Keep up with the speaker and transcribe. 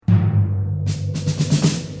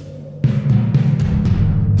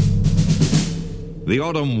The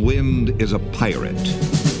autumn wind is a pirate.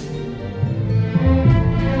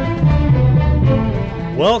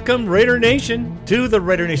 Welcome, Raider Nation, to the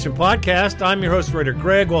Raider Nation podcast. I'm your host, Raider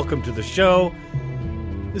Greg. Welcome to the show.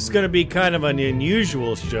 This is going to be kind of an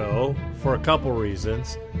unusual show for a couple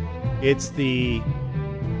reasons. It's the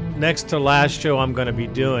next to last show I'm going to be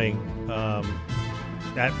doing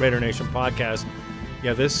at Raider Nation podcast.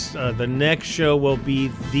 Yeah, the next show will be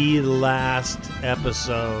the last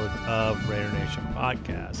episode of Raider Nation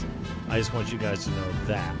podcast. I just want you guys to know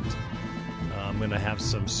that. I'm going to have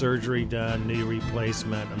some surgery done, knee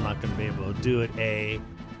replacement. I'm not going to be able to do it, A.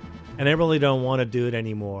 And I really don't want to do it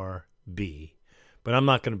anymore, B. But I'm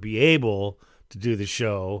not going to be able to do the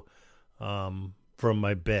show from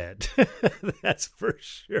my bed. That's for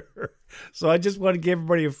sure. So I just want to give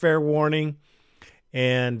everybody a fair warning.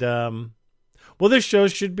 And, well, this show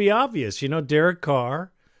should be obvious. You know, Derek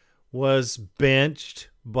Carr was benched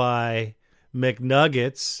by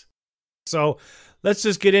McNuggets. So let's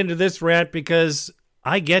just get into this rant because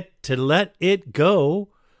I get to let it go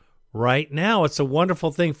right now. It's a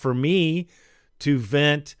wonderful thing for me to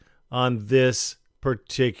vent on this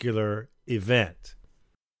particular event.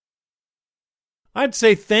 I'd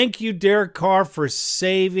say thank you, Derek Carr, for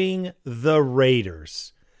saving the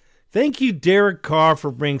Raiders. Thank you, Derek Carr,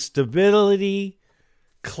 for bringing stability,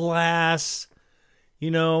 class,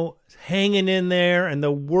 hanging in there in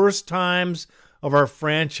the worst times of our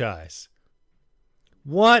franchise.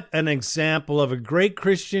 What an example of a great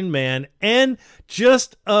Christian man and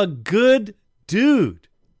just a good dude.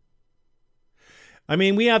 I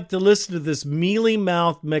mean, we have to listen to this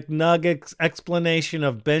mealy-mouthed McNuggets explanation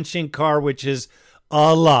of benching Carr, which is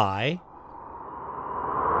a lie.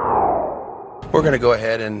 We're going to go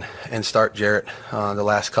ahead and start Jarrett the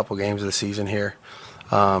last couple games of the season here.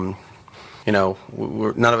 None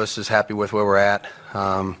of us is happy with where we're at,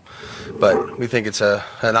 but we think it's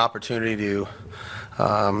an opportunity to,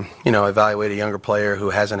 evaluate a younger player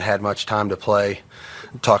who hasn't had much time to play.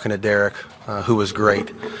 Talking to Derek, who was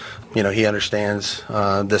great. He understands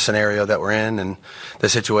the scenario that we're in and the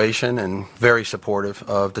situation, and very supportive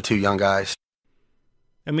of the two young guys.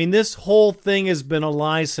 I mean, this whole thing has been a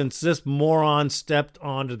lie since this moron stepped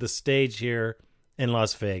onto the stage here in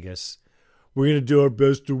Las Vegas. We're going to do our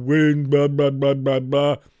best to win, blah, blah, blah, blah,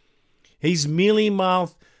 blah. His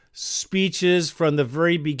mealy-mouthed speeches from the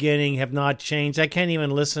very beginning have not changed. I can't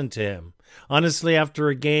even listen to him. Honestly, after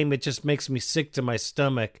a game, it just makes me sick to my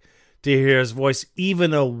stomach to hear his voice.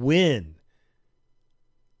 Even a win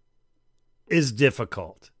is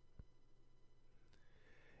difficult.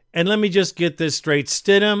 And let me just get this straight.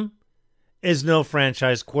 Stidham is no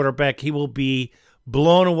franchise quarterback. He will be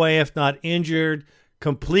blown away, if not injured,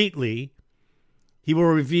 completely. He will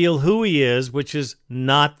reveal who he is, which is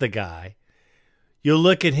not the guy. You'll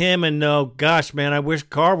look at him and know, gosh, man, I wish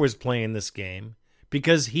Carr was playing this game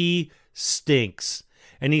because he stinks.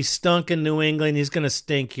 And he stunk in New England. He's going to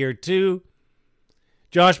stink here too.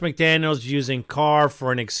 Josh McDaniels using Carr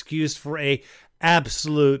for an excuse for a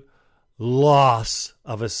absolute loss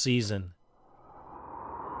of a season.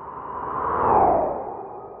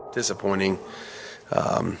 Disappointing.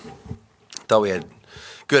 Thought we had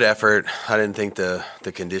good effort. I didn't think the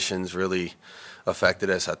conditions really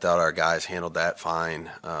affected us. I thought our guys handled that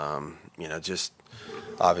fine. Just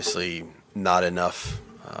obviously not enough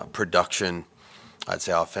production, I'd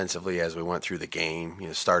say, offensively as we went through the game.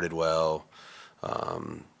 Started well.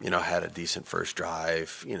 Had a decent first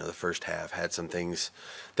drive. The first half had some things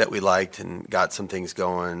that we liked and got some things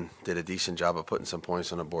going. Did a decent job of putting some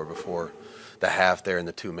points on the board before the half there in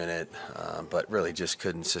the 2-minute, but really just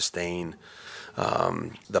couldn't sustain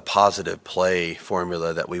the positive play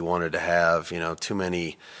formula that we wanted to have. Too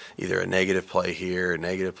many, either a negative play here, a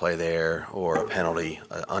negative play there, or a penalty,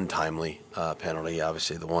 an untimely penalty.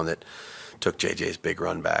 Obviously, the one that took JJ's big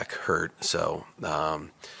run back hurt. So,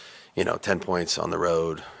 10 points on the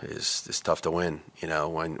road is tough to win,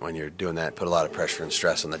 when you're doing that. Put a lot of pressure and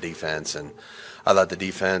stress on the defense. And I thought the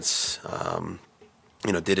defense,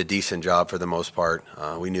 did a decent job for the most part.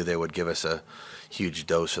 We knew they would give us a huge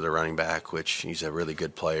dose of the running back, which he's a really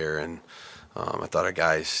good player. And I thought our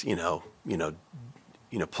guys,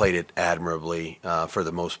 played it admirably for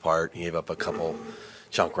the most part. He gave up a couple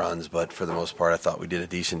chunk runs, but for the most part, I thought we did a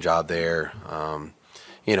decent job there.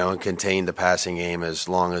 And contained the passing game as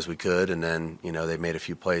long as we could. And then, they made a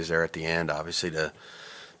few plays there at the end, obviously, to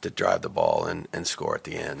drive the ball and score at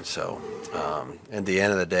the end. So, at the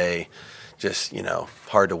end of the day, just,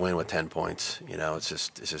 hard to win with 10 points. It's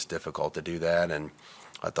just difficult to do that. And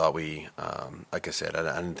I thought we, like I said,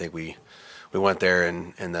 I didn't think we went there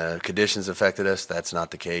and the conditions affected us. That's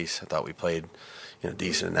not the case. I thought we played,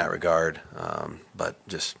 decent in that regard, but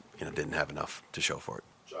just didn't have enough to show for it.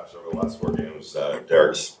 Josh, over the last 4 games,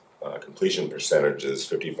 Derek's completion percentage is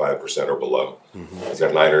 55% or below. Mm-hmm. He's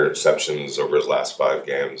got 9 interceptions over his last 5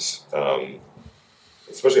 games.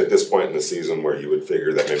 Especially at this point in the season where you would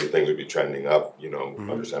figure that maybe things would be trending up,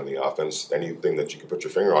 understanding the offense. Anything that you could put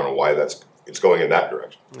your finger on why it's going in that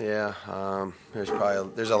direction? Yeah, there's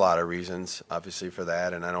a lot of reasons, obviously, for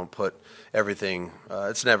that, and I don't put everything.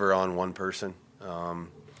 It's never on one person, and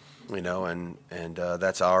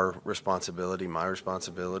that's our responsibility, my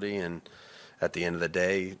responsibility, and at the end of the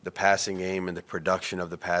day, the passing game and the production of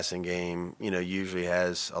the passing game, usually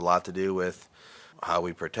has a lot to do with how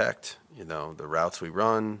we protect, the routes we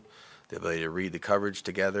run, the ability to read the coverage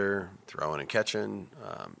together, throwing and catching.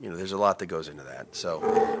 There's a lot that goes into that.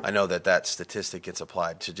 So I know that statistic gets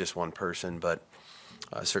applied to just one person, but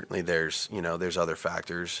certainly there's other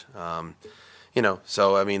factors.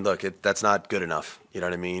 So, I mean, look, that's not good enough, you know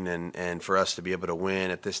what I mean? And for us to be able to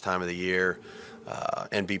win at this time of the year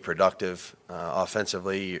and be productive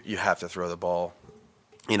offensively, you have to throw the ball,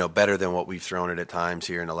 better than what we've thrown it at times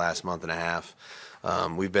here in the last month and a half.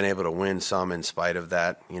 We've been able to win some in spite of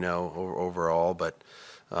that, overall, but,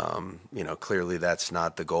 clearly that's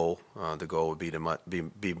not the goal. The goal would be to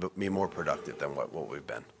be more productive than what we've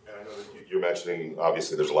been. And I know that you're mentioning,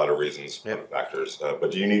 obviously, there's a lot of reasons, factors,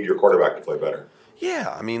 but do you need your quarterback to play better?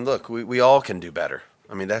 Yeah, I mean, look, we all can do better.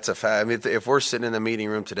 I mean, that's a fact. I mean, if we're sitting in the meeting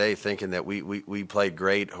room today thinking that we played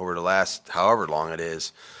great over the last however long it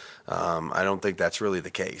is, I don't think that's really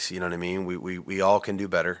the case. You know what I mean? We all can do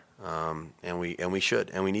better, and we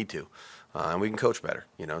should, and we need to, and we can coach better.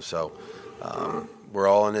 So we're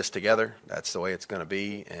all in this together. That's the way it's going to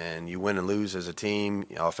be, and you win and lose as a team.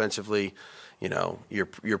 Offensively,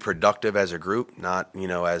 you're productive as a group, not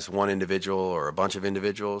as one individual or a bunch of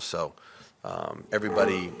individuals. So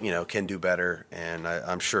everybody can do better, and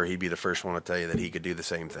I'm sure he'd be the first one to tell you that he could do the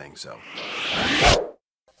same thing. So.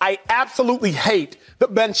 I absolutely hate the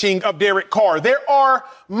benching of Derek Carr. There are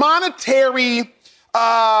monetary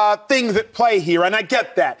things at play here, and I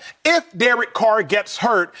get that. If Derek Carr gets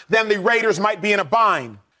hurt, then the Raiders might be in a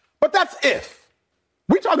bind. But that's if.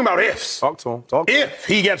 We're talking about ifs. Talk to him. If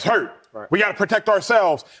he gets hurt, we got to protect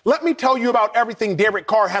ourselves. Let me tell you about everything Derek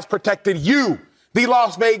Carr has protected you, the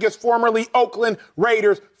Las Vegas, formerly Oakland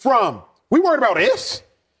Raiders, from. We worried about ifs?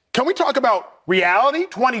 Can we talk about reality?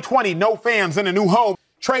 2020, no fans in a new home.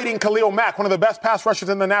 Trading Khalil Mack, one of the best pass rushers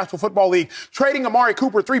in the National Football League. Trading Amari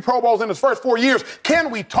Cooper, 3 Pro Bowls in his first 4 years.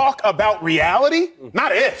 Can we talk about reality?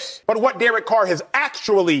 Not ifs, but what Derek Carr has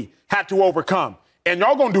actually had to overcome. And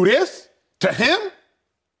y'all gonna do this to him?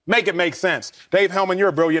 Make it make sense. Dave Hellman, you're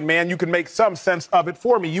a brilliant man. You can make some sense of it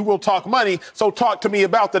for me. You will talk money, so talk to me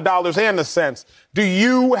about the dollars and the cents. Do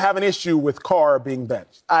you have an issue with Carr being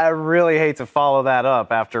benched? I really hate to follow that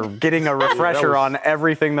up after getting a refresher on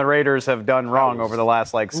everything the Raiders have done wrong over the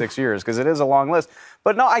last, 6 years, because it is a long list.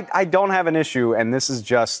 But no, I don't have an issue, and this is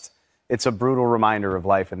just, it's a brutal reminder of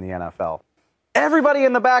life in the NFL. Everybody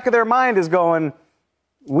in the back of their mind is going,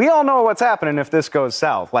 we all know what's happening if this goes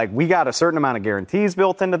south. We got a certain amount of guarantees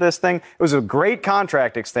built into this thing. It was a great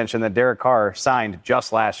contract extension that Derek Carr signed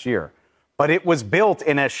just last year. But it was built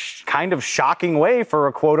in a kind of shocking way for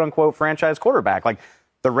a quote-unquote franchise quarterback.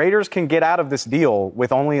 The Raiders can get out of this deal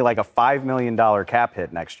with only a $5 million cap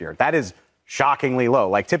hit next year. That is shockingly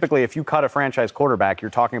low. Typically, if you cut a franchise quarterback,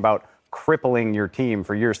 you're talking about crippling your team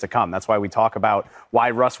for years to come. That's why we talk about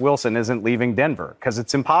why Russ Wilson isn't leaving Denver, because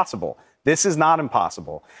it's impossible. This is not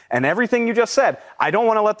impossible. And everything you just said, I don't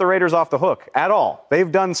want to let the Raiders off the hook at all.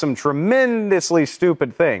 They've done some tremendously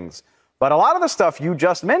stupid things. But a lot of the stuff you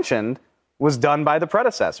just mentioned was done by the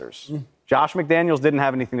predecessors. Josh McDaniels didn't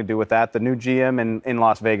have anything to do with that. The new GM in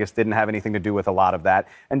Las Vegas didn't have anything to do with a lot of that.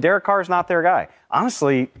 And Derek Carr is not their guy.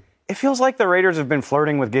 Honestly, it feels like the Raiders have been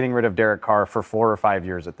flirting with getting rid of Derek Carr for 4 or 5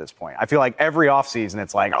 years at this point. I feel like every offseason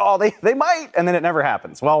it's they might, and then it never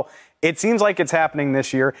happens. Well, it seems like it's happening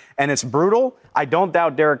this year, and it's brutal. I don't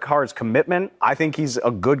doubt Derek Carr's commitment. I think he's a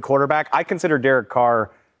good quarterback. I consider Derek Carr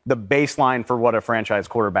the baseline for what a franchise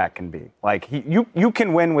quarterback can be. You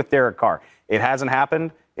can win with Derek Carr. It hasn't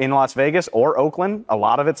happened in Las Vegas or Oakland. A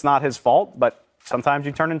lot of it's not his fault, but sometimes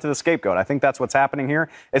you turn into the scapegoat. I think that's what's happening here.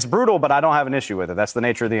 It's brutal, but I don't have an issue with it. That's the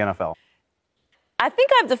nature of the NFL. I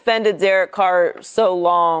think I've defended Derek Carr so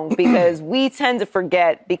long because we tend to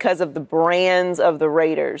forget, because of the brands of the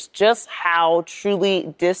Raiders, just how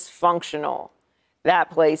truly dysfunctional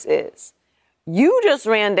that place is. You just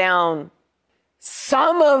ran down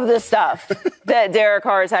some of the stuff that Derek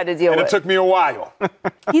Carr has had to deal with. And it took me a while.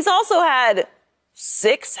 He's also had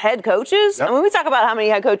 6 head coaches. Yep. I mean, we talk about how many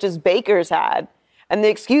head coaches Baker's had. and the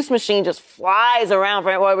excuse machine just flies around.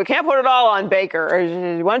 Well, we can't put it all on Baker.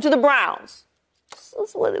 Or he went to the Browns.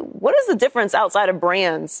 What is the difference outside of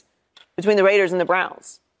brands between the Raiders and the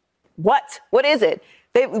Browns? What is it?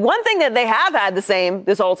 One thing that they have had the same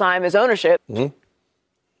this whole time is ownership. Mm-hmm.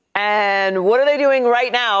 And what are they doing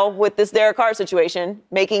right now with this Derek Carr situation?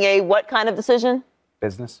 Making a what kind of decision?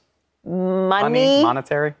 Business. Money.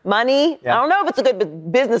 Monetary. Money. Yeah. I don't know if it's a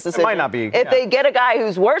good business decision. It might not be. If they get a guy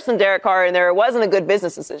who's worse than Derek Carr in there, it wasn't a good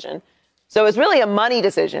business decision. So it's really a money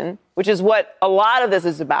decision, which is what a lot of this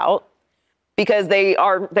is about, because they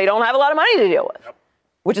don't have a lot of money to deal with,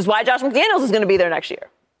 which is why Josh McDaniels is going to be there next year.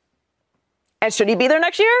 And should he be there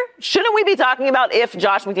next year? Shouldn't we be talking about if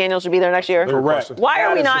Josh McDaniels should be there next year? Correct. Why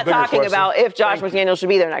are we not talking about if Josh McDaniels should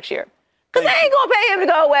be there next year? Because they ain't going to pay him to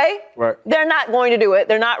go away. Right. They're not going to do it.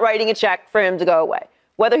 They're not writing a check for him to go away.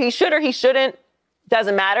 Whether he should or he shouldn't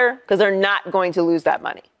doesn't matter, because they're not going to lose that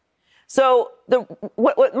money. So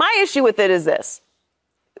what my issue with it is this.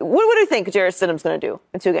 What do you think Jarrett Stidham's going to do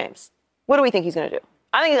in 2 games? What do we think he's going to do?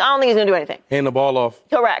 I don't think he's going to do anything. Hand the ball off.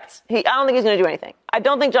 Correct. I don't think he's going to do anything. I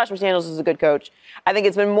don't think Josh McDaniels is a good coach. I think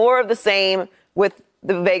it's been more of the same with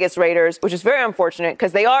the Vegas Raiders, which is very unfortunate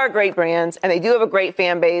because they are a great brand and they do have a great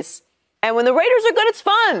fan base. And when the Raiders are good, it's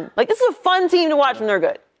fun. Like, this is a fun team to watch when they're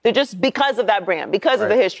good. They're just because of that brand, because of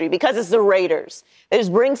the history, because it's the Raiders. They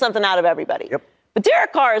just bring something out of everybody. Yep. But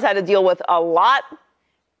Derek Carr has had to deal with a lot.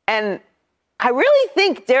 And I really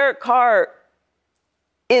think Derek Carr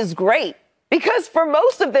is great. Because for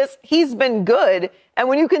most of this, he's been good. And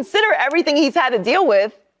when you consider everything he's had to deal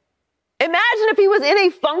with, imagine if he was in a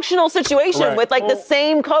functional situation with the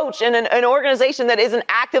same coach and an organization that isn't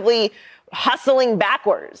actively hustling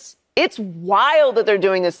backwards. It's wild that they're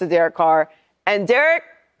doing this to Derek Carr. And Derek,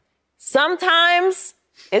 sometimes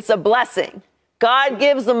it's a blessing. God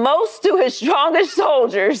gives the most to his strongest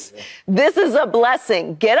soldiers. This is a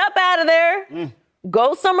blessing. Get up out of there.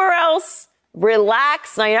 Go somewhere else.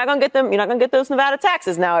 Relax. Now, you're not going to get those Nevada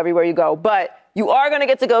taxes now everywhere you go, but you are going to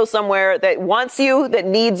get to go somewhere that wants you, that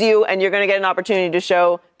needs you, and you're going to get an opportunity to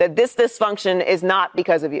show that this dysfunction is not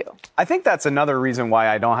because of you. I think that's another reason why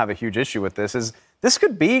I don't have a huge issue with this is this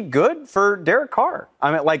could be good for Derek Carr.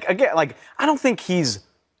 I mean, I don't think he's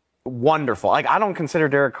wonderful. I don't consider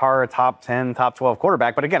Derek Carr a top 10, top 12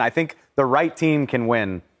 quarterback, but again, I think the right team can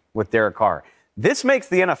win with Derek Carr. This makes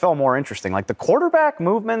the NFL more interesting. Like the quarterback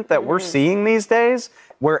movement that we're seeing these days,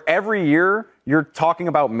 where every year you're talking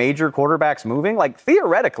about major quarterbacks moving, like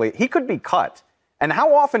theoretically, he could be cut. And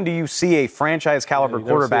how often do you see a franchise caliber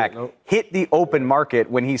quarterback hit the open market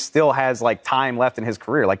when he still has time left in his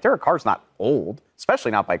career? Like Derek Carr's not old,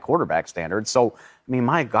 especially not by quarterback standards. So, I mean,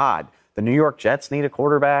 my God, the New York Jets need a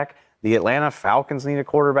quarterback. The Atlanta Falcons need a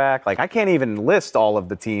quarterback. I can't even list all of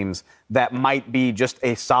the teams that might be just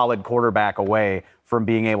a solid quarterback away from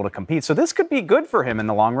being able to compete. So this could be good for him in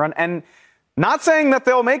the long run. And not saying that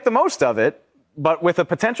they'll make the most of it, but with a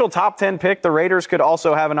potential top 10 pick, the Raiders could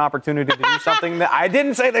also have an opportunity to do something that I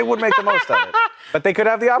didn't say they would make the most of it, but they could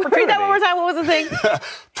have the opportunity. Read that one more time. What was the thing?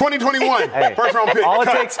 2021, first round pick. All it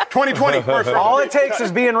takes, 2020, first round all it takes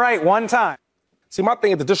is being right one time. See, my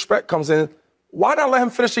thing is the disrespect comes in. Why not let him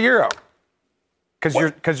finish the year out?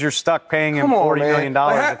 Because you're stuck paying him $40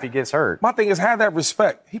 million if he gets hurt. My thing is have that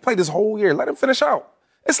respect. He played this whole year. Let him finish out.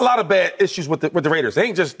 It's a lot of bad issues with the Raiders. It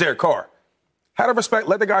ain't just Derek Carr. Have the respect.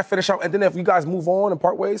 Let the guy finish out. And then if you guys move on and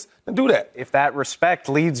part ways, then do that. If that respect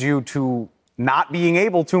leads you to not being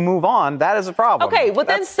able to move on, that is a problem. Okay, well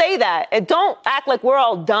then say that. And don't act like we're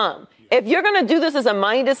all dumb. If you're going to do this as a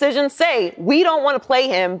money decision, say, we don't want to play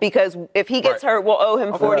him because if he gets hurt, we'll owe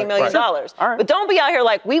him $40 million. Right. But don't be out here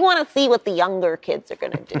like, we want to see what the younger kids are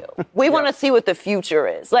going to do. We want to see what the future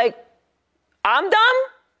is. Like, I'm dumb?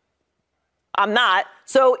 I'm not.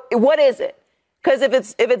 So what is it? Because if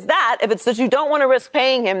it's that you don't want to risk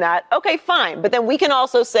paying him that, okay, fine. But then we can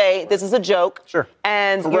also say this is a joke. Sure.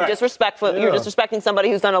 And you're disrespectful. Yeah. You're disrespecting somebody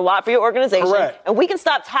who's done a lot for your organization. Correct. And we can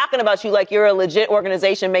stop talking about you like you're a legit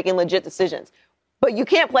organization making legit decisions. But you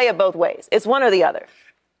can't play it both ways. It's one or the other.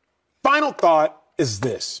 Final thought is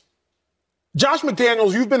this. Josh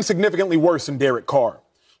McDaniels, you've been significantly worse than Derek Carr.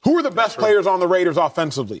 Who are the best players on the Raiders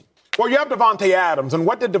offensively? Well, you have Davante Adams. And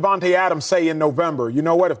what did Davante Adams say in November? You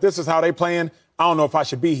know what? If this is how they playing, I don't know if I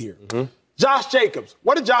should be here. Josh Jacobs.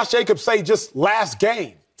 What did Josh Jacobs say just last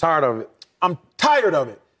game? Tired of it. I'm tired of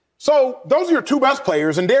it. So those are your 2 best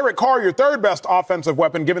players. And Derek Carr, your 3rd best offensive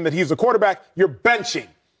weapon, given that he's the quarterback, you're benching.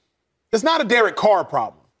 It's not a Derek Carr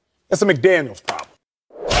problem. It's a McDaniels problem.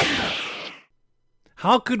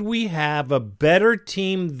 How could we have a better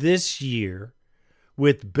team this year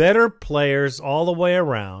with better players all the way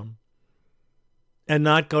around and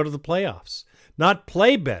not go to the playoffs? not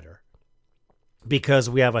play better, because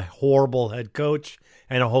we have a horrible head coach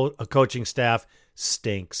and a coaching staff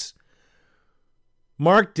stinks.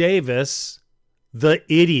 Mark Davis, the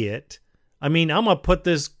idiot. I mean, I'm going to put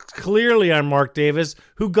this clearly on Mark Davis,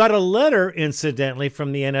 who got a letter, incidentally,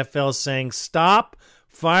 from the NFL saying, stop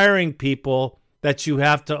firing people that you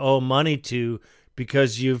have to owe money to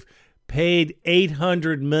because you've paid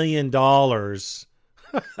 $800 million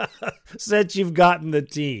since you've gotten the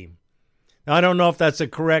team. Now, I don't know if that's a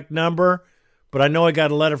correct number, but I know I got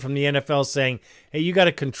a letter from the NFL saying, hey, you got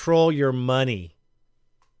to control your money.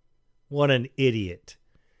 What an idiot.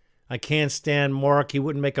 I can't stand Mark. He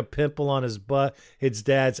wouldn't make a pimple on his butt, his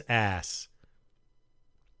dad's ass.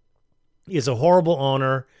 He's a horrible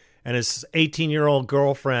owner, and his 18-year-old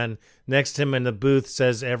girlfriend next to him in the booth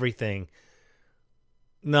says everything.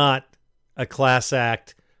 Not a class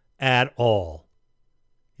act at all.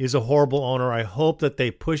 He's a horrible owner. I hope that they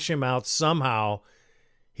push him out somehow.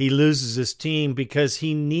 He loses his team because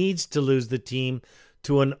he needs to lose the team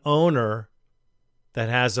to an owner that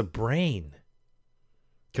has a brain.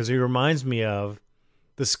 Because he reminds me of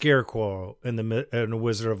the Scarecrow in the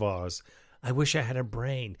Wizard of Oz. I wish I had a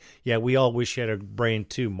brain. Yeah, we all wish you had a brain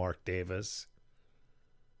too, Mark Davis.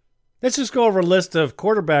 Let's just go over a list of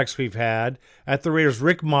quarterbacks we've had at the Raiders.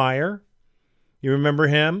 Rick Meyer. You remember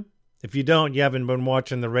him? If you don't, you haven't been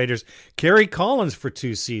watching the Raiders. Kerry Collins for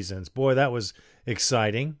 2 seasons. Boy, that was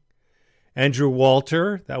exciting. Andrew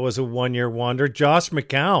Walter. That was a one-year wonder. Josh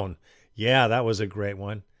McCown. Yeah, that was a great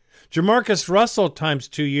one. Jamarcus Russell times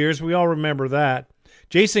 2 years. We all remember that.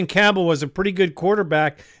 Jason Campbell was a pretty good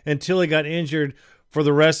quarterback until he got injured for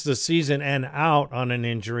the rest of the season and out on an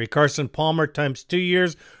injury. Carson Palmer times 2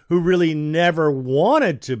 years, who really never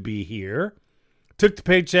wanted to be here. Took the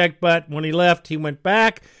paycheck, but when he left, he went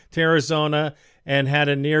back to Arizona and had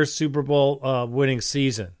a near Super Bowl winning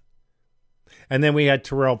season. And then we had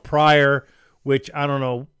Terrell Pryor, which I don't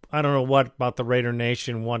know what about the Raider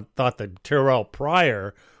Nation thought that Terrell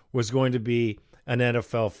Pryor was going to be an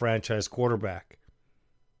NFL franchise quarterback.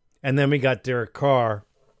 And then we got Derek Carr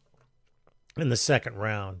in the second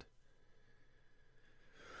round.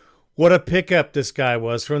 What a pickup this guy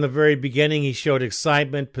was. From the very beginning, he showed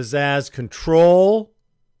excitement, pizzazz, control,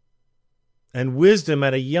 and wisdom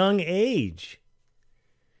at a young age.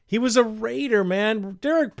 He was a Raider, man.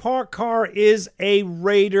 Derek Carr is a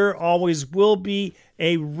Raider, always will be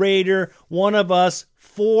a Raider. One of us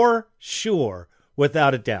for sure,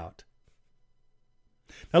 without a doubt.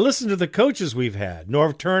 Now listen to the coaches we've had.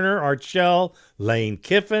 Norv Turner, Art Shell, Lane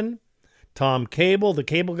Kiffin, Tom Cable, the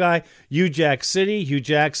Cable guy, Hugh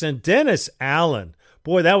Jackson, Dennis Allen.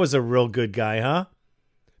 Boy, that was a real good guy, huh?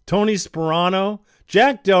 Tony Sperano,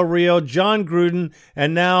 Jack Del Rio, John Gruden,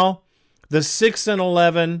 and now the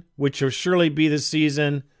 6-11, which will surely be the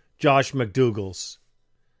season, Josh McDougals.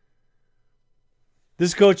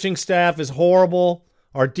 This coaching staff is horrible.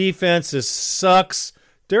 Our defense sucks.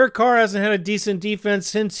 Derek Carr hasn't had a decent defense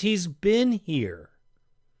since he's been here.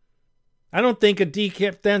 I don't think a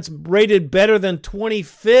defense rated better than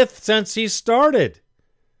 25th since he started.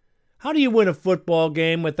 How do you win a football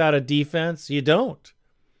game without a defense? You don't.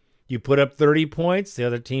 You put up 30 points, the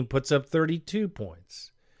other team puts up 32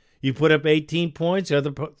 points. You put up 18 points, the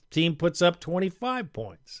other team puts up 25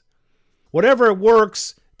 points. Whatever it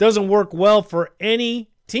works, doesn't work well for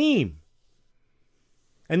any team.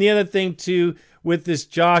 And the other thing, too, with this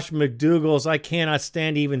Josh McDougals, I cannot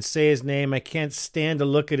stand to even say his name. I can't stand to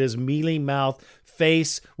look at his mealy mouth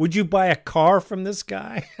face. Would you buy a car from this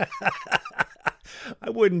guy? I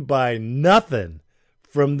wouldn't buy nothing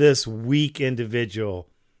from this weak individual,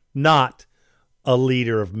 not a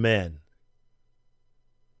leader of men.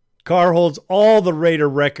 Carr holds all the Raider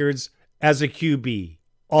records as a QB,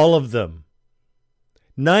 all of them.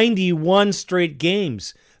 91 straight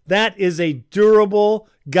games. That is a durable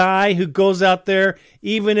guy who goes out there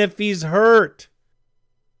even if he's hurt.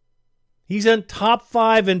 He's in top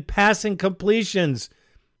 5 in passing completions.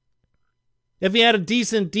 If he had a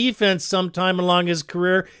decent defense sometime along his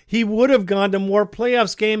career, he would have gone to more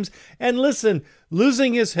playoffs games. And listen,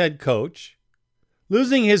 losing his head coach,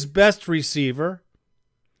 losing his best receiver,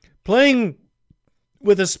 playing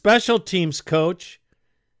with a special teams coach,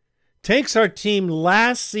 takes our team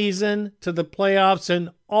last season to the playoffs and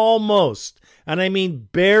almost, and I mean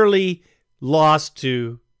barely, lost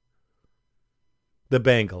to the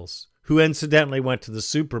Bengals, who incidentally went to the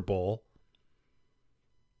Super Bowl.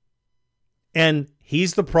 And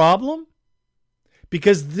he's the problem?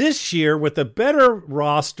 Because this year, with a better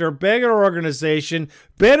roster, better organization,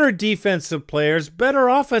 better defensive players, better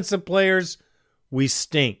offensive players, we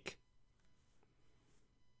stink.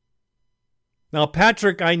 Now,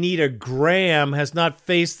 Patrick Graham has not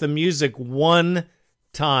faced the music one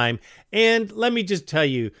time. And let me just tell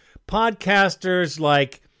you, podcasters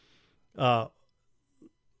like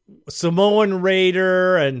Samoan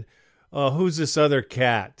Raider and who's this other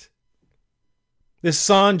cat? This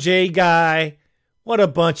Sanjay guy. What a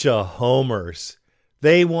bunch of homers.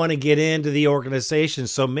 They want to get into the organization,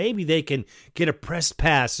 so maybe they can get a press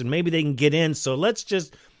pass and maybe they can get in. So let's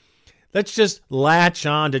just latch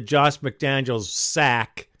on to Josh McDaniels'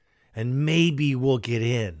 sack and maybe we'll get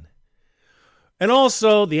in. And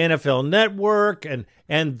also the NFL Network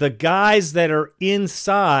and the guys that are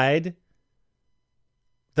inside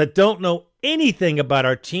that don't know anything about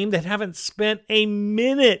our team, that haven't spent a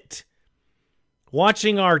minute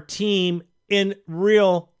watching our team in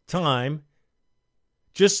real time,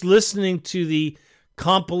 just listening to the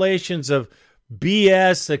compilations of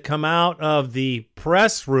BS that come out of the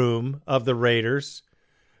press room of the Raiders,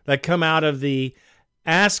 that come out of the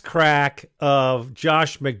ass crack of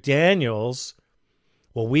Josh McDaniels.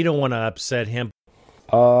 Well, we don't want to upset him.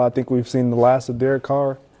 I think we've seen the last of Derek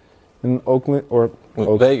Carr in Oakland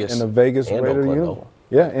Vegas. in the Vegas And Raider Oakland, uniform.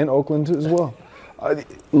 Yeah, in Oakland as well.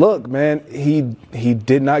 Look, man, he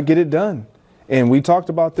did not get it done. And we talked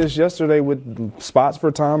about this yesterday with spots for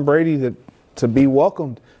Tom Brady to be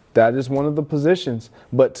welcomed. That is one of the positions.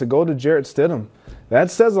 But to go to Jarrett Stidham,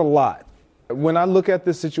 that says a lot. When I look at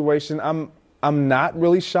this situation, I'm not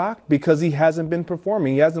really shocked because he hasn't been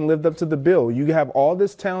performing. He hasn't lived up to the bill. You have all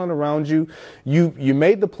this talent around you. You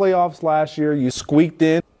made the playoffs last year. You squeaked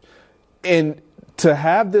in. And to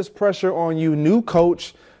have this pressure on you, new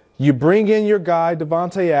coach, you bring in your guy,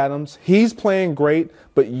 Devontae Adams. He's playing great,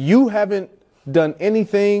 but you haven't done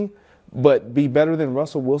anything but be better than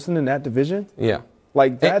Russell Wilson in that division? Yeah.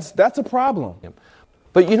 Like, that's a problem.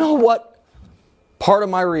 But you know what part of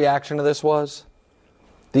my reaction to this was?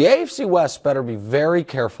 The AFC West better be very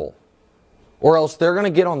careful, or else they're going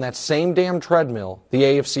to get on that same damn treadmill the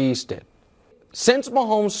AFC East did. Since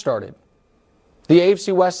Mahomes started, the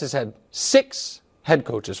AFC West has had 6 head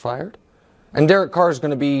coaches fired, and Derek Carr is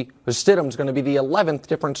going to be, Stidham's going to be the 11th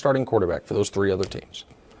different starting quarterback for those 3 other teams.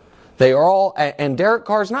 They are all, and Derek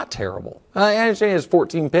Carr's not terrible. I understand he has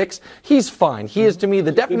 14 picks. He's fine. He is, to me,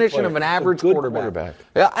 the definition of an average quarterback.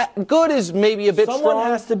 Good is maybe a bit strong. Someone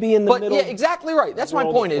has to be in the middle. Yeah, exactly right. That's my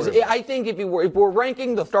point. I think if we're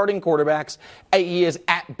ranking the starting quarterbacks, he is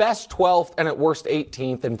at best 12th and at worst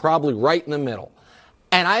 18th, and probably right in the middle.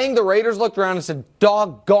 And I think the Raiders looked around and said,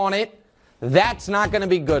 "Doggone it, that's not going to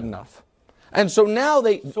be good enough." And so now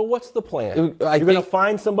So what's the plan? You're going to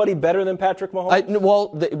find somebody better than Patrick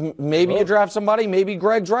Mahomes? Maybe you draft somebody. Maybe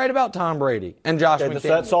Greg's right about Tom Brady and Josh McDaniels. So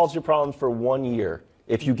that solves your problems for 1 year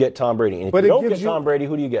if you get Tom Brady. And if you don't get Tom Brady,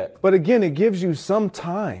 who do you get? But again, it gives you some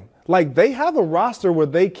time. Like, they have a roster where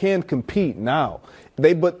they can compete now.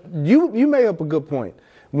 But you made up a good point.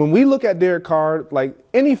 When we look at Derek Carr, like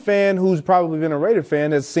any fan who's probably been a Raider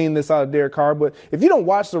fan has seen this out of Derek Carr, but if you don't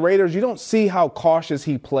watch the Raiders, you don't see how cautious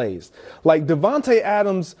he plays. Like Devontae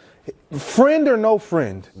Adams, friend or no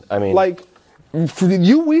friend. I mean, like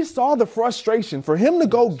we saw the frustration for him to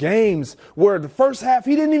go games where the first half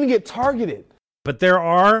he didn't even get targeted. But there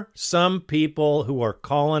are some people who are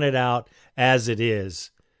calling it out as it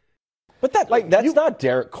is. But that's not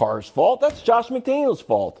Derek Carr's fault. That's Josh McDaniels'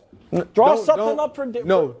 fault. Draw something up for different.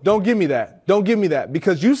 No, don't give me that. Don't give me that.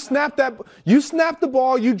 Because you snap the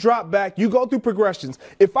ball, you drop back, you go through progressions.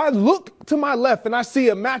 If I look to my left and I see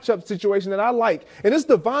a matchup situation that I like, and it's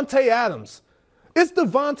Devontae Adams. It's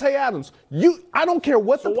Devontae Adams. I don't care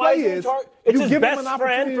what the play is. It's his best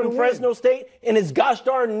friend from Fresno State and his gosh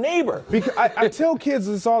darn neighbor. Because I tell kids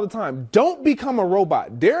this all the time. Don't become a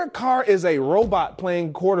robot. Derek Carr is a robot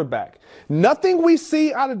playing quarterback. Nothing we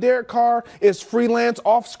see out of Derek Carr is freelance,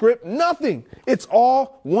 off script. Nothing. It's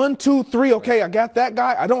all 1, 2, 3. Okay, I got that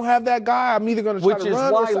guy. I don't have that guy. I'm either going to try to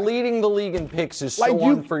run. Which is why leading the league in picks is so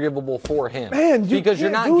unforgivable for him. Man, because you're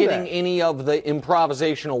not getting any of the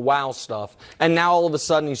improvisational wow stuff. And now all of a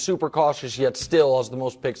sudden he's super cautious, yet still has the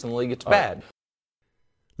most picks in the league. It's bad.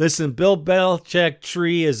 Listen, Bill Belichick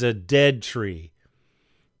tree is a dead tree.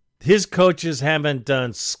 His coaches haven't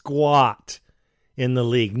done squat in the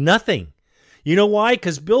league. Nothing. You know why?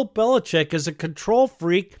 Because Bill Belichick is a control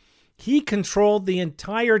freak. He controlled the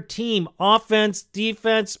entire team. Offense,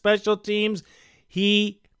 defense, special teams.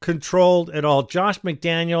 He controlled it all. Josh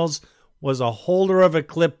McDaniels was a holder of a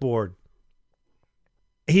clipboard.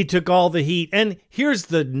 He took all the heat. And here's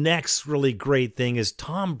the next really great thing is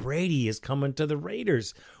Tom Brady is coming to the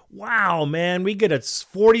Raiders. Wow, man. We get a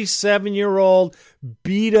 47-year-old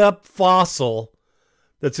beat-up fossil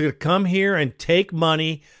that's going to come here and take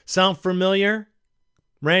money. Sound familiar?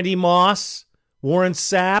 Randy Moss, Warren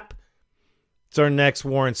Sapp. It's our next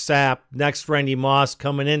Warren Sapp. Next Randy Moss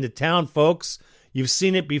coming into town, folks. You've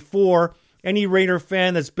seen it before. Any Raider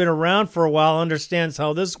fan that's been around for a while understands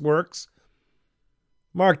how this works.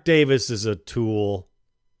 Mark Davis is a tool.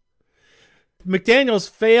 McDaniels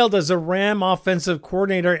failed as a Ram offensive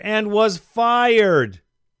coordinator and was fired.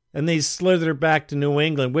 And they slithered back to New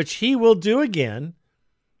England, which he will do again.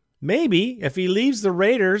 Maybe if he leaves the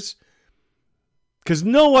Raiders, because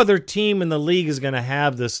no other team in the league is going to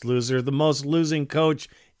have this loser, the most losing coach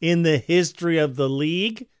in the history of the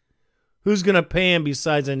league. Who's going to pay him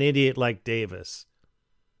besides an idiot like Davis?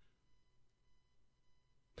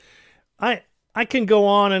 I can go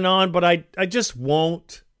on, but I just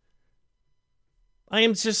won't. I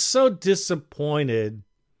am just so disappointed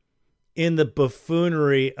in the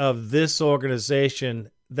buffoonery of this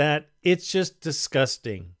organization that it's just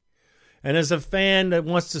disgusting. And as a fan that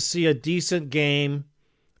wants to see a decent game,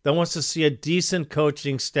 that wants to see a decent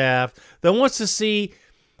coaching staff, that wants to see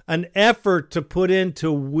an effort to put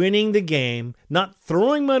into winning the game, not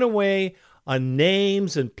throwing money away on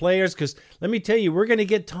names and players, because let me tell you, we're going to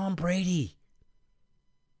get Tom Brady.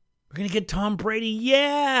 We're going to get Tom Brady.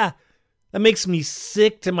 Yeah. That makes me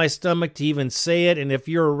sick to my stomach to even say it. And if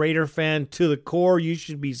you're a Raider fan to the core, you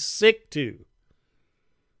should be sick too.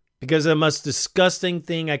 Because the most disgusting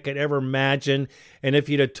thing I could ever imagine. And if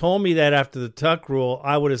you'd have told me that after the Tuck rule,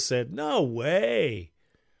 I would have said, no way.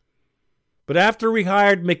 But after we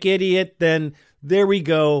hired McIdiot, then there we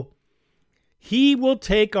go. He will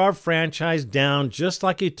take our franchise down just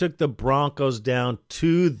like he took the Broncos down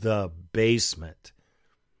to the basement.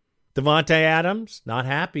 Davante Adams, not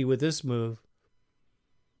happy with this move.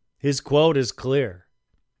 His quote is clear.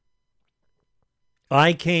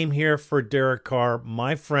 I came here for Derek Carr,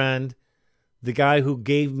 my friend, the guy who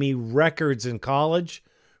gave me records in college,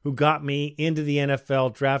 who got me into the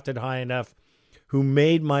NFL, drafted high enough, who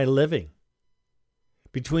made my living.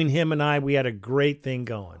 Between him and I, we had a great thing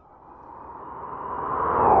going.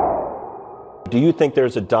 Do you think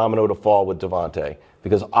there's a domino to fall with Davante?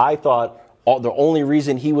 Because I thought the only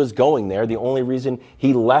reason he was going there, the only reason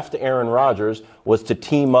he left Aaron Rodgers was to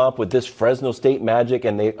team up with this Fresno State Magic,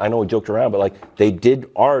 and I know we joked around, but like they did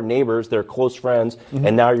our neighbors, they're close friends,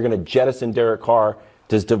 and now you're going to jettison Derek Carr.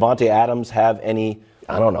 Does Davante Adams have any,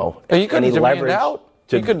 I don't know, you could any demand leverage? out.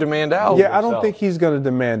 He could demand out. Yeah, I don't think he's going to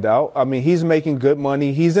demand out. I mean, he's making good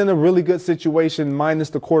money. He's in a really good situation minus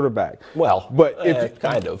the quarterback. Well, but if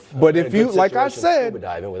kind of. But if you, like I said,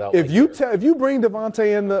 if you bring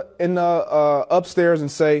Davante in the upstairs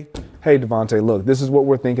and say, "Hey, Davante, look, this is what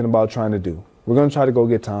we're thinking about trying to do. We're going to try to go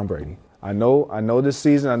get Tom Brady. I know this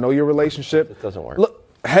season. I know your relationship. It doesn't work. Look,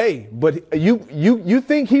 hey, but you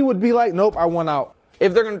think he would be like, nope, I want out."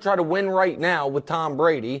 If they're going to try to win right now with Tom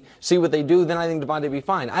Brady, see what they do, then I think Davante will be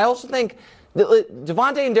fine. I also think that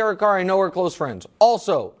Davante and Derek Carr, I know, are close friends.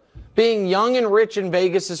 Also, being young and rich in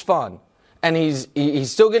Vegas is fun. And he's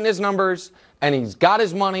still getting his numbers, and he's got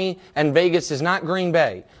his money, and Vegas is not Green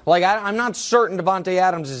Bay. Like, I'm not certain Davante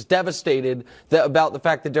Adams is devastated about the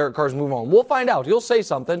fact that Derek Carr's moving on. We'll find out. He'll say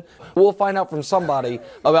something. We'll find out from somebody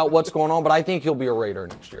about what's going on, but I think he'll be a Raider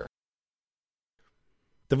next year.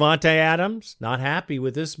 Davante Adams, not happy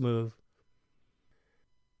with this move.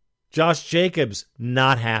 Josh Jacobs,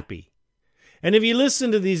 not happy. And if you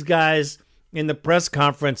listen to these guys in the press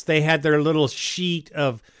conference, they had their little sheet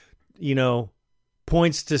of,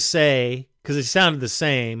 points to say, because it sounded the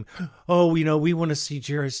same. Oh, we want to see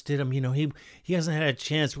Jarrett Stidham. He hasn't had a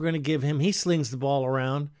chance. We're going to give him. He slings the ball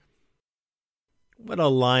around. What a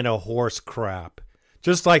line of horse crap.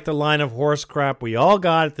 Just like the line of horse crap we all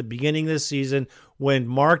got at the beginning of the season when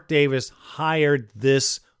Mark Davis hired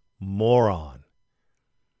this moron.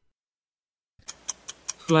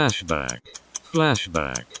 Flashback.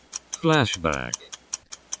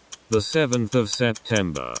 The 7th of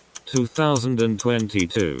September,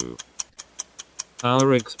 2022.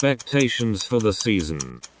 Our expectations for the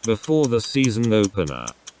season, before the season opener.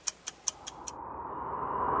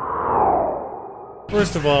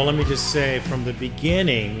 First of all, let me just say from the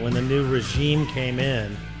beginning, when the new regime came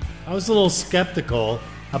in, I was a little skeptical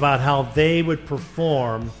about how they would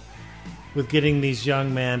perform with getting these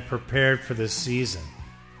young men prepared for this season.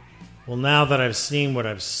 Well, now that I've seen what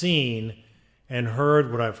I've seen and heard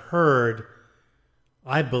what I've heard,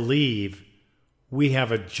 I believe we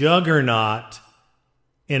have a juggernaut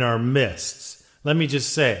in our midst. Let me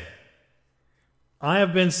just say, I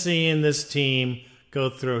have been seeing this team go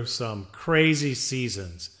through some crazy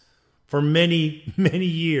seasons for many, many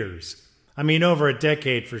years. I mean, over a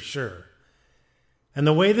decade for sure. And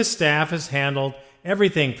the way the staff has handled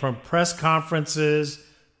everything from press conferences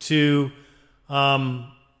to,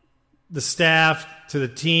 the staff to the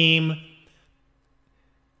team.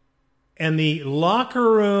 And the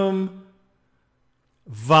locker room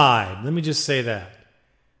vibe, let me just say that.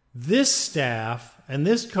 This staff and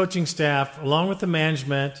this coaching staff, along with the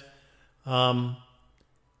management, has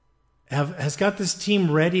got this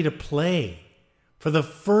team ready to play for the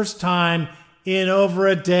first time in over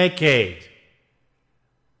a decade.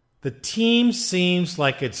 The team seems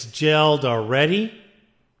like it's gelled already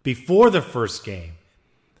before the first game.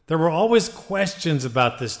 There were always questions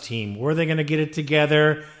about this team. Were they going to get it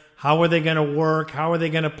together? How are they going to work? How are they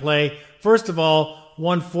going to play? First of all,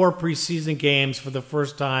 won 4 preseason games for the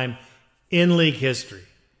first time in league history.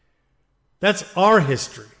 That's our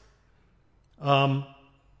history.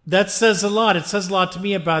 That says a lot. It says a lot to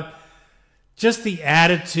me about just the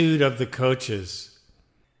attitude of the coaches.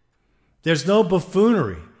 There's no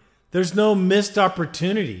buffoonery. There's no missed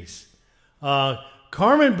opportunities.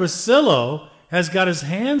 Carmen Basillo has got his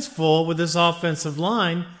hands full with this offensive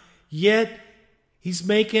line, yet he's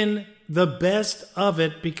making the best of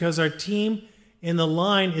it because our team in the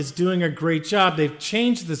line is doing a great job. They've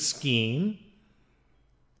changed the scheme.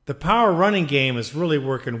 The power running game is really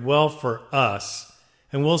working well for us,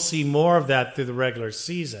 and we'll see more of that through the regular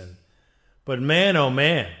season. But man, oh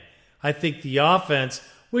man, I think the offense,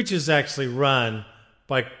 which is actually run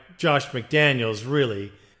by Josh McDaniels,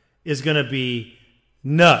 really, is going to be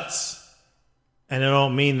nuts. And I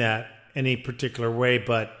don't mean that any particular way,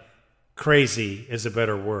 but crazy is a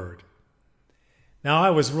better word. Now, I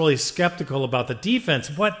was really skeptical about the defense,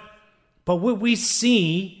 but what we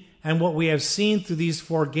see and what we have seen through these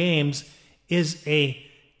 4 games is a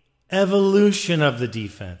evolution of the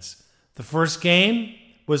defense. The first game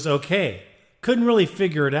was okay. Couldn't really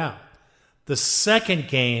figure it out. The second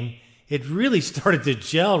game, it really started to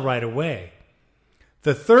gel right away.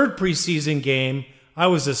 The third preseason game, I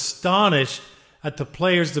was astonished at the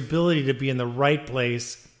players' ability to be in the right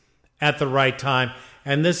place at the right time.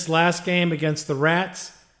 And this last game against the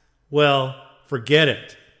Rats, well, forget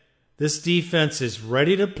it. This defense is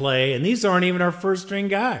ready to play, and these aren't even our first-string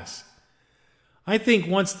guys. I think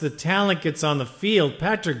once the talent gets on the field,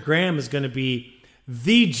 Patrick Graham is going to be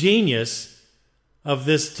the genius of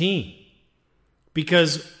this team.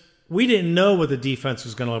 Because we didn't know what the defense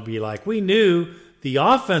was going to be like. We knew the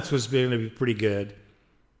offense was going to be pretty good.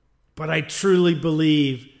 But I truly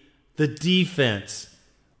believe the defense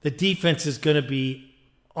is going to be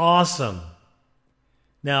awesome.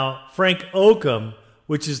 Now, Frank Oakham,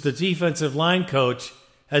 which is the defensive line coach,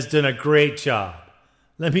 has done a great job.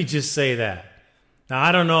 Let me just say that. Now,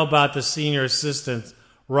 I don't know about the senior assistant,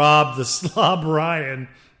 Rob the Slob Ryan,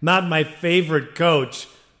 not my favorite coach.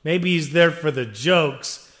 Maybe he's there for the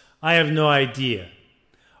jokes. I have no idea.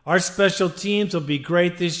 Our special teams will be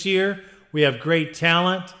great this year. We have great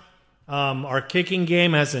talent. Our kicking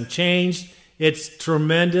game hasn't changed. It's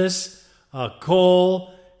tremendous.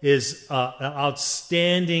 Cole is an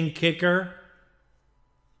outstanding kicker.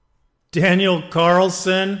 Daniel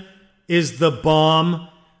Carlson is the bomb.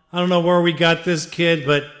 I don't know where we got this kid,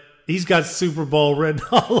 but he's got Super Bowl written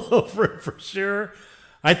all over it for sure.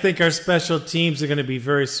 I think our special teams are going to be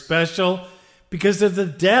very special because of the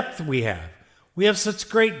depth we have. We have such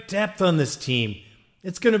great depth on this team.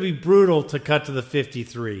 It's going to be brutal to cut to the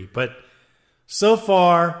 53. But so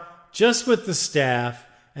far, just with the staff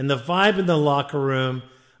and the vibe in the locker room,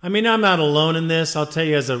 I mean, I'm not alone in this. I'll tell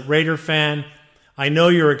you, as a Raider fan, I know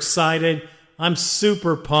you're excited. I'm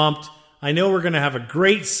super pumped. I know we're going to have a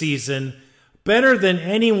great season, better than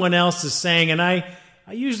anyone else is saying. And I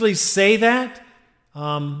usually say that,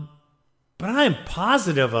 but I am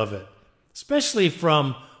positive of it, especially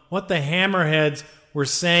from what the Hammerheads were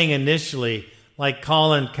saying initially, like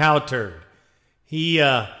Colin Cowherd. He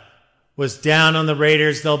was down on the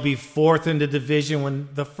Raiders. They'll be 4th in the division. When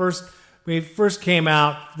we first came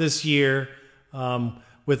out this year,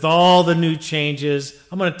 with all the new changes,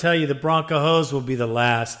 I'm going to tell you the Broncos will be the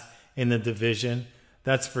last in the division.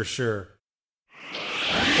 That's for sure.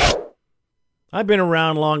 I've been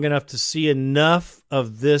around long enough to see enough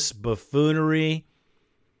of this buffoonery.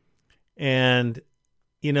 And,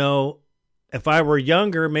 you know, if I were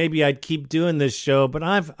younger, maybe I'd keep doing this show. But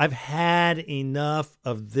I've had enough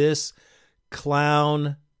of this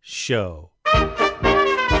clown show.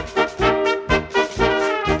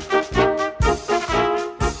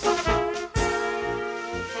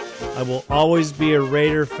 I will always be a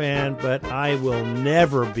Raider fan, but I will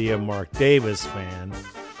never be a Mark Davis fan.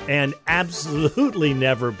 And absolutely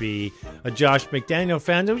never be a Josh McDaniel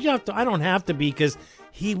fan. I don't have to be because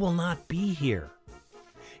he will not be here.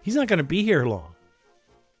 He's not going to be here long.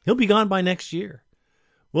 He'll be gone by next year.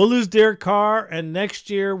 We'll lose Derek Carr, and next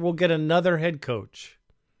year we'll get another head coach.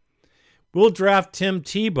 We'll draft Tim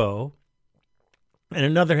Tebow, and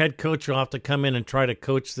another head coach will have to come in and try to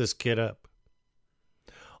coach this kid up.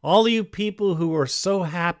 All you people who are so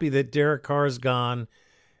happy that Derek Carr is gone,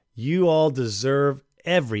 you all deserve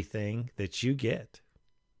everything that you get.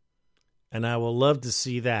 And I will love to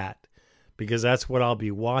see that, because that's what I'll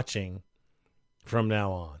be watching from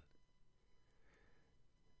now on.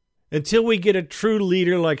 Until we get a true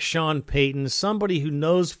leader like Sean Payton, somebody who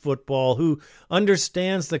knows football, who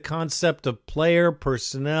understands the concept of player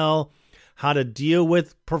personnel, how to deal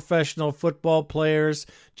with professional football players,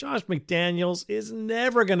 Josh McDaniels is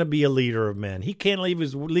never going to be a leader of men. He can't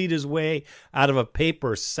lead his way out of a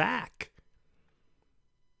paper sack.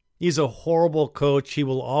 He's a horrible coach. He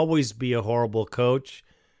will always be a horrible coach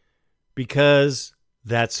because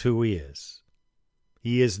that's who he is.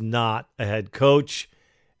 He is not a head coach.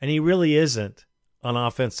 And he really isn't an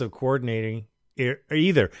offensive coordinator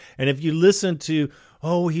either. And if you listen to,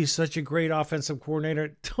 oh, he's such a great offensive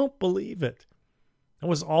coordinator, don't believe it. It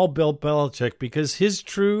was all Bill Belichick, because his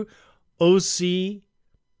true OC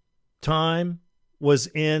time was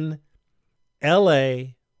in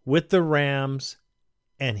L.A. with the Rams,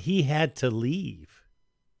 and he had to leave.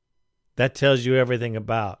 That tells you everything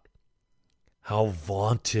about how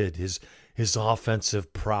vaunted his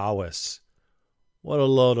offensive prowess. What a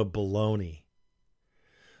load of baloney.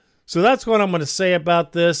 So that's what I'm going to say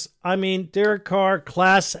about this. I mean, Derek Carr,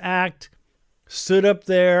 class act, stood up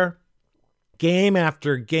there game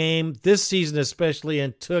after game, this season especially,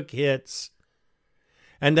 and took hits.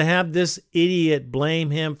 And to have this idiot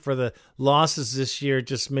blame him for the losses this year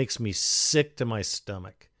just makes me sick to my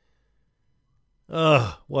stomach.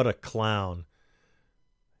 Ugh, what a clown.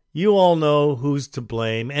 You all know who's to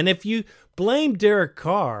blame. And if you blame Derek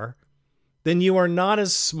Carr, then you are not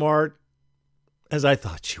as smart as I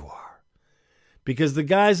thought you are. Because the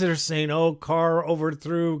guys that are saying, oh, Carr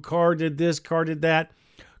overthrew, Carr did this, Carr did that,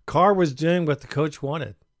 Carr was doing what the coach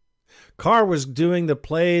wanted. Carr was doing the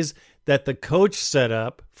plays that the coach set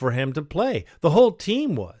up for him to play. The whole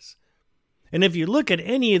team was. And if you look at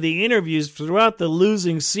any of the interviews throughout the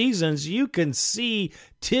losing seasons, you can see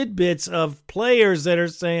tidbits of players that are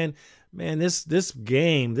saying, man, this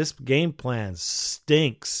game plan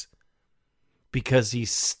stinks. Because he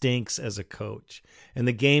stinks as a coach. And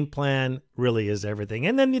the game plan really is everything.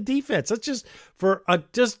 And then the defense. That's just for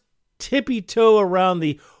just tippy-toe around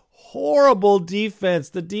the horrible defense.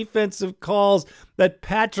 The defensive calls that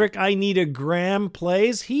Patrick I Need a Graham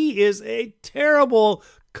plays. He is a terrible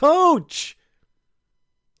coach.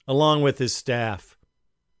 Along with his staff.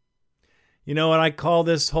 You know what? I call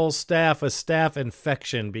this whole staff a staff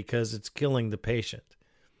infection because it's killing the patient.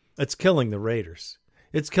 It's killing the Raiders.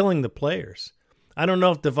 It's killing the players. I don't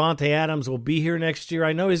know if Davante Adams will be here next year.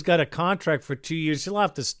 I know he's got a contract for 2 years. He'll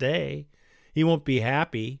have to stay. He won't be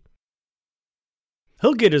happy.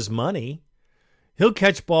 He'll get his money. He'll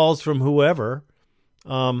catch balls from whoever,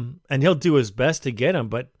 and he'll do his best to get them,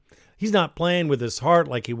 but he's not playing with his heart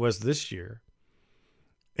like he was this year.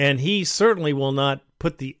 And he certainly will not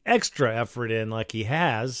put the extra effort in like he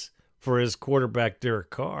has for his quarterback, Derek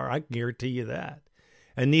Carr. I can guarantee you that.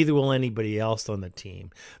 And neither will anybody else on the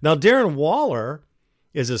team. Now, Darren Waller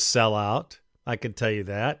is a sellout. I can tell you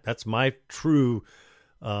that. That's my true,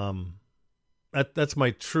 that's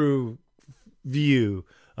my true view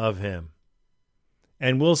of him.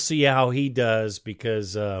 And we'll see how he does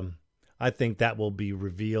because I think that will be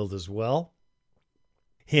revealed as well.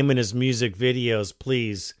 Him and his music videos,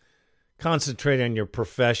 please concentrate on your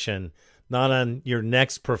profession, not on your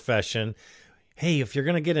next profession. Hey, if you're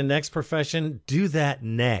going to get a next profession, do that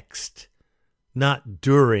next, not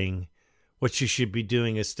during. What you should be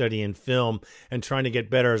doing is studying film and trying to get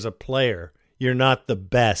better as a player. You're not the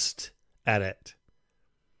best at it.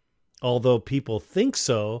 Although people think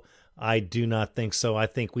so, I do not think so. I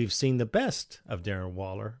think we've seen the best of Darren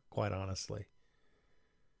Waller, quite honestly.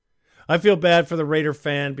 I feel bad for the Raider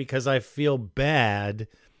fan because I feel bad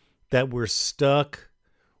that we're stuck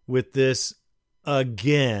with this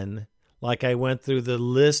again. Like I went through the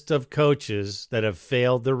list of coaches that have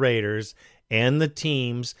failed the Raiders and the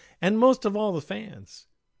teams and most of all the fans.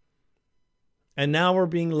 And now we're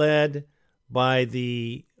being led by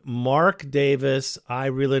the Mark Davis. I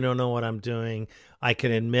really don't know what I'm doing. I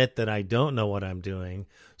can admit that I don't know what I'm doing.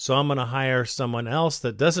 So I'm going to hire someone else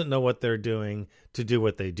that doesn't know what they're doing to do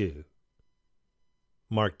what they do.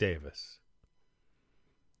 Mark Davis.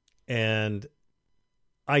 And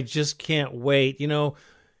I just can't wait. You know,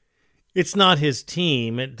 it's not his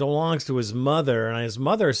team. It belongs to his mother, and his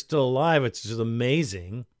mother is still alive. It's just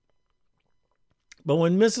amazing. But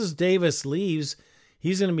when Mrs. Davis leaves,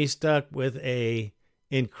 he's going to be stuck with a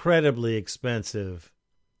incredibly expensive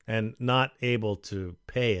and not able to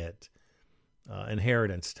pay it.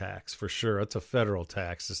 Inheritance tax, for sure. It's a federal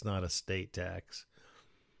tax. It's not a state tax.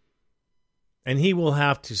 And he will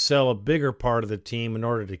have to sell a bigger part of the team in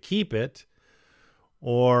order to keep it,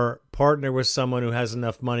 or partner with someone who has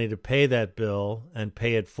enough money to pay that bill and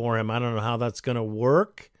pay it for him. I don't know how that's going to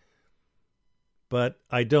work, but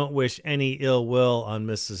I don't wish any ill will on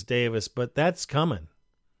Mrs. Davis, but that's coming.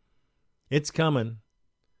 It's coming.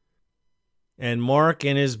 And Mark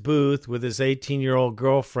in his booth with his 18-year-old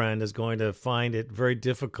girlfriend is going to find it very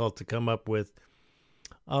difficult to come up with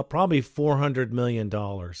probably $400 million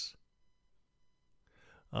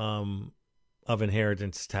of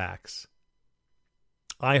inheritance tax.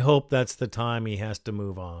 I hope that's the time he has to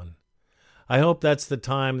move on. I hope that's the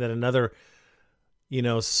time that another,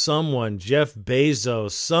 someone, Jeff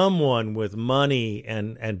Bezos, someone with money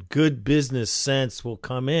and good business sense will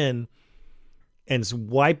come in and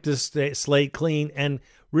wipe the slate clean and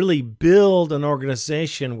really build an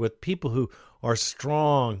organization with people who are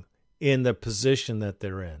strong in the position that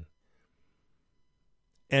they're in.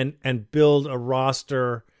 And build a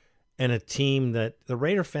roster and a team that the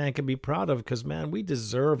Raider fan can be proud of because, man, we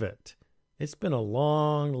deserve it. It's been a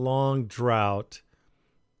long, long drought,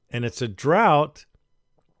 and it's a drought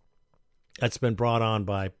that's been brought on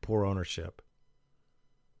by poor ownership.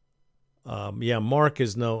 Mark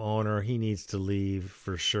is no owner. He needs to leave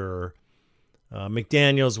for sure.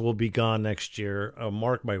 McDaniels will be gone next year.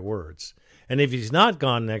 Mark my words. And if he's not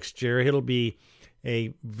gone next year, it'll be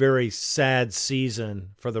a very sad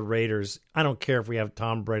season for the Raiders. I don't care if we have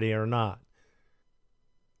Tom Brady or not.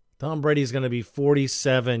 Tom Brady's going to be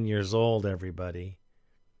 47 years old, everybody.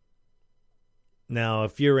 Now,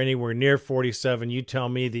 if you're anywhere near 47, you tell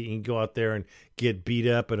me that you can go out there and get beat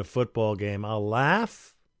up in a football game. I'll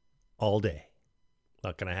laugh all day.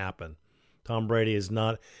 Not going to happen. Tom Brady is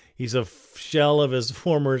not. He's a shell of his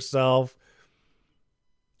former self.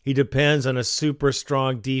 He depends on a super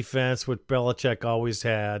strong defense, which Belichick always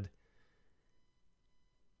had.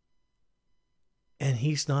 And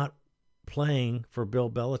he's not playing for Bill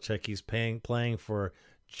Belichick. He's playing for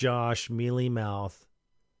Josh Mealy Mouth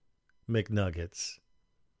McNuggets.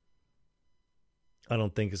 I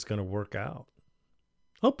don't think it's going to work out.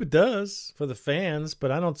 Hope it does for the fans,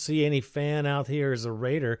 but I don't see any fan out here as a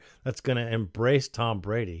Raider that's going to embrace Tom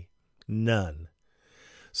Brady. None.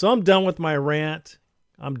 So I'm done with my rant.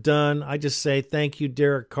 I'm done. I just say thank you,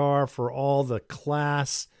 Derek Carr, for all the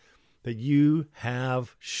class that you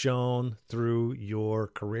have shown through your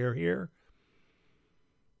career here.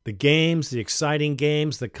 The games, the exciting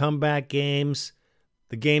games, the comeback games,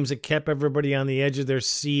 the games that kept everybody on the edge of their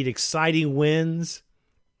seat, exciting wins.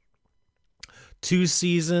 2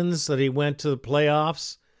 seasons that he went to the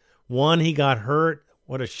playoffs. 1, he got hurt.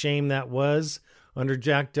 What a shame that was under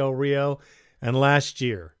Jack Del Rio. And last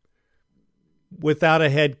year, without a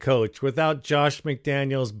head coach, without Josh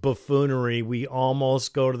McDaniels' buffoonery, we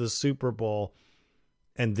almost go to the Super Bowl.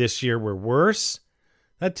 And this year we're worse.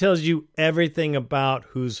 That tells you everything about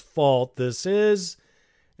whose fault this is.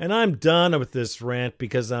 And I'm done with this rant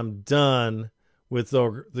because I'm done with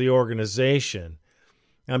the organization.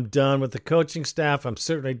 I'm done with the coaching staff. I'm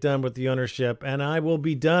certainly done with the ownership. And I will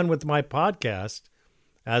be done with my podcast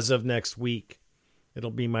as of next week.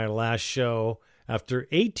 It'll be my last show after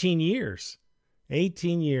 18 years.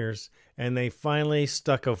 18 years. And they finally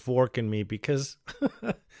stuck a fork in me because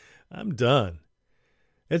I'm done.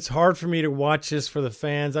 It's hard for me to watch this for the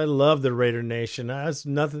fans. I love the Raider Nation. There's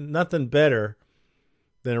nothing better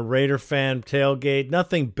than a Raider fan tailgate.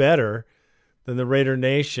 Nothing better than the Raider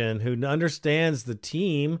Nation who understands the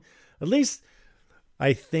team. At least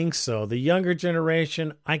I think so. The younger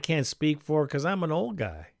generation, I can't speak for because I'm an old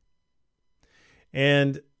guy.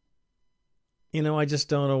 And, I just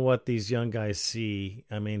don't know what these young guys see.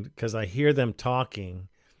 I mean, because I hear them talking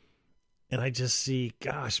and I just see,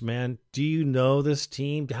 gosh, man, do you know this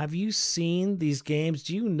team? Have you seen these games?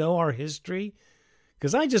 Do you know our history?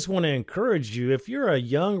 Because I just want to encourage you, if you're a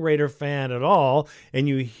young Raider fan at all and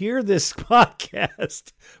you hear this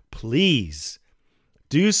podcast, please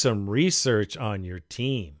do some research on your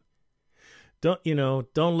team. Don't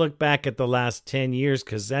look back at the last 10 years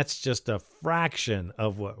because that's just a fraction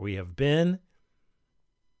of what we have been.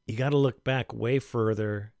 You got to look back way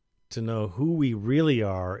further to know who we really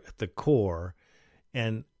are at the core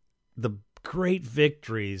and the great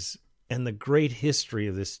victories and the great history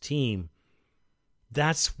of this team.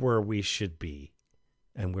 That's where we should be,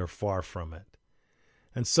 and we're far from it.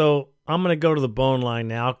 And so I'm going to go to the bone line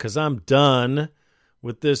now because I'm done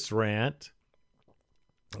with this rant.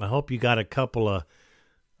 I hope you got a couple of,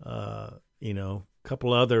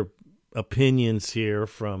 other opinions here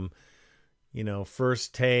from,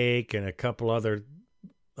 First Take and a couple other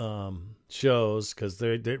shows, because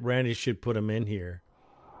Randy should put them in here.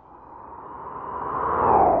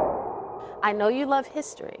 I know you love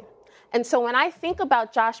history. And so when I think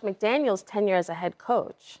about Josh McDaniels' tenure as a head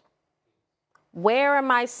coach, where am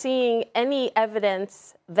I seeing any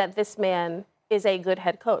evidence that this man is a good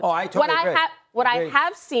head coach? Oh, I totally agree. What I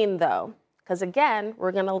have seen, though, because again,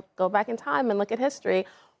 we're going to go back in time and look at history.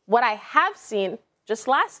 What I have seen just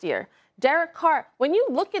last year, Derek Carr, when you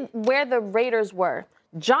look at where the Raiders were,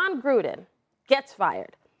 John Gruden gets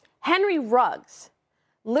fired. Henry Ruggs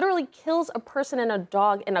literally kills a person and a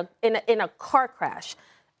dog in a car crash.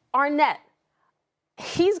 Arnett,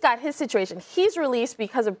 he's got his situation. He's released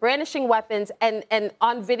because of brandishing weapons and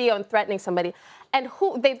on video and threatening somebody. And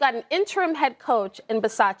they've got an interim head coach in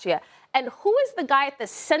Bisaccia. And who is the guy at the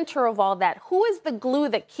center of all that? Who is the glue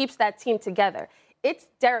that keeps that team together? It's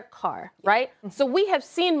Derek Carr, right? So we have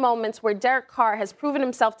seen moments where Derek Carr has proven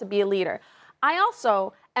himself to be a leader. I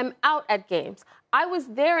also am out at games. I was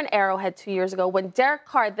there in Arrowhead 2 years ago when Derek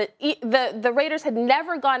Carr, the Raiders had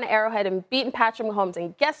never gone to Arrowhead and beaten Patrick Mahomes.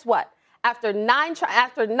 And guess what? After nine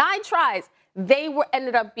tries, they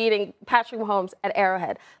ended up beating Patrick Mahomes at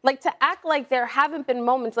Arrowhead. Like, to act like there haven't been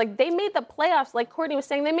moments, like they made the playoffs, like Courtney was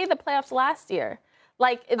saying, they made the playoffs last year.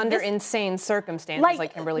 Like under insane circumstances,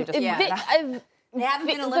 like Kimberly just said. They haven't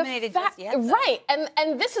been eliminated just yet. Though. Right.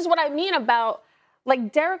 And this is what I mean about,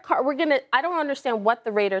 like, Derek Carr. I don't understand what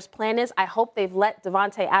the Raiders' plan is. I hope they've let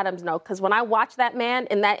Davante Adams know, because when I watch that man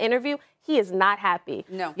in that interview, he is not happy.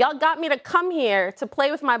 No. Y'all got me to come here to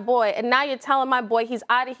play with my boy, and now you're telling my boy he's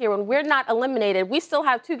out of here when we're not eliminated. We still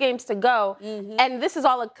have 2 games to go, and this is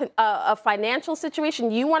all a financial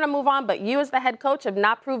situation. You want to move on, but you as the head coach have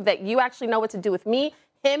not proved that you actually know what to do with me,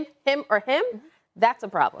 him, or him. That's a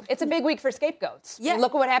problem. It's a big week for scapegoats. Yeah.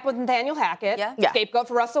 Look at what happened with Nathaniel Hackett. Yeah. Scapegoat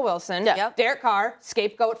for Russell Wilson. Yeah. Yep. Derek Carr,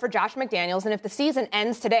 scapegoat for Josh McDaniels. And if the season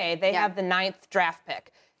ends today, they have the 9th draft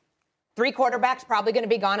pick. 3 quarterbacks probably going to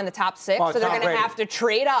be gone in the top 6, so they're going to have to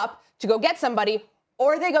trade up to go get somebody,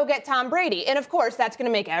 or they go get Tom Brady. And, of course, that's going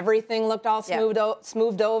to make everything look all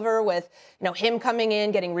smoothed over with, him coming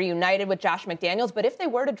in, getting reunited with Josh McDaniels. But if they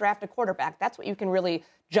were to draft a quarterback, that's what you can really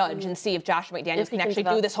judge and see if Josh McDaniels can actually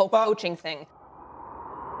do this whole coaching thing.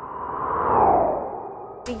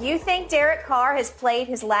 Do you think Derek Carr has played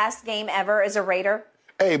his last game ever as a Raider?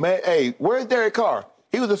 Hey, man, where's Derek Carr?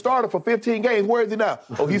 He was a starter for 15 games. Where is he now?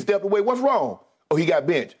 Oh, he stepped away. What's wrong? Oh, he got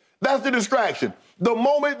benched. That's the distraction. The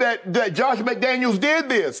moment that Josh McDaniels did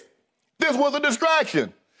this was a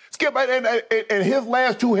distraction. Skip, and his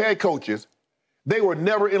last 2 head coaches, they were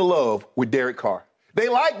never in love with Derek Carr. They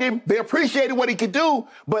liked him. They appreciated what he could do,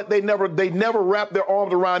 but they never wrapped their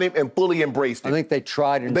arms around him and fully embraced him. I think they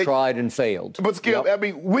tried and failed. But Skip, I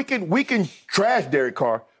mean, we can trash Derek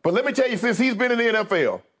Carr, but let me tell you, since he's been in the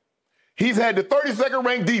NFL, he's had the 32nd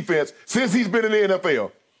ranked defense since he's been in the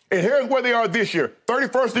NFL. And here's where they are this year.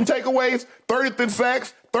 31st in takeaways, 30th in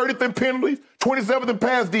sacks, 30th in penalties, 27th in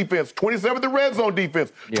pass defense, 27th in red zone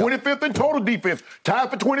defense, 25th in total defense, tied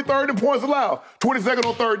for 23rd in points allowed, 22nd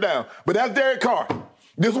on third down. But that's Derek Carr.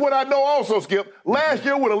 This is what I know also, Skip. Last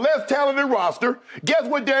year with a less talented roster, guess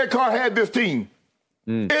what Derek Carr had this team?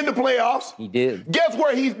 In the playoffs. He did. Guess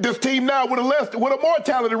where this team now with a more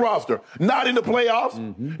talented roster? Not in the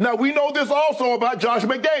playoffs. Now, we know this also about Josh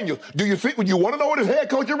McDaniels. Do you want to know what his head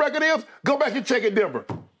coaching record is? Go back and check it, Denver.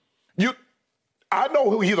 I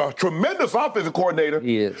know he's a tremendous offensive coordinator.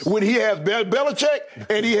 He is. When he has Belichick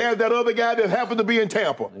and he has that other guy that happened to be in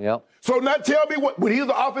Tampa. Yep. So now tell me when he was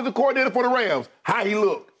the offensive coordinator for the Rams, how he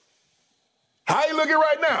looked. How he looking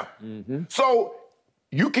right now. So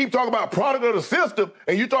you keep talking about product of the system,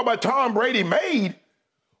 and you talk about Tom Brady made.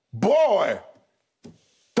 Boy,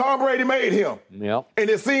 Tom Brady made him. Yep. And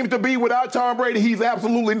it seems to be without Tom Brady, he's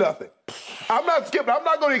absolutely nothing. I'm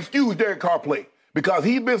not going to excuse Derek Carr play because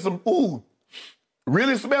he's been some,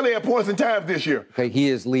 really smelly at points in time this year. Okay, he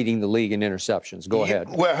is leading the league in interceptions. Go ahead.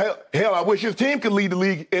 Well, hell, I wish his team could lead the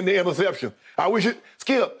league in the interception. I wish it.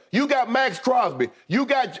 Skip, you got Max Crosby, you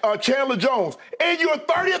got Chandler Jones, and you're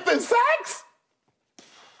 30th in sacks?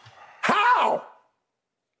 How?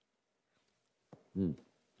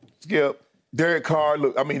 Skip, Derek Carr,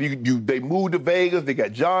 look, I mean, they moved to Vegas, they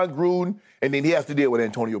got John Gruden, and then he has to deal with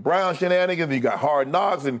Antonio Brown shenanigans. You got Hard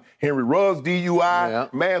Knocks and Henry Ruggs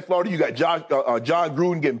DUI, manslaughter. You got John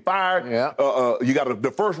Gruden getting fired. You got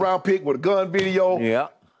the first round pick with a gun video.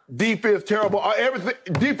 Defense terrible. Everything.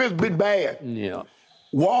 Defense been bad.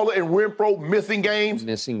 Waller and Renfro missing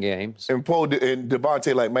games. And Poe and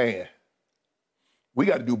Devontae like, man, we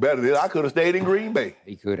got to do better than this. I could have stayed in Green Bay.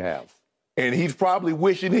 He could have. And he's probably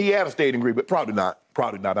wishing he had a stayed in Green Bay. Probably not.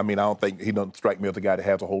 Probably not. I mean, I don't think he doesn't strike me as a guy that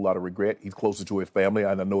has a whole lot of regret. He's closer to his family,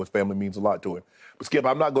 and I know his family means a lot to him. But, Skip,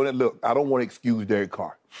 I'm not going to look. I don't want to excuse Derek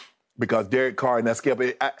Carr because Derek Carr and that Skip,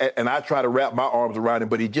 I try to wrap my arms around him,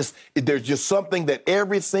 but there's just something that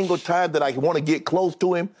every single time that I want to get close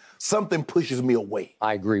to him, something pushes me away.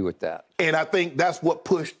 I agree with that. And I think that's what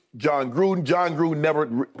pushed John Gruden. John Gruden never,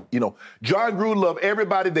 John Gruden loved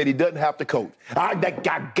everybody that he doesn't have to coach. That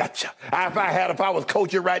guy gotcha. If I was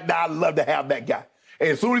coaching right now, I'd love to have that guy. And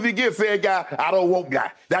as soon as he gets that guy, I don't want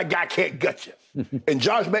guy. That guy can't gut you. And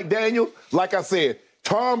Josh McDaniels, like I said,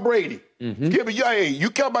 Tom Brady. You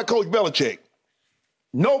care about Coach Belichick.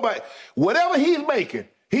 Nobody, whatever he's making,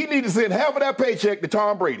 he needs to send half of that paycheck to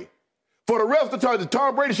Tom Brady. For the rest of the time,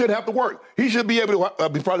 Tom Brady shouldn't have to work. He should be able to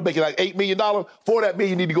be probably making like $8 million. For that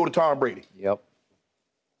million, you need to go to Tom Brady. Yep.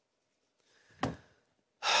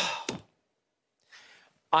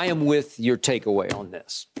 I am with your takeaway on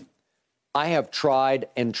this. I have tried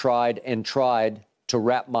and tried and tried to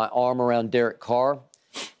wrap my arm around Derek Carr.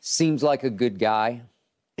 Seems like a good guy.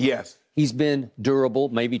 Yes. He's been durable,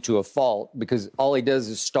 maybe to a fault, because all he does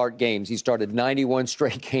is start games. He started 91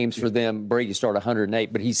 straight games for them. Brady started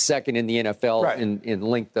 108, but he's second in the NFL in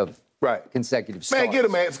length of consecutive starts. Man, get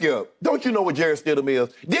him, man, Skip. Don't you know what Jarrett Stidham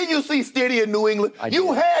is? Did you see Stiddy in New England?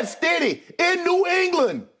 You had Stiddy in New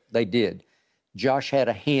England. They did. Josh had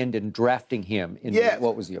a hand in drafting him in,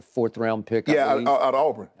 what was he, a fourth-round pick? Yeah, out of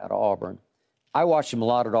Auburn. Out of Auburn. I watched him a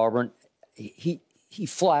lot at Auburn. He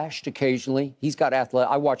flashed occasionally. He's got athletic.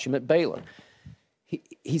 I watch him at Baylor.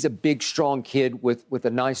 He's a big, strong kid with a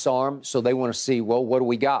nice arm, so they want to see, well, what do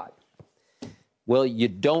we got? Well, you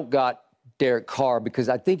don't got Derek Carr because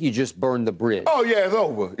I think you just burned the bridge. Oh, yeah, it's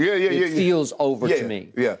over. It feels over to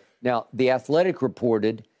me. Yeah. Now, The Athletic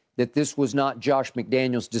reported that this was not Josh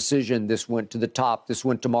McDaniels' decision. This went to the top. This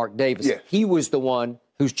went to Mark Davis. Yeah. He was the one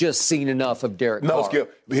who's just seen enough of Derek Carr. No,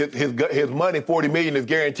 Skip. His money, $40 million, is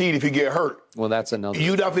guaranteed if he get hurt. Well, that's another.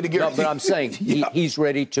 You not going to guarantee. No, but I'm saying he's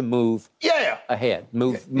ready to move ahead,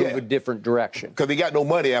 move a different direction. Because he got no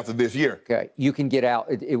money after this year. Okay. You can get out.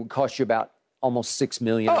 It would cost you about almost $6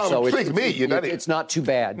 million. Oh, so $6 million. It's not too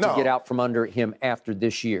bad to get out from under him after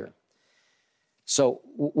this year. So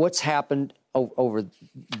what's happened over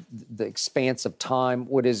the expanse of time?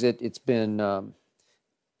 What is it? It's been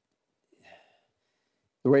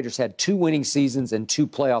the Raiders had 2 winning seasons and 2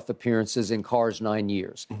 playoff appearances in Carr's 9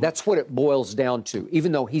 years. Mm-hmm. That's what it boils down to.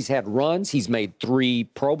 Even though he's had runs, he's made 3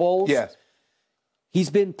 Pro Bowls. Yes.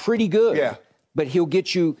 He's been pretty good. Yeah. But he'll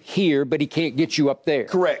get you here, but he can't get you up there.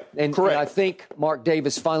 Correct. And I think Mark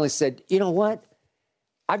Davis finally said, you know what?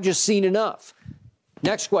 I've just seen enough.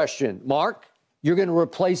 Next question, Mark. You're going to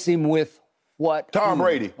replace him with what? Tom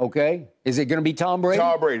Brady. Okay. Is it going to be Tom Brady?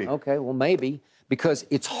 Tom Brady. Okay, well, maybe. Because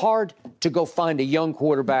it's hard to go find a young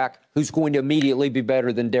quarterback who's going to immediately be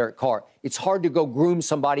better than Derek Carr. It's hard to go groom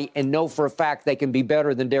somebody and know for a fact they can be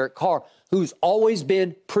better than Derek Carr, who's always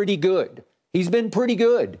been pretty good. He's been pretty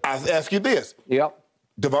good. I ask you this. Yep.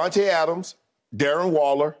 Devontae Adams, Darren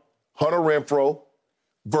Waller, Hunter Renfrow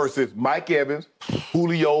versus Mike Evans,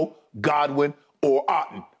 Julio, Godwin, or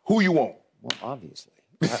Otten. Who you want? Well, obviously.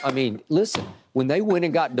 I mean, listen, when they went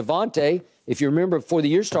and got Devontae, if you remember before the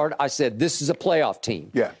year started, I said, this is a playoff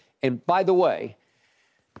team. Yeah. And by the way,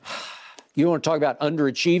 you want to talk about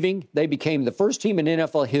underachieving? They became the first team in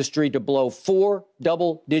NFL history to blow 4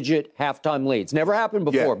 double-digit halftime leads. Never happened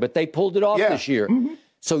before, but they pulled it off this year. Mm-hmm.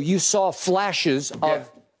 So you saw flashes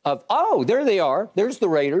of, oh, there they are. There's the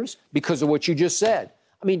Raiders because of what you just said.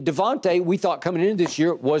 I mean, Devontae, we thought coming into this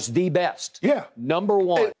year was the best. Yeah. Number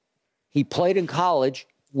one. He played in college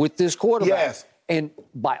with this quarterback. Yes. And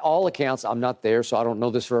by all accounts, I'm not there, so I don't know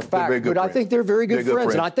this for a fact, but friends. I think they're very good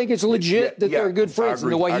friends. And I think it's legit that they're good friends.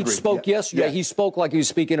 And the way he spoke yesterday, he spoke like he was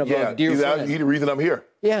speaking of a dear friend. He's the reason I'm here.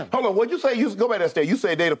 Yeah. Hold on, what'd you say? Go back to that state. You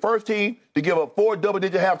said they're the first team to give up 4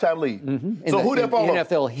 double-digit halftime leads. Mm-hmm. So who that follow?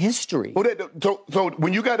 NFL history. So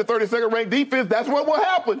when you got the 32nd ranked defense, that's what will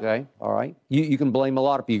happen. Okay, all right. You can blame a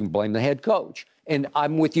lot of people. You can blame the head coach. And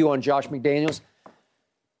I'm with you on Josh McDaniels.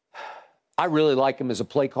 I really like him as a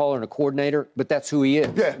play caller and a coordinator, but that's who he is,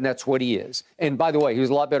 and that's what he is. And by the way, he was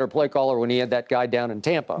a lot better play caller when he had that guy down in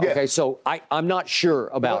Tampa. Yeah. Okay, so I'm not sure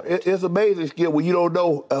about it. It's amazing, Skip, when you don't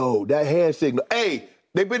know, that hand signal. Hey,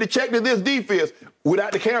 they've been checking this defense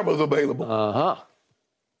without the cameras available. Uh-huh.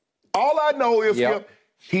 All I know is, Skip,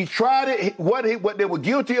 he tried it. What they were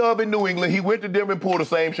guilty of in New England, he went to Denver and pulled the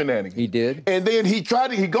same shenanigans. He did. And then he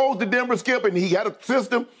goes to Denver, Skip, and he had a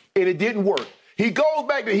system, and it didn't work. He goes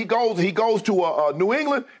back to he goes to New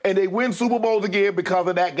England, and they win Super Bowls again because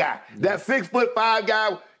of that guy. That 6'5"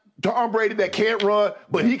 guy Tom Brady that can't run,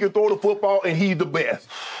 but he can throw the football, and he's the best.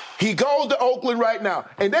 He goes to Oakland right now,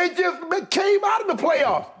 and they just came out of the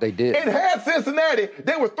playoffs. They did. And had Cincinnati.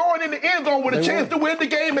 They were throwing in the end zone with a chance to win the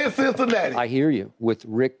game at Cincinnati. I hear you. With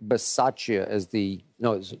Rick Bisaccia as the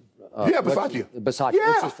Bisaccia. Bisaccia. Yeah.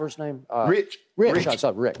 What's his first name? Rich. Rich. I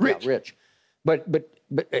saw Rick. Rich. Yeah, Rich. But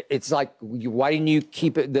it's like, why didn't you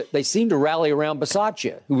keep it? They seem to rally around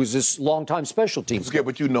Bisaccia, who was this longtime special teams.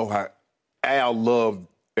 But you know how Al loved.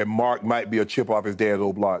 And Mark might be a chip off his dad's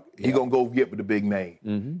old block. He gonna go get with the big name.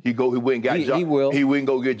 Mm-hmm. He went and got John. He will. He went and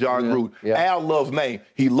go get John Gruden. Yeah. Al loves name.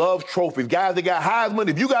 He loves trophies. Guys that got Heisman.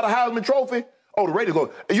 If you got a Heisman trophy, the Raiders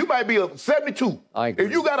go. You might be a 72. I agree.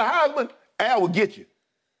 If you got a Heisman, Al will get you.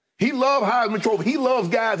 He loves Heisman trophy. He loves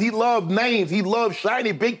guys. He loves names. He loves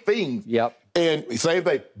shiny big things. Yep. And same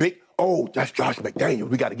thing. That's Josh McDaniels.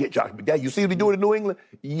 We got to get Josh McDaniels. You see what he doing in New England?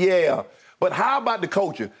 Yeah. But how about the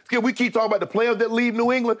coaches? We keep talking about the players that leave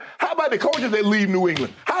New England. How about the coaches that leave New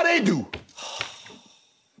England? How they do?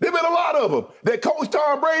 There been a lot of them that coach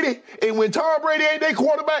Tom Brady, and when Tom Brady ain't their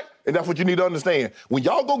quarterback, and that's what you need to understand. When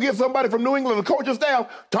y'all go get somebody from New England, the coaching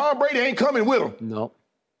staff, Tom Brady ain't coming with them. No.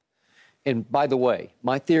 And by the way,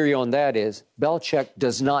 my theory on that is Belichick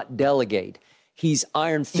does not delegate. He's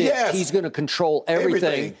iron fist. Yes. He's going to control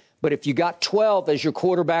everything. But if you got 12 as your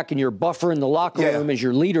quarterback and your buffer in the locker room, as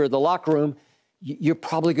your leader of the locker room, you're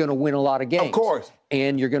probably going to win a lot of games. Of course.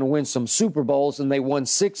 And you're going to win some Super Bowls, and they won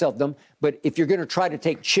 6 of them. But if you're going to try to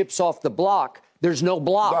take chips off the block, there's no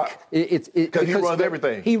block. Because he runs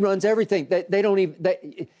everything. He runs everything. They don't even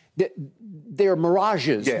they're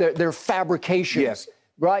mirages. Yeah. They're fabrications. Yes.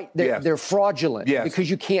 Right? They're fraudulent because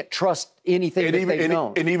you can't trust anything they've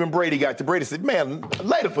known. And even Brady said, man,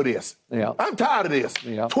 later for this. Yeah. I'm tired of this.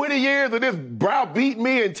 Yeah. 20 years of this browbeating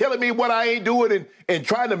me and telling me what I ain't doing and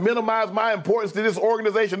trying to minimize my importance to this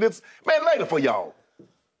organization. Later for y'all.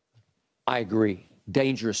 I agree.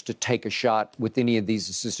 Dangerous to take a shot with any of these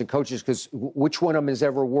assistant coaches because which one of them has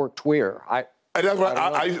ever worked where? And that's what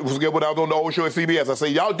I forget when I was on the old show at CBS. I say,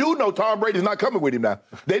 y'all do know Tom Brady's not coming with him now.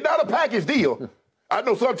 They're not a package deal. I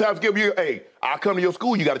know sometimes give you, I come to your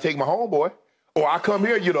school, you got to take my homeboy. Or I come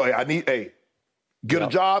here, I need, get a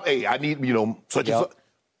job. I need, such and such.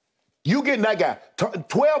 You getting that guy.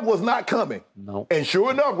 12 was not coming. No. And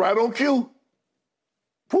sure enough, right on cue.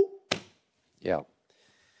 Whoop. Yeah.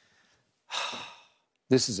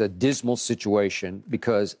 This is a dismal situation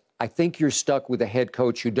because I think you're stuck with a head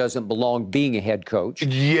coach who doesn't belong being a head coach.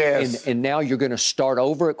 Yes. And now you're going to start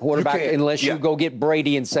over at quarterback unless you go get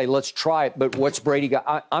Brady and say, let's try it. But what's Brady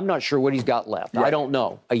got? I'm not sure what he's got left. Right. I don't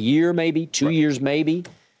know. A year maybe, 2 years maybe.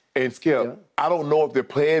 And Skip, I don't know if they're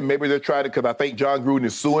playing. Maybe they're trying to, because I think John Gruden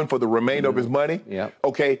is suing for the remainder of his money. Yeah.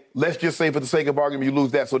 Okay, let's just say for the sake of argument, you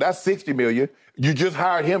lose that. So that's $60 million. You just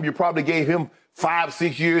hired him. You probably gave him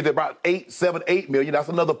 5-6 years, about $8 million. That's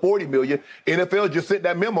another $40 million. NFL just sent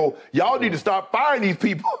that memo. Y'all need to start firing these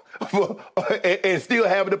people and still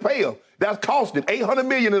having to pay them. That's costing $800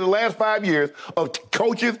 million in the last 5 years of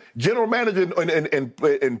coaches, general manager,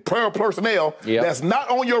 and player personnel that's not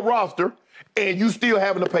on your roster, and you still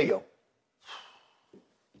having to pay them.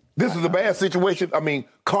 This is a bad situation. I mean,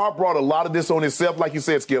 Carr brought a lot of this on himself, like you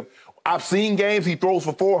said, Skip. I've seen games he throws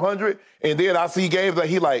for 400, and then I see games that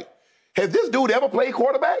he like, has this dude ever played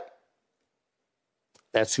quarterback?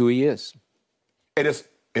 That's who he is.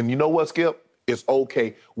 And you know what, Skip? It's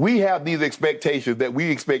okay. We have these expectations that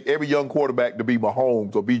we expect every young quarterback to be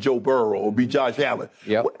Mahomes or be Joe Burrow or be Josh Allen.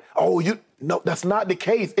 Yep. No, that's not the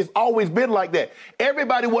case. It's always been like that.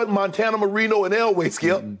 Everybody wasn't Montana, Marino, and Elway,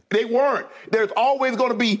 Skip. Mm-hmm. They weren't. There's always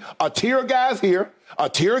going to be a tier of guys here, a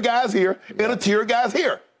tier of guys here, and a tier of guys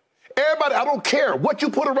here. Everybody, I don't care what you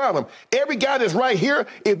put around them. Every guy that's right here,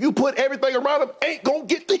 if you put everything around him, ain't going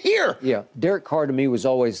to get to here. Yeah. Derek Carr to me was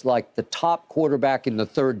always like the top quarterback in the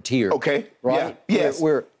third tier. Okay. Right? Yeah. Yes.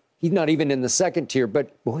 Where he's not even in the second tier,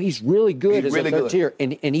 but he's really good as a third tier.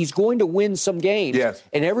 And he's going to win some games. Yes.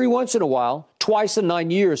 And every once in a while, twice in 9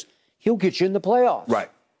 years, he'll get you in the playoffs. Right.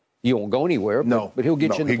 You won't go anywhere. No. But he'll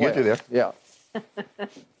get you in the playoffs. He'll get you there. Yeah.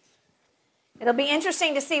 It'll be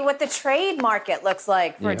interesting to see what the trade market looks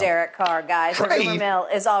like for Derek Carr, guys. The Trade? rumor mill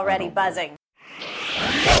is already buzzing.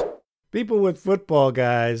 People with football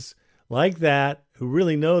guys like that who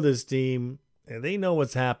really know this team, and they know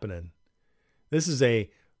what's happening. This is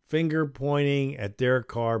a finger pointing at Derek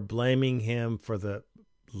Carr, blaming him for the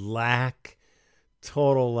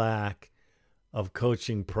total lack of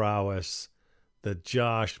coaching prowess that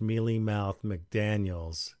Josh Mealy Mouth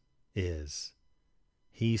McDaniels is.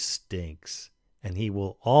 He stinks, and he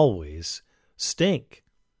will always stink.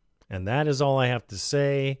 And that is all I have to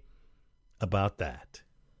say about that.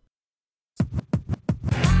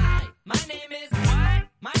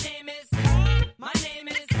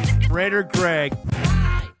 Raider Greg.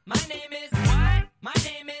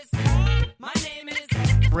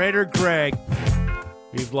 Raider Greg.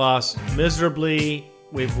 We've lost miserably.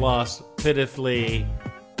 We've lost pitifully.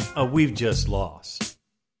 We've just lost.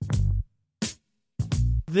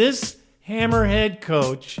 This Hammerhead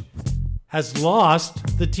coach has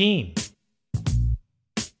lost the team.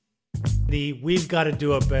 The "we've got to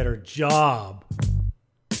do a better job"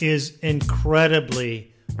 is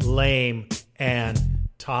incredibly lame and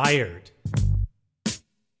tired.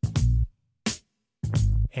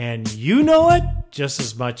 And you know it just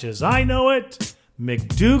as much as I know it.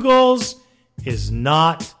 McDougal's is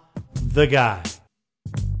not the guy.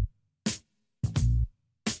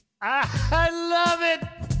 I love it.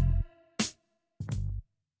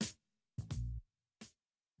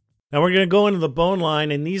 Now we're going to go into the bone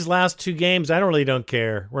line. In these last two games, I don't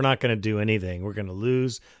care. We're not going to do anything. We're going to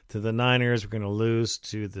lose to the Niners. We're going to lose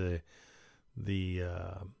to the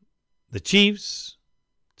Chiefs.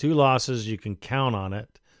 2 losses. You can count on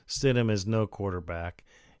it. Stidham is no quarterback,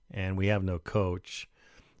 and we have no coach.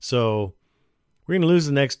 So we're going to lose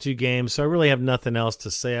the next 2 games. So I really have nothing else to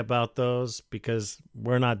say about those because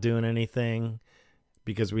we're not doing anything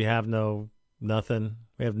because we have nothing.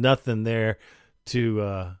 We have nothing there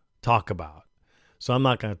to talk about. So I'm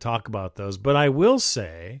not going to talk about those. But I will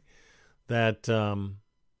say that the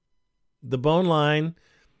bone line,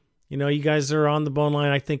 you guys are on the bone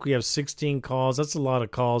line. I think we have 16 calls. That's a lot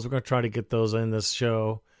of calls. We're going to try to get those in this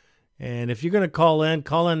show. And if you're going to call in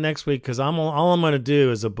next week because all I'm going to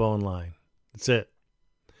do is a bone line. That's it.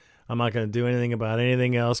 I'm not going to do anything about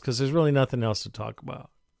anything else because there's really nothing else to talk about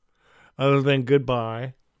other than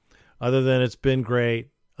goodbye, other than it's been great,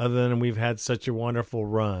 other than we've had such a wonderful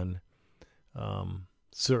run.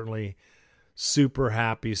 Certainly super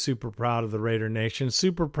happy, super proud of the Raider Nation,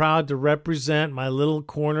 super proud to represent my little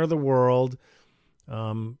corner of the world,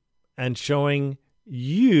 and showing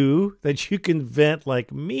you that you can vent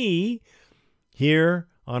like me here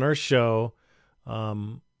on our show.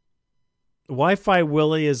 Wi-Fi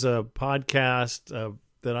Willie is a podcast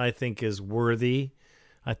that I think is worthy.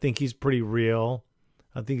 I think he's pretty real.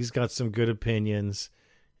 I think he's got some good opinions.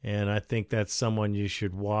 And I think that's someone you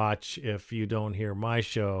should watch if you don't hear my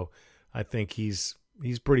show. I think he's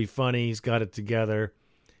pretty funny. He's got it together.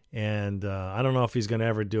 And I don't know if he's going to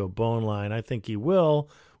ever do a bone line. I think he will.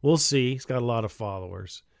 We'll see. He's got a lot of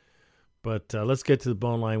followers. But let's get to the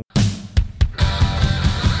bone line.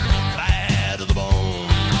 Bad to the bone.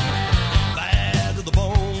 Bad to the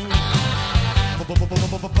bone. Bad.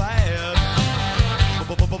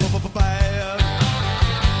 Bad.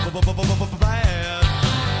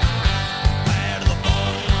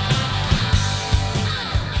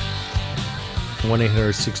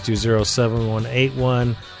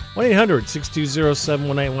 1-800-620-7181.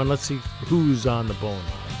 1-800-620-7181. Let's see who's on the bone line.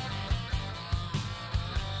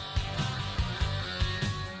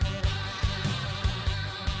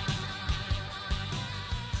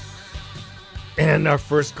 And our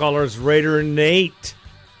first caller is Raider Nate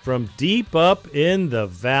from deep up in the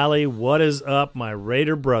valley. What is up, my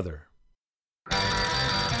Raider brother?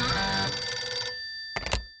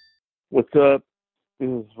 What's up? This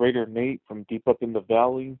is Raider Nate from deep up in the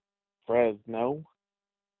valley, Fresno.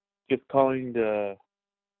 Just calling to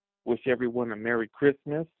wish everyone a Merry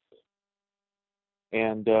Christmas.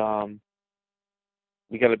 And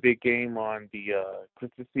we got a big game on the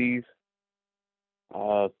Christmas Eve.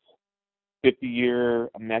 50-year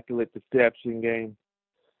Immaculate Deception game.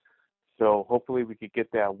 So hopefully we could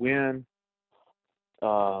get that win.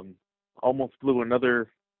 Almost blew another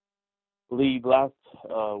lead last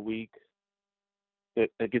week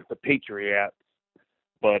against the Patriots,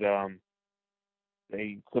 but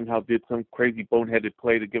they somehow did some crazy boneheaded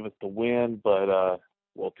play to give us the win, but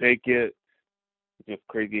we'll take it. It's just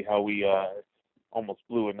crazy how we almost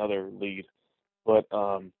blew another lead. But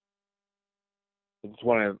I just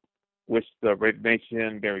want to wish the Raider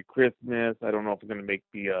Nation Merry Christmas. I don't know if I'm going to make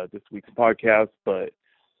the this week's podcast, but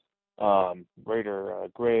Raider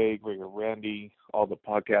Greg, Raider Randy, all the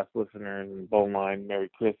podcast listeners and Bone Line, Merry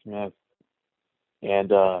Christmas.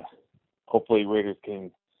 And hopefully Raiders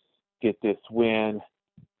can get this win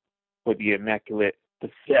for the Immaculate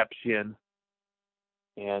Deception.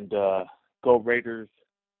 And go Raiders,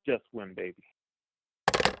 just win, baby.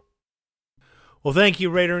 Well, thank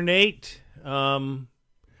you, Raider Nate.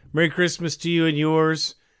 Merry Christmas to you and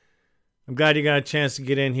yours. I'm glad you got a chance to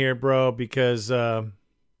get in here, bro, because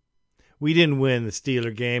we didn't win the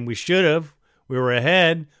Steeler game. We should have. We were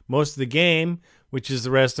ahead most of the game, which is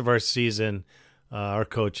the rest of our season. Our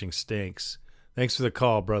coaching stinks. Thanks for the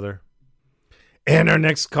call, brother. And our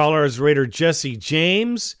next caller is Raider Jesse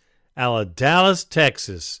James out of Dallas,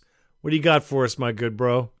 Texas. What do you got for us, my good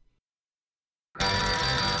bro?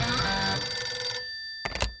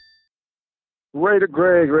 Raider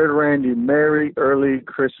Greg, Raider Randy, Merry early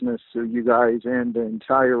Christmas to you guys and the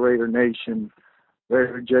entire Raider Nation.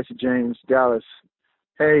 Raider Jesse James, Dallas.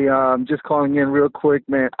 Hey, just calling in real quick,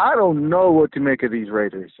 man. I don't know what to make of these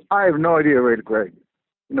Raiders. I have no idea, Raider Greg.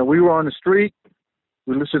 You know, we were on the street.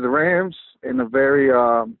 We listened to the Rams in a very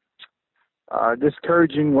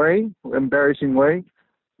discouraging way, embarrassing way.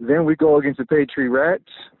 Then we go against the Patriot Rats,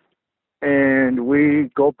 and we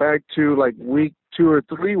go back to like week 2 or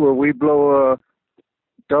 3 where we blow a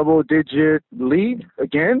double-digit lead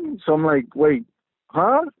again. So I'm like, wait,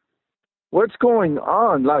 huh? What's going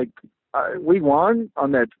on? Like, we won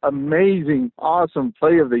on that amazing, awesome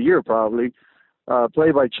play of the year, probably, play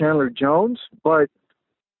by Chandler Jones. But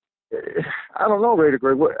I don't know, Raider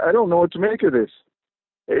Greg. I don't know what to make of this.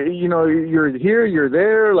 You know, you're here, you're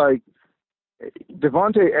there. Like,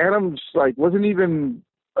 Devontae Adams, like, wasn't even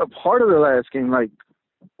a part of the last game. Like,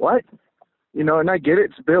 what? You know, and I get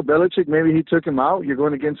it. It's Bill Belichick. Maybe he took him out. You're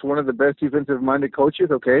going against one of the best defensive-minded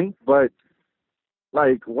coaches, okay? But,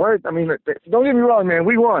 like, what? I mean, don't get me wrong, man.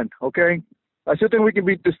 We won, okay? I still think we can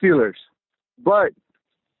beat the Steelers. But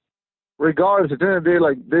regardless, at the end of the day,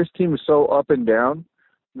 like, this team is so up and down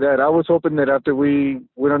that I was hoping that after we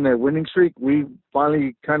went on that winning streak, we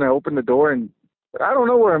finally kind of opened the door. And I don't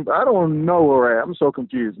know where we're at. I'm so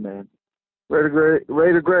confused, man.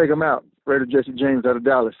 Raider Greg, I'm out. Raider Jesse James out of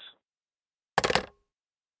Dallas.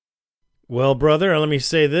 Well, brother, let me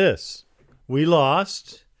say this. We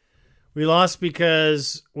lost. We lost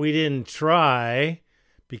because we didn't try,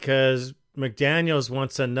 because McDaniels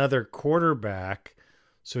wants another quarterback.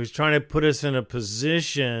 So he's trying to put us in a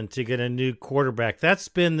position to get a new quarterback. That's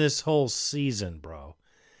been this whole season, bro.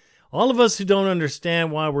 All of us who don't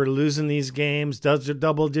understand why we're losing these games,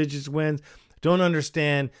 double digits wins, don't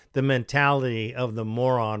understand the mentality of the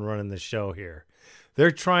moron running the show here.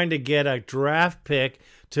 They're trying to get a draft pick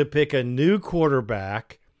to pick a new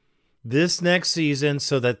quarterback this next season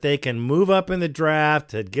so that they can move up in the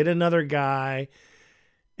draft to get another guy.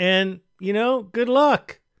 And, you know, good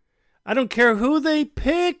luck. I don't care who they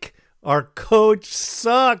pick. Our coach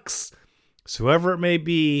sucks. So whoever it may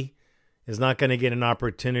be is not going to get an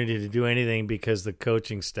opportunity to do anything because the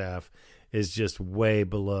coaching staff is just way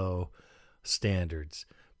below standards.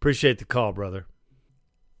 Appreciate the call, brother.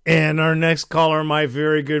 And our next caller, my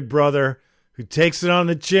very good brother, who takes it on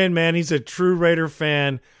the chin, man. He's a true Raider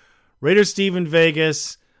fan. Raider Steve in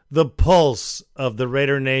Vegas, the pulse of the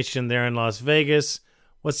Raider Nation there in Las Vegas.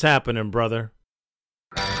 What's happening, brother?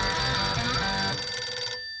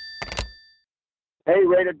 Hey,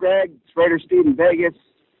 Raider Greg. It's Raider Steve in Vegas.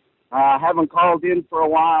 Haven't called in for a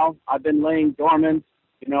while. I've been laying dormant.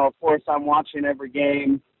 You know, of course, I'm watching every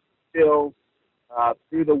game still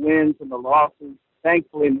through the wins and the losses.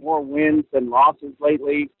 Thankfully, more wins than losses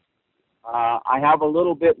lately. I have a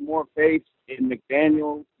little bit more faith in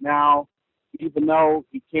McDaniels now, even though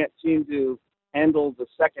he can't seem to handle the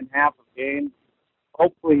second half of games.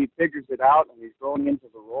 Hopefully he figures it out and he's growing into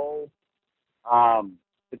the role.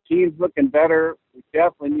 The team's looking better. We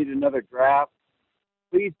definitely need another draft.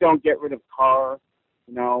 Please don't get rid of Carr.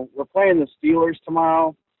 You know, we're playing the Steelers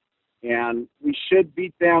tomorrow, and we should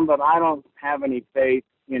beat them, but I don't have any faith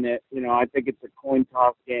in it. You know, I think it's a coin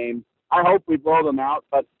toss game. I hope we blow them out,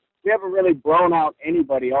 but we haven't really blown out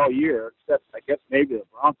anybody all year, except I guess maybe the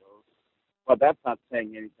Broncos. But that's not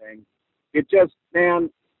saying anything. It just, man,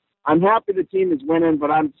 I'm happy the team is winning,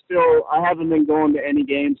 but I haven't been going to any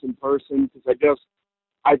games in person because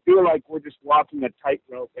I feel like we're just walking a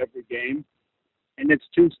tightrope every game, and it's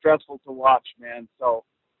too stressful to watch, man. So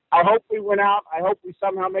I hope we win out. I hope we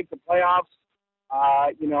somehow make the playoffs,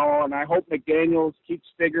 you know, and I hope McDaniels keeps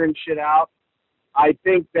figuring shit out. I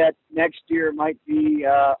think that next year might be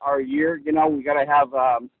our year. You know, we got to have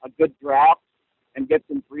a good draft and get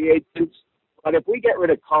some free agents. But if we get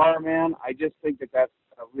rid of Carr, man, I just think that that's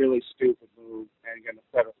a really stupid move and going to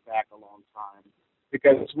set us back a long time.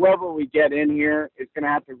 Because whoever we get in here is going to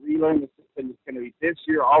have to relearn the system. It's going to be this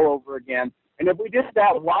year all over again. And if we did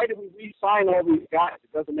that, why did we re-sign all these guys?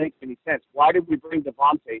 It doesn't make any sense. Why did we bring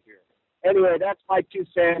Devontae here? Anyway, that's my 2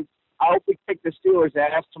 cents. I hope we kick the Steelers'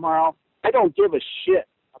 ass tomorrow. I don't give a shit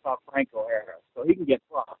about Franco Harris, so he can get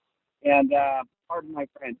fucked. And pardon my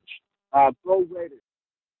French. Go Raiders.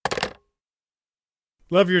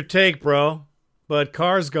 Love your take, bro. But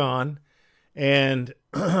Carr's gone, and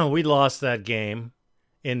we lost that game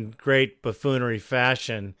in great buffoonery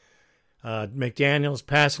fashion. McDaniels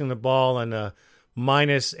passing the ball in a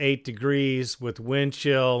 -8 degrees with wind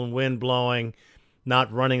chill and wind blowing,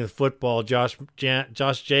 not running the football. Josh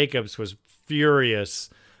Jacobs was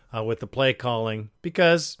furious with the play calling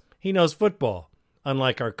because he knows football,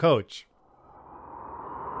 unlike our coach.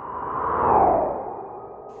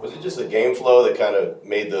 Was it just a game flow that kind of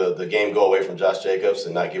made the game go away from Josh Jacobs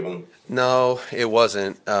and not give him? No, it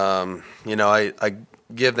wasn't. I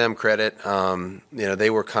give them credit. They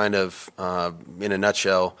were kind of, in a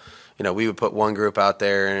nutshell, we would put one group out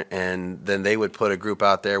there and then they would put a group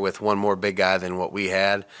out there with one more big guy than what we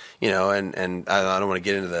had, and I don't want to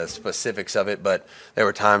get into the specifics of it, but there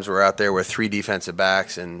were times we were out there with 3 defensive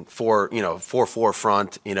backs and 4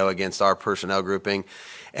 front, against our personnel grouping.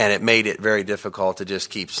 And it made it very difficult to just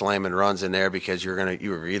keep slamming runs in there because you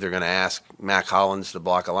were either going to ask Mac Hollins to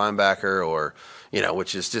block a linebacker or,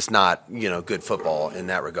 which is just not, good football in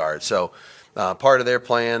that regard. So part of their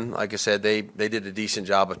plan, like I said, they did a decent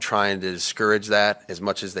job of trying to discourage that as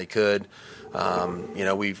much as they could.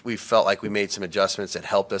 We felt like we made some adjustments that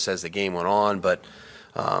helped us as the game went on, but,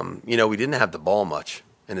 we didn't have the ball much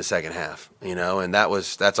in the second half, and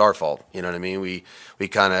that's our fault. You know what I mean? We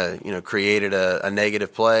kind of, created a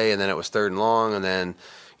negative play and then it was 3rd and long and then,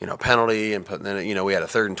 penalty and then, we had a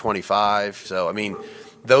 3rd and 25. So, I mean,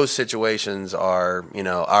 those situations are,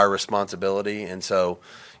 our responsibility. And so,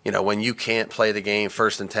 when you can't play the game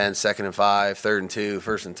 1st and 10, 2nd and 5, 3rd and 2,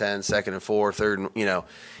 1st and 10, 2nd and 4, 3rd and,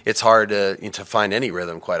 it's hard to find any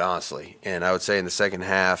rhythm, quite honestly. And I would say in the second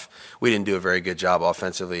half, we didn't do a very good job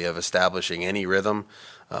offensively of establishing any rhythm.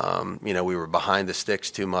 We were behind the sticks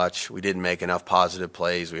too much. We didn't make enough positive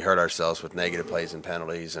plays. We hurt ourselves with negative plays and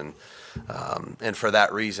penalties. And for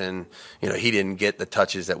that reason, he didn't get the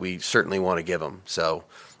touches that we certainly want to give him. So,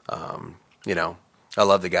 I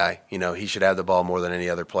love the guy. He should have the ball more than any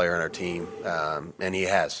other player on our team. And he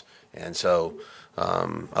has. And so,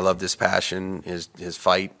 I love his passion, his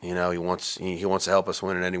fight. He wants to help us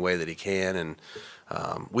win in any way that he can. And,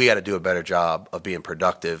 we got to do a better job of being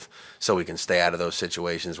productive so we can stay out of those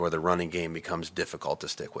situations where the running game becomes difficult to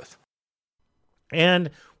stick with. And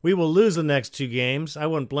we will lose the next 2 games. I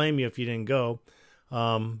wouldn't blame you if you didn't go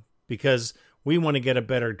because we want to get a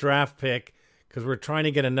better draft pick because we're trying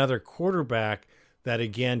to get another quarterback that,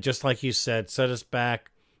 again, just like you said, set us back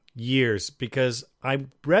years. Because I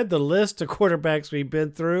read the list of quarterbacks we've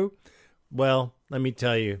been through. Well, let me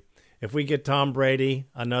tell you, if we get Tom Brady,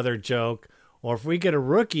 another joke. Or if we get a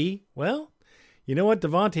rookie, well, you know what?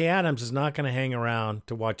 Davante Adams is not going to hang around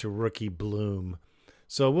to watch a rookie bloom.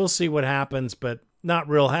 So we'll see what happens, but not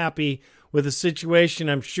real happy with the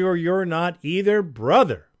situation. I'm sure you're not either,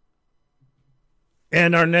 brother.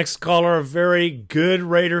 And our next caller, a very good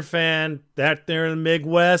Raider fan, that there in the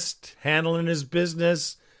Midwest, handling his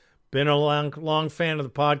business. Been a long fan of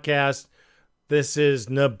the podcast. This is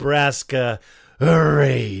Nebraska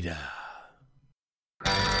Raider.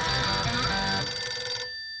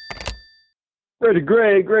 Raider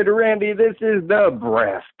Greg, Raider Randy, this is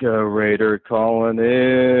Nebraska Raider calling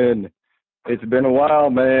in. It's been a while,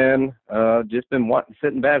 man. Just been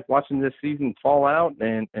sitting back watching this season fall out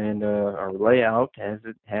and our layout as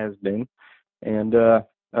it has been. And,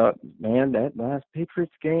 man, that last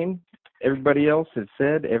Patriots game, everybody else has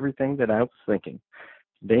said everything that I was thinking.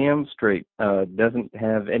 Damn straight. Doesn't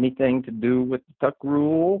have anything to do with the Tuck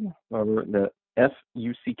rule or the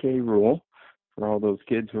FUCK rule for all those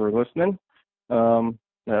kids who are listening.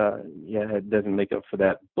 It doesn't make up for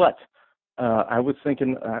that. But I was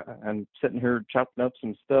thinking, I'm sitting here chopping up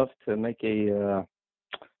some stuff to make a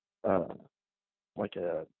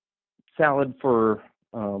salad for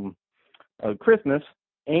Christmas,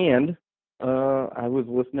 and I was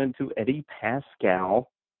listening to Eddie Pascal.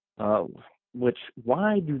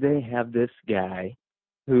 Why do they have this guy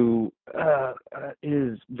who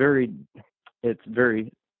is very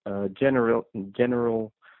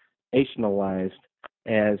generationalized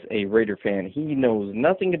as a Raider fan? He knows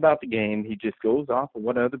nothing about the game. He just goes off of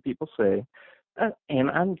what other people say. And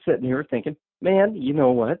I'm sitting here thinking, man, you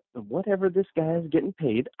know what? Whatever this guy is getting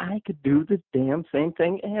paid, I could do the damn same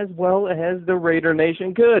thing as well as the Raider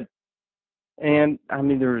Nation could. And, I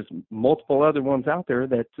mean, there's multiple other ones out there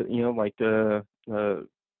that, like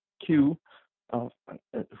Q,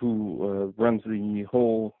 who runs the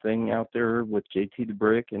whole thing out there with JT the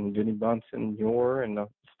Brick and Vinny Bonsignore and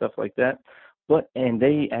stuff like that. And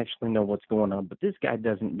they actually know what's going on, but this guy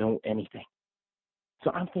doesn't know anything.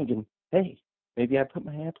 So I'm thinking, hey, maybe I put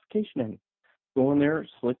my application in. Go in there,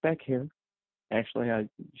 slick back hair. Actually, I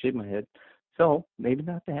shaved my head. So maybe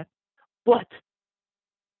not that. But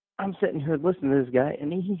I'm sitting here listening to this guy,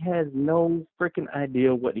 and he has no freaking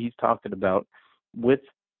idea what he's talking about with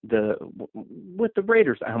the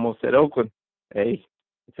Raiders. I almost said Oakland. Hey,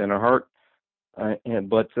 it's in our heart. I mean,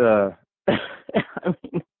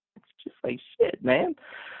 it's just like shit, man.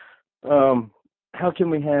 how can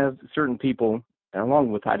we have certain people,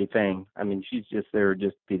 along with Heidi Fang? I mean, she's just there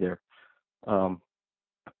just to be there.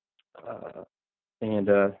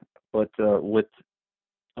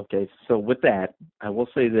 So with that, I will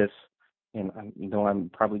say this, and I know I'm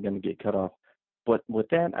probably going to get cut off, but with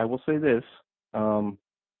that, I will say this.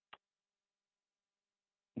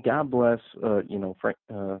 God bless,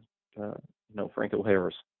 Franco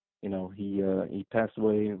Harris. He passed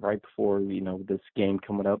away right before, this game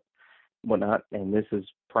coming up, whatnot, and this is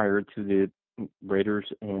prior to the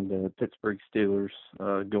Raiders and the Pittsburgh Steelers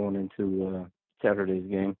going into Saturday's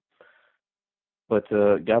game. But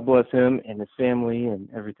God bless him and his family and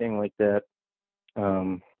everything like that.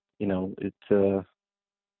 It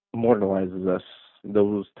immortalizes us.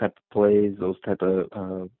 Those type of plays, those type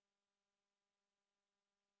of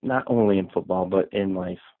not only in football but in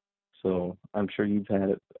life. So I'm sure you've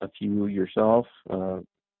had a few yourself,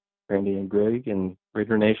 Randy and Greg and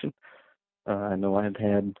Raider Nation. I know I've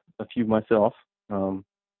had a few myself. But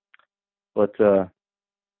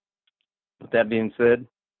with that being said,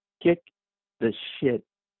 kick the shit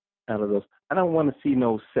out of those. I don't want to see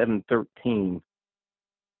no 7-13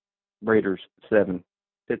 Raiders 7,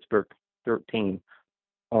 Pittsburgh 13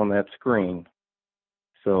 on that screen.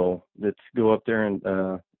 So let's go up there and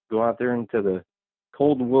go out there into the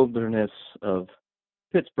cold wilderness of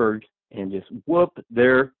Pittsburgh and just whoop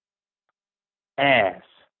their ass.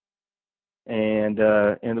 And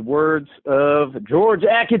in the words of George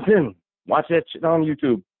Atkinson, watch that shit on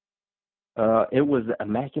YouTube. It was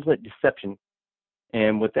immaculate deception.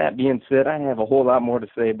 And with that being said, I have a whole lot more to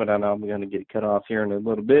say, but I know I'm going to get cut off here in a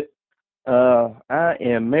little bit. I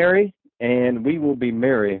am Mary, and we will be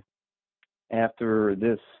merry after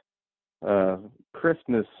this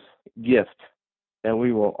Christmas gift that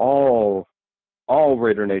we will all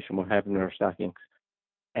Raider Nation will have in our stockings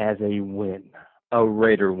as a win, a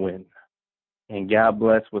Raider win. And God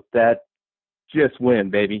bless with that. Just win,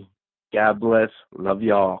 baby. God bless. Love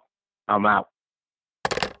y'all. I'm out.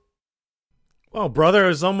 Well, brother, it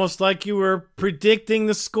was almost like you were predicting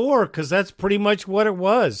the score, because that's pretty much what it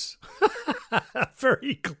was.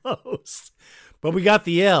 Very close. But we got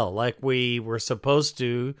the L like we were supposed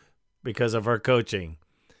to because of our coaching.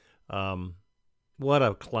 What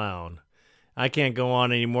a clown. I can't go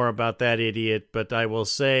on anymore about that idiot, but I will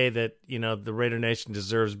say that, the Raider Nation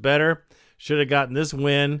deserves better. Should have gotten this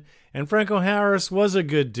win. And Franco Harris was a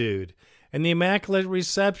good dude. And the immaculate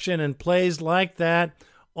reception and plays like that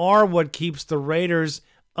are what keeps the Raiders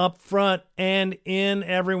up front and in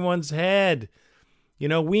everyone's head.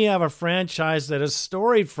 We have a franchise that is a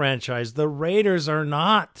storied franchise. The Raiders are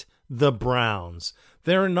not the Browns.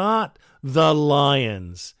 They're not the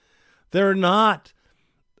Lions. They're not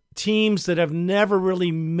teams that have never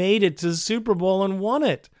really made it to the Super Bowl and won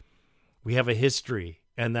it. We have a history,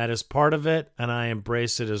 and that is part of it, and I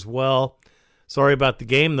embrace it as well. Sorry about the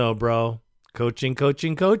game, though, bro. Coaching.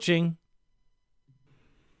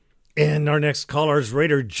 And our next caller is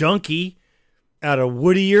Raider Junkie out of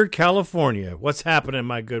Whittier, California. What's happening,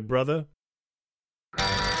 my good brother?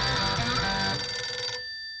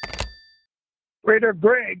 Raider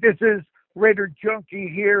Greg, this is Raider Junkie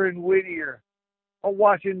here in Whittier. I'm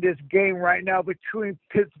watching this game right now between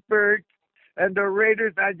Pittsburgh and the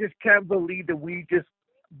Raiders. I just can't believe that we just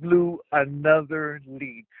blew another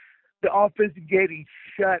lead. The offense getting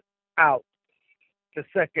shut out the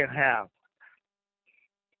second half.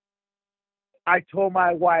 I told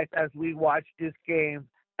my wife as we watched this game,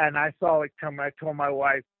 and I saw it coming, I told my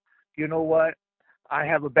wife, you know what? I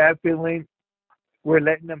have a bad feeling we're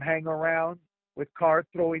letting them hang around with Carr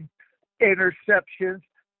throwing interceptions,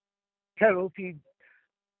 penalty,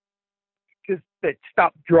 just that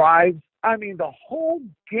stop drives. I mean, the whole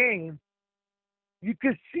game, you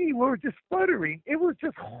could see we were just sputtering. It was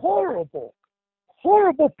just horrible.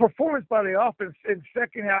 Horrible performance by the offense in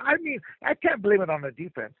second half. I mean, I can't blame it on the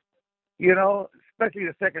defense. Especially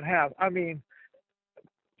the second half. I mean,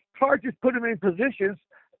 Carr just put him in positions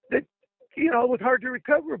that, was hard to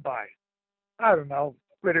recover by. I don't know,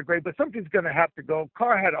 Raider Greg, but something's going to have to go.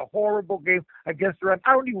 Carr had a horrible game against the Rams.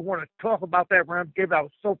 I don't even want to talk about that Rams game. I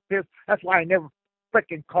was so pissed. That's why I never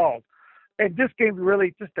freaking called. And this game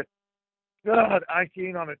really just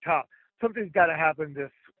icing on the top. Something's got to happen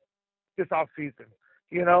this offseason.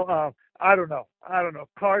 I don't know.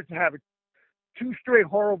 Carr's having 2 straight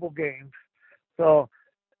horrible games. So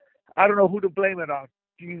I don't know who to blame it on.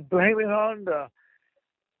 Do you blame it on the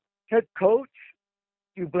head coach?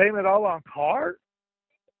 Do you blame it all on Carr?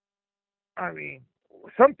 I mean,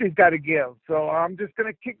 something's got to give. So I'm just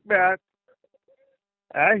going to kick back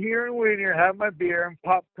here in Whittier, have my beer and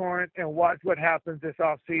popcorn, and watch what happens this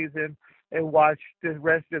offseason and watch the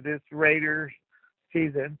rest of this Raiders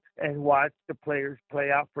season and watch the players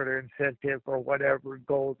play out for their incentive or whatever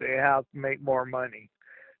goals they have to make more money.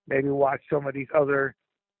 Maybe watch some of these other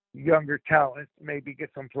younger talents maybe get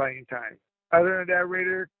some playing time. Other than that,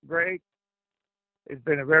 Raider, Greg, it's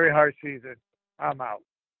been a very hard season. I'm out.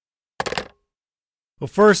 Well,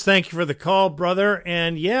 first, thank you for the call, brother.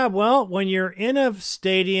 And yeah, well, when you're in a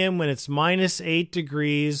stadium when it's -8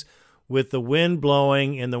 degrees with the wind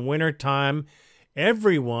blowing in the wintertime,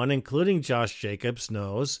 everyone, including Josh Jacobs,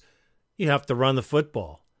 knows you have to run the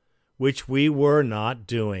football, which we were not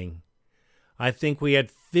doing. I think we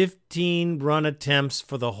had 15 run attempts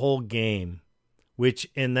for the whole game, which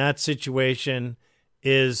in that situation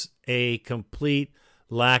is a complete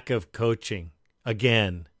lack of coaching.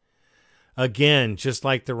 Again, just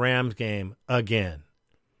like the Rams game, again.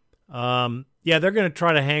 Yeah, they're going to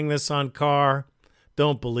try to hang this on Carr.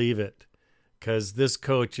 Don't believe it, because this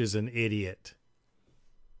coach is an idiot.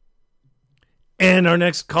 And our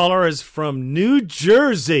next caller is from New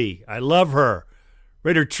Jersey. I love her.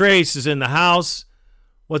 Raider Trace is in the house.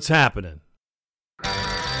 What's happening?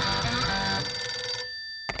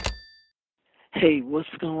 Hey, what's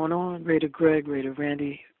going on? Raider Greg, Raider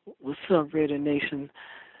Randy. What's up, Raider Nation?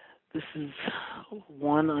 This is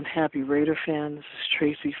one unhappy Raider fan. This is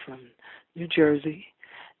Tracy from New Jersey.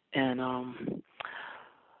 And,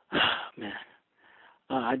 man,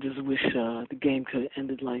 I just wish the game could have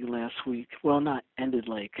ended like last week. Well, not ended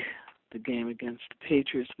like the game against the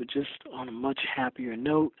Patriots, but just on a much happier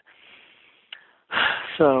note.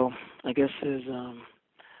 So I guess there's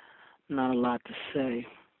not a lot to say.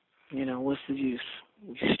 You know, what's the use?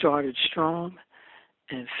 We started strong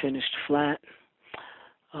and finished flat.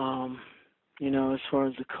 You know, as far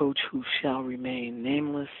as the coach who shall remain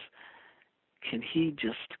nameless, can he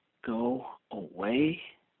just go away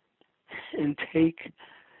and take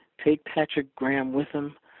Patrick Graham with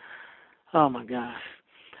him? Oh my gosh.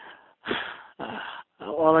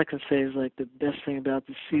 All I can say is, like, the best thing about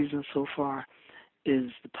the season so far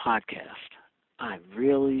is the podcast. I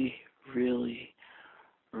really, really,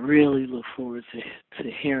 really look forward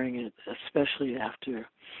to hearing it, especially after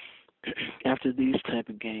these type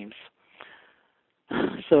of games.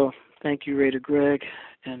 So thank you, Raider Greg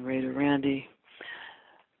and Raider Randy.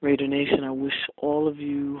 Raider Nation, I wish all of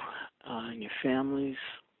you and your families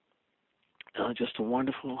just a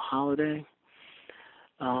wonderful holiday.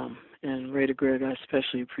 And Raider Greg, I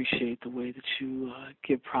especially appreciate the way that you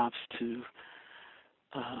give props to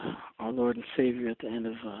our Lord and Savior at the end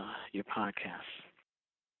of your podcast.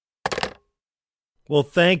 Well,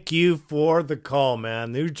 thank you for the call,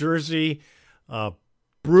 man. New Jersey,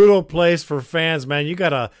 brutal place for fans, man. You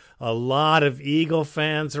got a lot of Eagle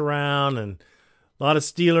fans around and a lot of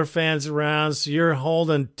Steeler fans around, so you're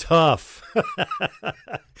holding tough.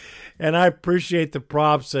 And I appreciate the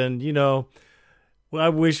props. And, you know, I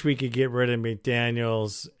wish we could get rid of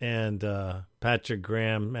McDaniels and Patrick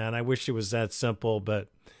Graham, man. I wish it was that simple, but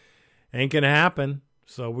ain't going to happen.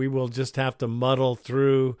 So we will just have to muddle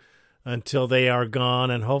through until they are gone,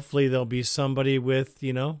 and hopefully there'll be somebody with,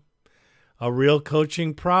 you know, a real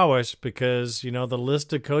coaching prowess, because, you know, the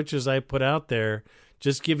list of coaches I put out there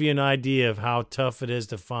just give you an idea of how tough it is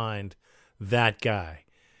to find that guy.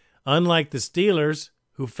 Unlike the Steelers,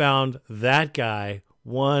 who found that guy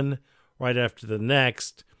one right after the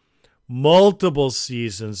next, multiple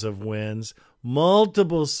seasons of wins,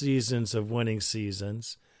 multiple seasons of winning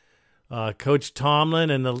seasons. Coach Tomlin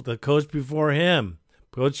and the coach before him,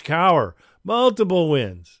 Coach Cowher, multiple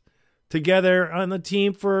wins together on the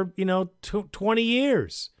team for, 20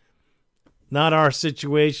 years. Not our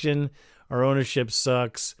situation. Our ownership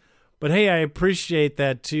sucks. But hey, I appreciate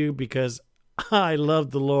that too, because I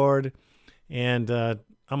love the Lord, and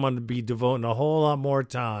I'm going to be devoting a whole lot more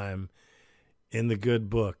time in the good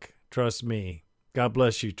book. Trust me. God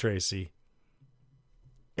bless you, Tracy.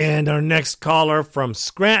 And our next caller from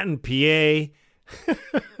Scranton, PA.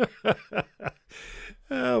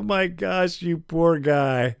 Oh my gosh, you poor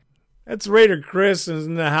guy. That's Raider Chris is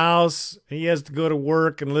in the house. He has to go to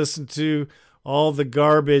work and listen to all the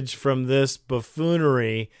garbage from this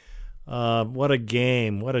buffoonery. What a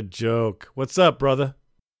game. What a joke. What's up, brother?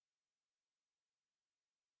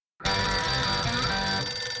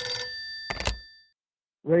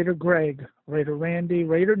 Raider Greg, Raider Randy,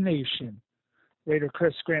 Raider Nation, Raider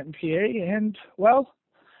Chris, Scranton, PA, and, well,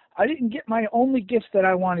 I didn't get my only gift that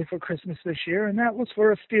I wanted for Christmas this year, and that was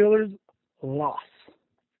for a Steelers loss.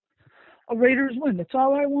 A Raiders win. That's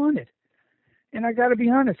all I wanted. And I got to be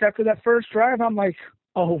honest, after that first drive, I'm like,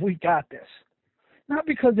 oh, we got this. Not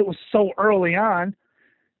because it was so early on.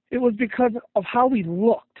 It was because of how we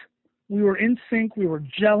looked. We were in sync. We were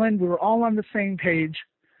gelling. We were all on the same page.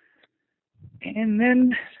 And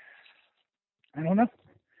then, I don't know.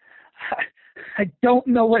 I don't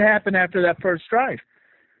know what happened after that first drive.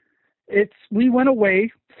 We went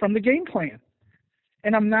away from the game plan.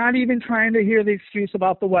 And I'm not even trying to hear the excuse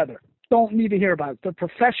about the weather. Don't need to hear about it. They're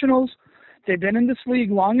professionals. They've been in this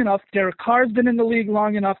league long enough. Derek Carr's been in the league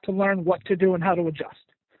long enough to learn what to do and how to adjust.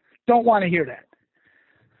 Don't want to hear that.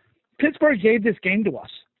 Pittsburgh gave this game to us.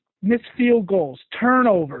 Missed field goals,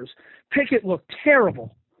 turnovers. Pickett looked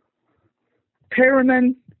terrible.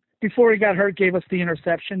 Perriman, before he got hurt, gave us the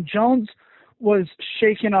interception. Jones was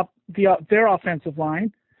shaking up their offensive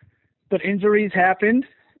line, but injuries happened,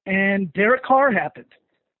 and Derek Carr happened.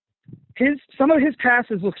 Some of his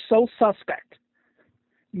passes look so suspect.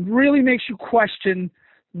 It really makes you question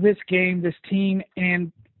this game, this team,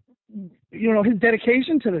 and his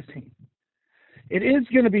dedication to this team. It is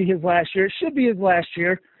going to be his last year. It should be his last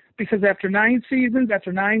year because after 9 seasons,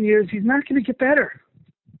 after 9 years, he's not going to get better.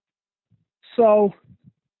 So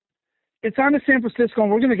it's on to San Francisco,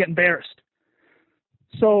 and we're going to get embarrassed.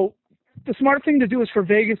 So the smart thing to do is for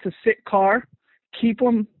Vegas to sit Carr, keep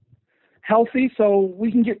him healthy so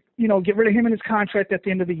we can get rid of him and his contract at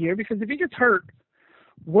the end of the year, because if he gets hurt,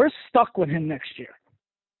 we're stuck with him next year.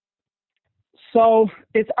 So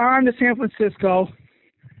it's on to San Francisco.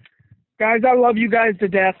 Guys, I love you guys to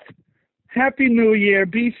death. Happy New Year.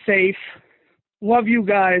 Be safe. Love you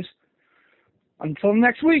guys. Until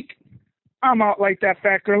next week, I'm out like that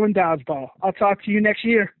fat girl in dodgeball. I'll talk to you next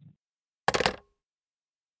year.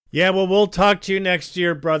 Yeah, well, we'll talk to you next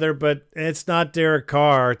year, brother, but it's not Derek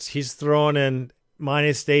Carr. He's throwing in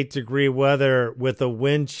 -8-degree weather with a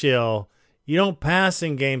wind chill. You don't pass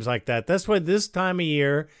in games like that. That's why this time of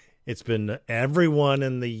year, it's been everyone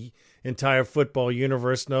in the entire football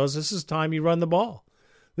universe knows this is time you run the ball.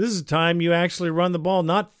 This is time you actually run the ball,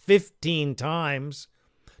 not 15 times,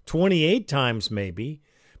 28 times maybe,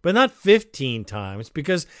 but not 15 times,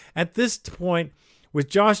 because at this point, with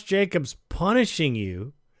Josh Jacobs punishing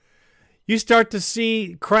you, you start to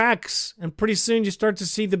see cracks, and pretty soon you start to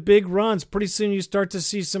see the big runs. Pretty soon you start to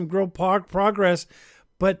see some progress,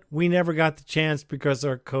 but we never got the chance because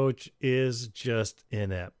our coach is just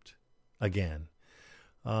inept again.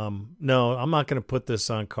 No, I'm not going to put this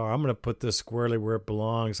on Carr. I'm going to put this squarely where it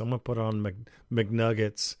belongs. I'm going to put it on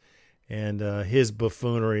McNuggets and his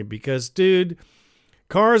buffoonery because, dude,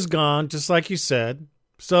 Carr's gone, just like you said.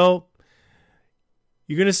 So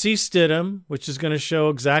you're going to see Stidham, which is going to show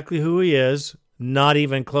exactly who he is, not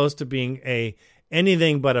even close to being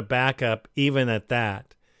anything but a backup, even at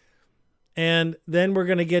that. And then we're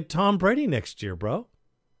going to get Tom Brady next year, bro.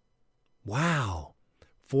 Wow.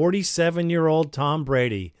 47-year-old Tom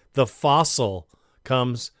Brady, the fossil,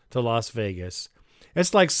 comes to Las Vegas.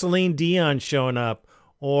 It's like Celine Dion showing up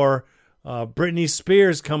or Britney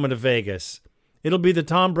Spears coming to Vegas. It'll be the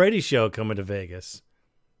Tom Brady show coming to Vegas.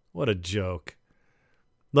 What a joke.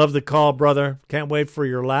 Love the call, brother. Can't wait for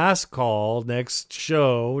your last call next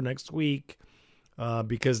week,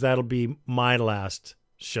 because that'll be my last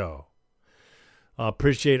show.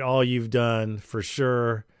 Appreciate all you've done for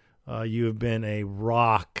sure. You have been a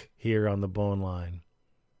rock here on the Bone Line.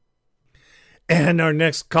 And our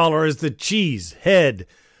next caller is the Cheesehead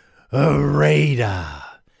Raider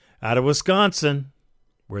out of Wisconsin,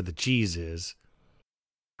 where the cheese is.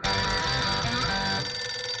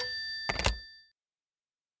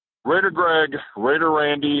 Raider Greg, Raider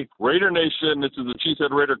Randy, Raider Nation. This is the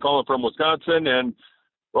Cheesehead Raider calling from Wisconsin, and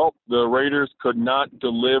well, the Raiders could not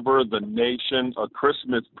deliver the nation a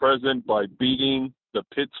Christmas present by beating the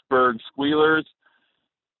Pittsburgh Squealers.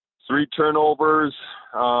 3 turnovers.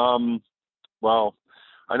 Well,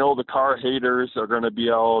 I know the Carr haters are going to be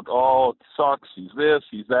out, oh, it sucks, he's this,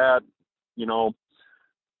 he's that.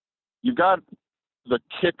 You've got the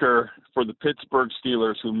kicker for the Pittsburgh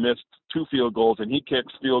Steelers who missed 2 field goals, and he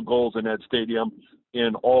kicks field goals in that stadium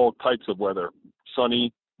in all types of weather,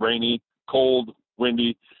 sunny, rainy, cold,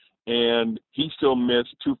 windy, and he still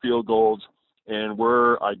missed 2 field goals. And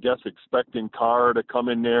we're, I guess, expecting Carr to come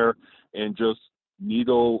in there and just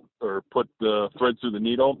needle or put the thread through the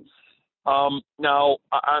needle. Now,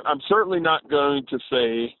 I'm certainly not going to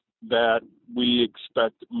say that we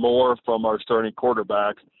expect more from our starting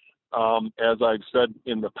quarterback. As I've said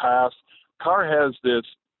in the past, Carr has this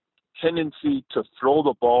tendency to throw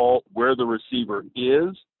the ball where the receiver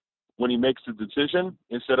is when he makes the decision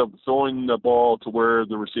instead of throwing the ball to where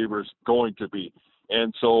the receiver is going to be.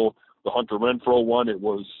 And so the Hunter Renfrow one, it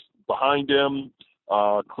was behind him.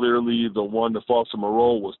 Clearly the one to Foster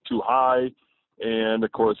Moreau was too high. And,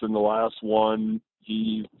 of course, in the last one,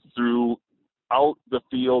 he threw out the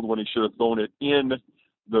field when he should have thrown it in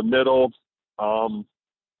the middle. And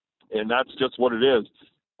that's just what it is.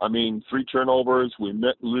 I mean, 3 turnovers. We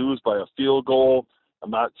lose by a field goal. I'm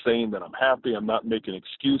not saying that I'm happy. I'm not making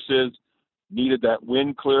excuses. Needed that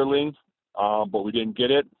win clearly, but we didn't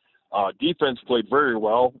get it. Defense played very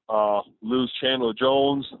well. Lose Chandler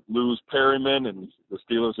Jones, lose Perryman, and the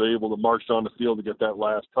Steelers are able to march down the field to get that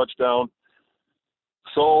last touchdown.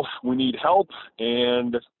 So we need help,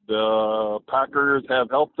 and the Packers have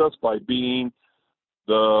helped us by beating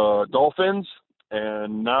the Dolphins.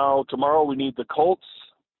 And now tomorrow we need the Colts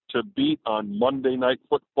to beat on Monday Night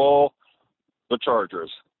Football the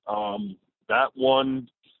Chargers. That one,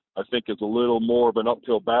 I think, is a little more of an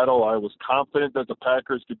uphill battle. I was confident that the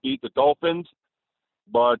Packers could beat the Dolphins,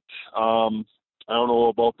 but I don't know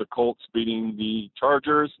about the Colts beating the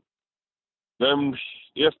Chargers. Then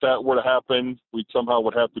if that were to happen, we somehow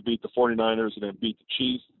would have to beat the 49ers and then beat the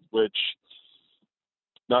Chiefs, which,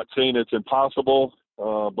 not saying it's impossible,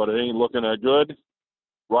 but it ain't looking that good.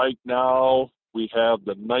 Right now, we have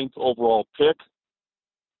the 9th overall pick.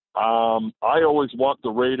 I always want the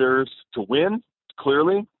Raiders to win,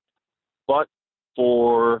 clearly, but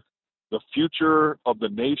for the future of the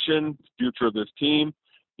nation, future of this team,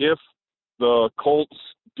 if the Colts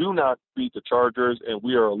do not beat the Chargers and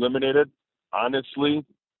we are eliminated, honestly,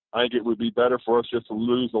 I think it would be better for us just to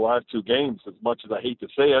lose the last 2 games, as much as I hate to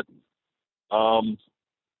say it.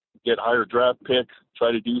 Get a higher draft pick,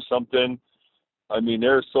 try to do something. I mean,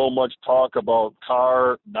 there's so much talk about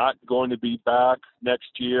Carr not going to be back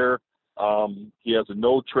next year. He has a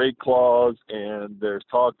no-trade clause, and there's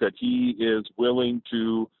talk that he is willing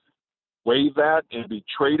to waive that and be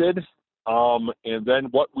traded. And then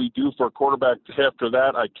what we do for a quarterback after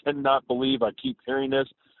that, I cannot believe I keep hearing this,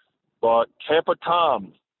 but Tampa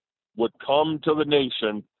Tom would come to the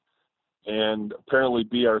nation and apparently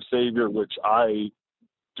be our savior, which I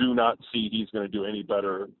do not see he's going to do any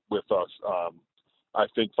better with us. I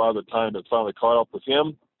think Father Time has finally caught up with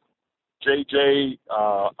him. JJ,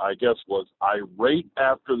 I guess, was irate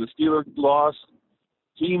after the Steelers loss.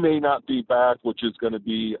 He may not be back, which is going to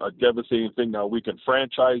be a devastating thing. Now we can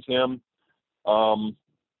franchise him.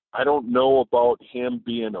 I don't know about him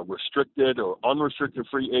being a restricted or unrestricted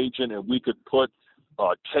free agent, and we could put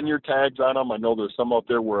tenure tags on him. I know there's some out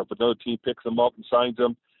there where if another team picks him up and signs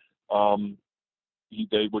him,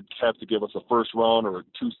 they would have to give us a first round or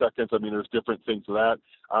 2 seconds. I mean, there's different things to that.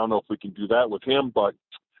 I don't know if we can do that with him, but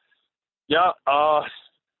yeah,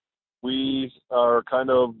 we are kind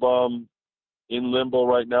of in limbo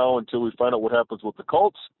right now until we find out what happens with the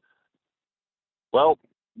Colts. Well,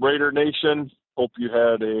 Raider Nation, hope you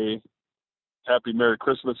had a happy Merry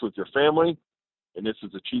Christmas with your family. And this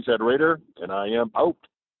is the Cheesehead Raider, and I am out.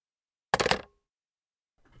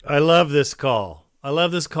 I love this call. I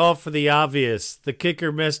love this call for the obvious. The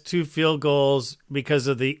kicker missed 2 field goals because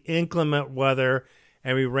of the inclement weather,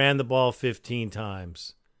 and we ran the ball 15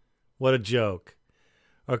 times. What a joke.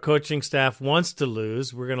 Our coaching staff wants to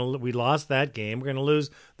lose. We lost that game. We're going to lose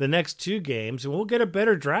the next 2 games, and we'll get a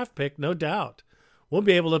better draft pick, no doubt. We'll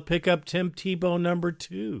be able to pick up Tim Tebow number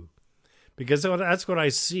 2 because that's what I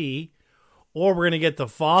see. Or we're going to get the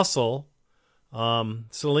fossil,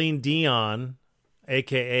 Celine Dion,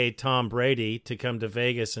 a.k.a. Tom Brady, to come to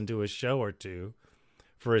Vegas and do a show or 2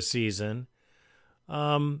 for a season.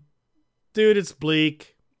 Dude, it's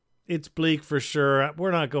bleak. It's bleak for sure.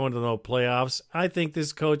 We're not going to no playoffs. I think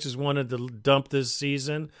this coach has wanted to dump this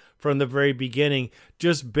season from the very beginning,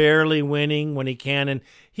 just barely winning when he can. And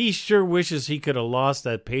he sure wishes he could have lost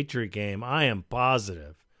that Patriot game. I am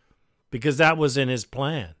positive. Because that was in his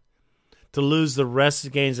plan, to lose the rest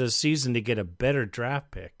of the games of the season to get a better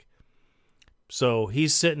draft pick. So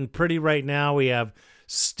he's sitting pretty right now. We have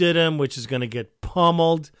Stidham, which is going to get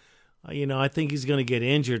pummeled. I think he's going to get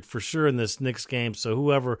injured for sure in this next game. So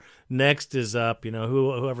whoever next is up,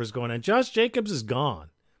 whoever's going on. Josh Jacobs is gone.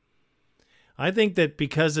 I think that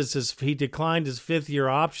because he declined his 5th-year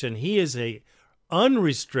option, he is a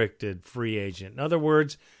unrestricted free agent. In other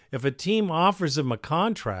words, if a team offers him a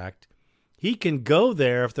contract, he can go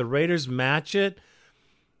there. If the Raiders match it,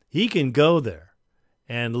 he can go there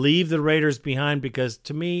and leave the Raiders behind because,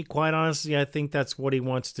 to me, quite honestly, I think that's what he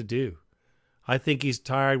wants to do. I think he's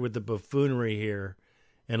tired with the buffoonery here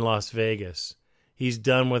in Las Vegas. He's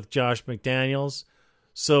done with Josh McDaniels.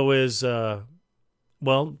 So is,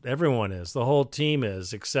 everyone is. The whole team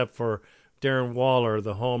is, except for Darren Waller,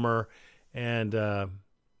 the homer.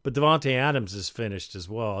 But Davante Adams is finished as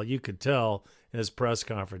well. You could tell in his press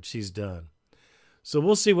conference he's done. So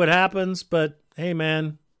we'll see what happens. But, hey,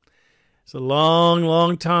 man, it's a long,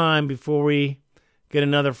 long time before we get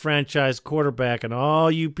another franchise quarterback. And all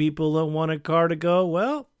you people that want a Carr to go,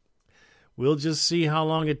 well, we'll just see how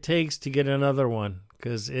long it takes to get another one.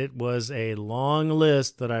 because it was a long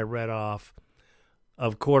list that I read off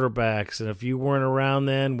of quarterbacks. And if you weren't around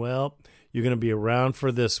then, well, you're going to be around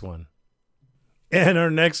for this one. And our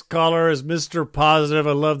next caller is Mr. Positive.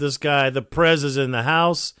 I love this guy. The Prez is in the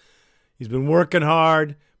house. He's been working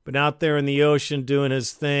hard, been out there in the ocean doing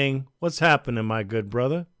his thing. What's happening, my good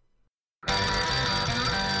brother?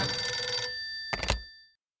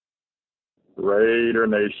 Raider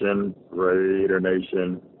Nation, Raider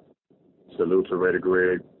Nation. Salute to Raider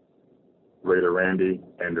Greg, Raider Randy,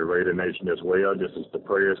 and the Raider Nation as well. This is the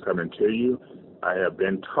prayers coming to you. I have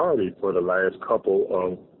been tardy for the last couple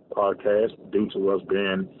of podcasts due to us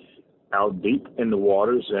being out deep in the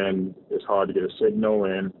waters, and it's hard to get a signal,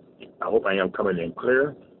 and I hope I am coming in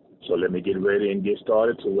clear. So let me get ready and get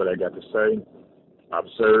started to what I got to say.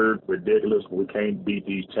 Absurd, ridiculous, we can't beat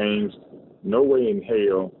these teams. No way in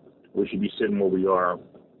hell we should be sitting where we are.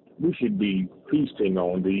 We should be feasting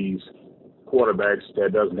on these quarterbacks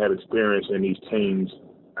that doesn't have experience in these teams.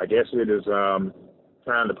 I guess it is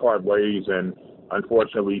time to part ways, and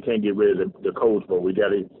unfortunately you can't get rid of the coach, but we got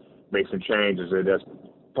to make some changes, and that's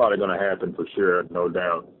probably going to happen for sure, no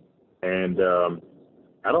doubt. And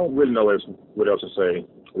I don't really know what else to say.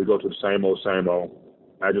 We go to the same old, same old.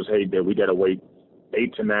 I just hate that we got to wait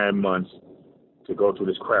 8 to 9 months to go through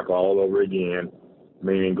this crap all over again,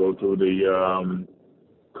 meaning go through the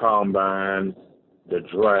combine, the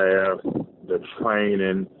draft, the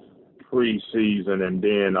training, preseason, and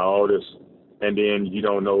then all this, and then you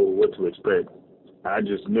don't know what to expect. I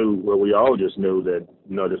just knew, well, we all just knew that,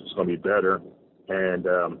 this was going to be better, and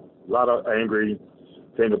a lot of angry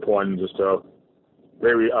finger pointing and stuff,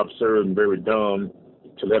 very absurd and very dumb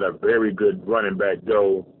to let a very good running back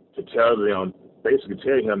go, to basically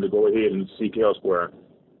tell him to go ahead and seek elsewhere.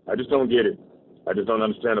 I just don't get it. I just don't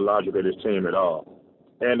understand the logic of this team at all.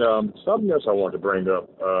 And something else I want to bring up,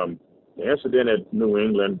 the incident at New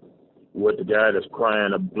England with the guy that's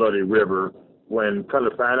crying a bloody river when kind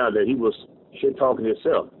of found out that he was shit-talking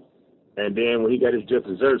himself. And then when he got his just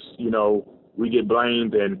desserts, we get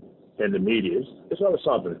blamed and the media. It's always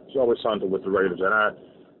something. It's always something with the Raiders. And I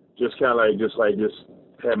just kind of just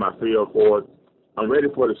had my feel for it. I'm ready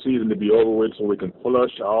for the season to be over with so we can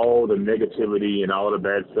flush all the negativity and all the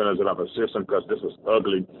bad feelings out of our system, because this was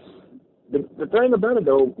ugly. The thing about it,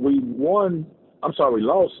 though, we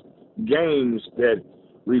lost games that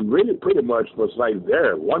we really pretty much was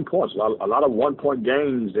there, 1 point, a lot of 1 point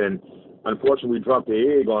games, and unfortunately we dropped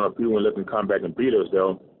the egg on a few and let them come back and beat us,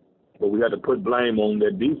 though. But we had to put blame on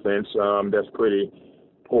that defense. That's pretty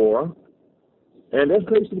poor. And that's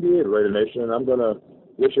basically it, Raider Nation. I'm going to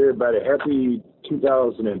wish everybody a happy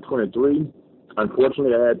 2023.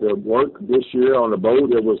 Unfortunately, I had to work this year on the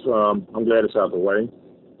boat. I'm glad it's out the way.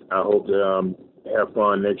 I hope to have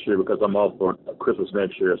fun next year because I'm off for Christmas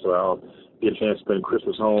next year, so I'll get a chance to spend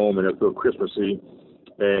Christmas home and it'll feel Christmassy.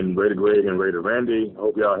 And Raider Greg and Raider Randy,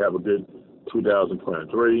 hope y'all have a good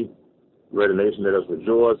 2023. Raider Nation, let us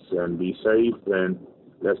rejoice and be safe, and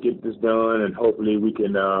let's get this done, and hopefully we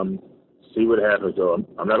can see what happens, though.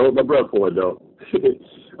 I'm not holding my breath for it, though.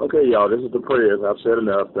 Okay, y'all, this is the prayers. I've said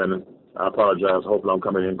enough, and I apologize. Hopefully I'm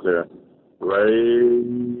coming in clear.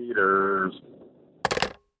 Raiders.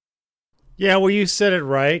 Yeah, well, you said it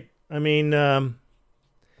right. I mean,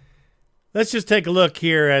 let's just take a look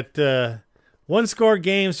here at one-score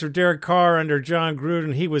games for Derek Carr under John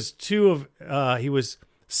Gruden. He was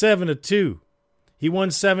 7-2. He won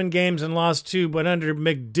 7 games and lost 2, but under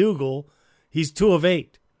McDougal, he's 2 of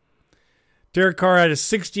 8. Derek Carr had a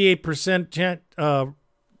 68%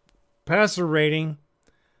 passer rating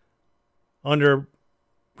under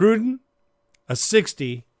Gruden, a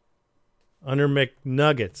 60 under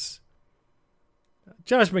McNuggets.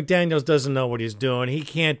 Josh McDaniels doesn't know what he's doing. He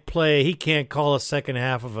can't play. He can't call a second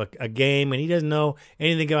half of a game, and he doesn't know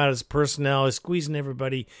anything about his personnel. He's squeezing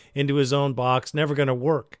everybody into his own box. Never going to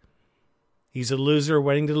work. He's a loser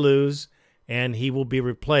waiting to lose, and he will be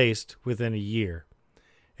replaced within a year.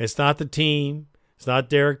 It's not the team. It's not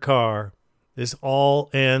Derek Carr. This all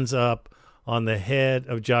ends up on the head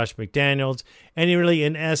of Josh McDaniels, and he really,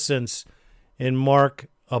 in essence, in Mark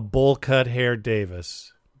a bowl-cut hair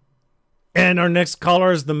Davis. And our next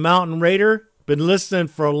caller is the Mountain Raider. Been listening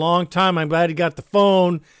for a long time. I'm glad he got the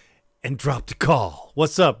phone and dropped a call.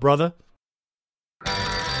 What's up, brother?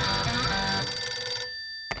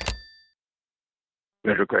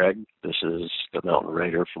 Raider Greg, this is the Mountain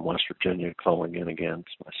Raider from West Virginia calling in again.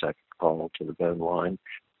 It's my second call to the Ben line.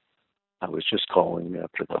 I was just calling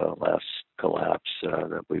after the last collapse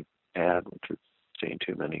that we've had, which we've seen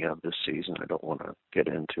too many of this season. I don't want to get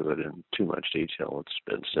into it in too much detail. It's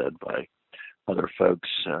been said by other folks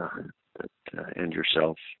that and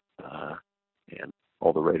yourself and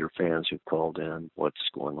all the Raider fans who've called in, what's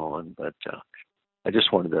going on. But I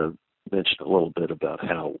just wanted to mention a little bit about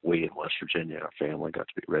how we in West Virginia, our family, got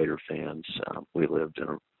to be Raider fans. We lived in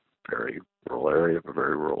a very rural area of a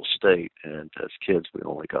very rural state, and as kids we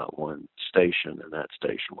only got one station, and that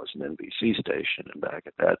station was an NBC station. And back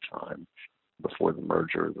at that time, before the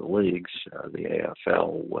merger of the leagues, the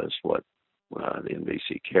AFL was what the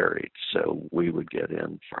NBC carried. So we would get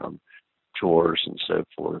in from chores and so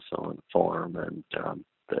forth on the farm, and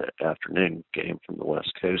the afternoon game from the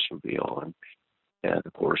West Coast would be on. And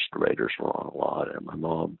of course the Raiders were on a lot, and my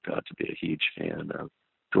mom got to be a huge fan of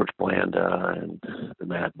George Blanda and the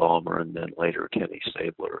Mad Bomber, and then later Kenny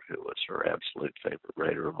Stabler, who was her absolute favorite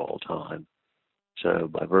Raider of all time. So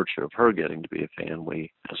by virtue of her getting to be a fan,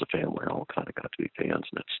 we as a family all kind of got to be fans,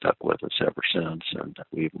 and it's stuck with us ever since. And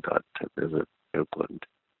we even got to visit Oakland.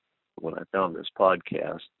 When I found this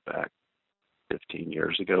podcast back 15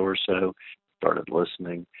 years ago or so, started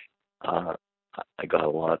listening, I got a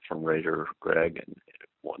lot from Raider Greg, and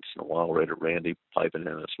once in a while Raider Randy piping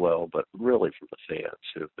in as well, but really from the fans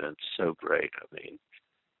who have been so great. I mean,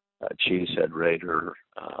 Cheesehead Raider,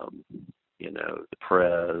 the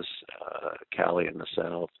Prez, Cali in the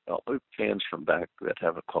South, fans from back that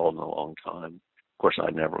haven't called in a long time. Of course,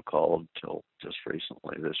 I never called till just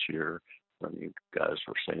recently this year when you guys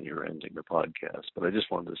were saying you were ending the podcast. But I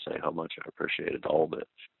just wanted to say how much I appreciated all of it.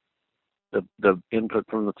 The input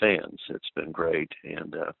from the fans. It's been great,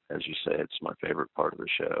 and as you say, it's my favorite part of the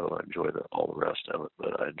show. I enjoy all the rest of it,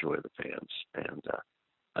 but I enjoy the fans, and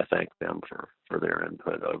I thank them for their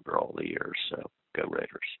input over all the years. So go Raiders.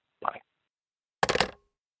 Bye.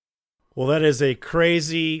 Well, that is a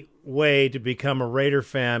crazy way to become a Raider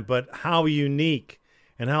fan, but how unique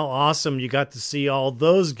and how awesome you got to see all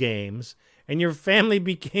those games, and your family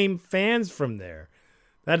became fans from there.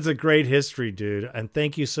 That's a great history, dude, and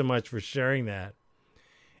thank you so much for sharing that.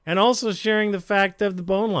 And also sharing the fact of the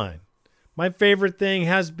bone line. My favorite thing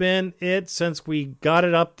has been it since we got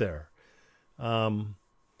it up there.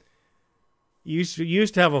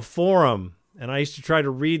 Used to have a forum, and I used to try to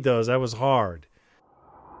read those. That was hard.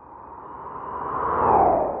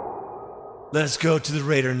 Let's go to the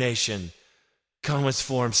Raider Nation comments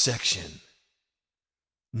forum section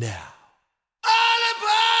now.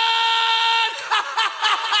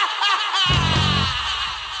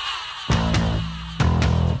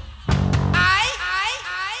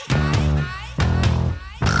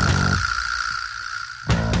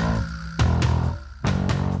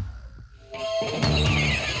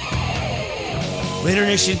 Raider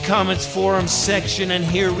Nation comments forum section, and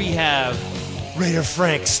here we have Raider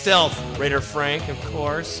Frank Stealth, Raider Frank, of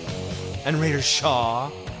course, and Raider Shaw.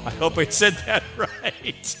 I hope I said that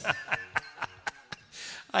right.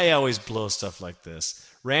 I always blow stuff like this.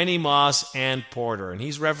 Randy Moss and Porter, and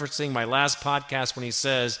he's referencing my last podcast when he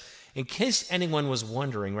says, in case anyone was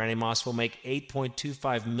wondering, Randy Moss will make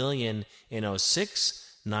 $8.25 million in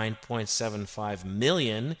 06, $9.75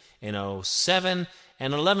 million in 07,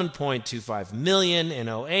 and $11.25 million in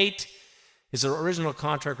 08. His original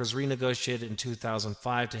contract was renegotiated in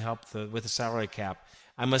 2005 to help with the salary cap.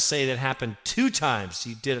 I must say that happened 2 times.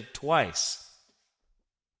 He did it twice.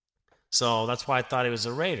 So that's why I thought he was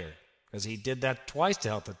a Raider, because he did that twice to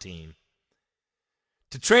help the team.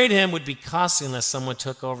 To trade him would be costly unless someone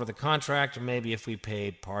took over the contract, or maybe if we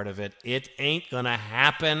paid part of it. It ain't going to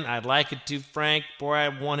happen. I'd like it to, Frank. Boy, I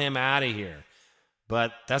want him out of here.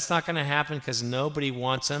 But that's not going to happen because nobody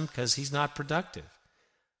wants him because he's not productive.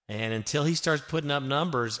 And until he starts putting up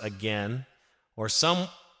numbers again, or some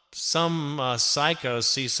psychos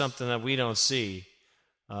see something that we don't see,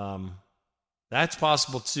 that's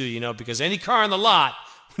possible too, because any car on the lot,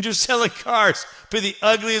 when you're selling cars, put the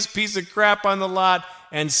ugliest piece of crap on the lot,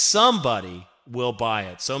 and somebody will buy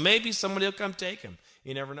it. So maybe somebody will come take him.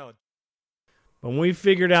 You never know. When we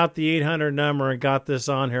figured out the 800 number and got this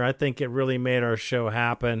on here, I think it really made our show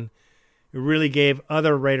happen. It really gave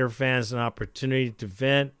other Raider fans an opportunity to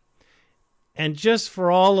vent. And just for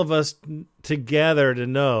all of us together to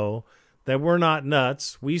know that we're not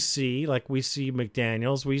nuts. We see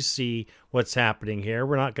McDaniels. We see what's happening here.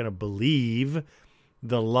 We're not going to believe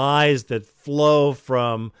the lies that flow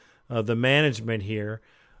from the management here.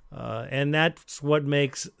 And that's what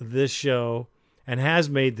makes this show and has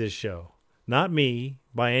made this show. Not me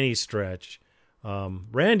by any stretch.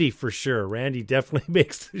 Randy for sure. Randy definitely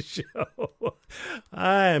makes the show.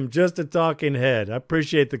 I am just a talking head. I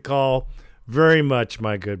appreciate the call very much,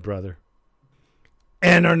 my good brother.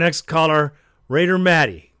 And our next caller, Raider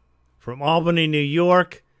Matty from Albany, New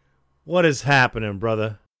York. What is happening,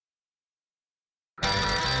 brother?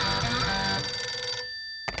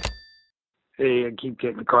 Hey, I keep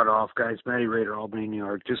getting cut off, guys. Matty Raider, Albany, New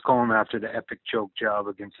York. Just calling after the epic choke job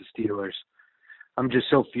against the Steelers. I'm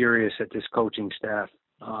just so furious at this coaching staff.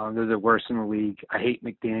 They're the worst in the league. I hate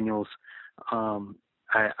McDaniels.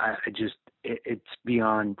 It's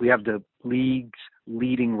beyond. We have the league's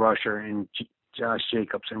leading rusher in Josh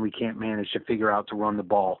Jacobs, and we can't manage to figure out to run the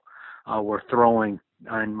ball. We're throwing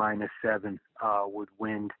on -7 with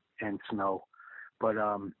wind and snow. But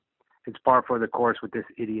it's par for the course with this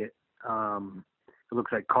idiot. It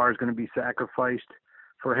looks like Carr's going to be sacrificed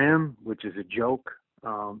for him, which is a joke.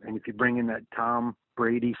 And if you bring in that Tom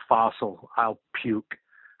Brady fossil, I'll puke.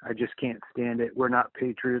 I just can't stand it. We're not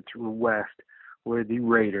Patriots. We're West. We're the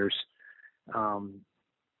Raiders. Don't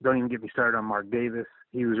even get me started on Mark Davis.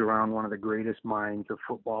 He was around one of the greatest minds of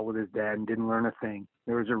football with his dad and didn't learn a thing.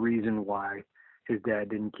 There was a reason why his dad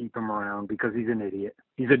didn't keep him around, because he's an idiot.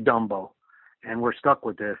 He's a Dumbo. And we're stuck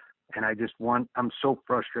with this. And I'm so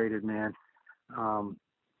frustrated, man.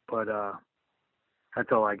 But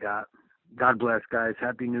that's all I got. God bless, guys.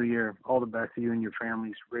 Happy New Year. All the best to you and your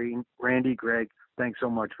families. Randy, Greg, thanks so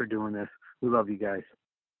much for doing this. We love you guys.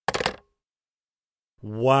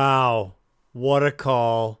 Wow. What a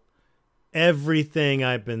call. Everything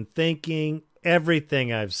I've been thinking,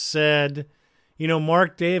 everything I've said. You know,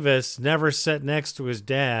 Mark Davis never sat next to his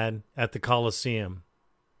dad at the Coliseum.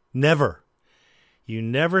 Never. You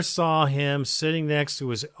never saw him sitting next to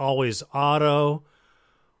his always Otto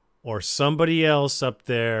or somebody else up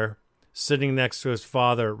there sitting next to his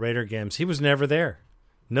father at Raider games. He was never there.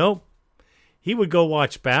 Nope. He would go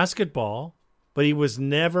watch basketball, but he was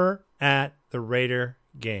never at the Raider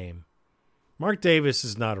game. Mark Davis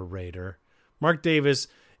is not a Raider. Mark Davis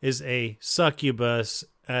is a succubus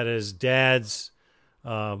at his dad's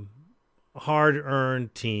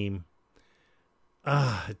hard-earned team.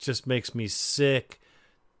 It just makes me sick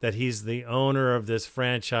that he's the owner of this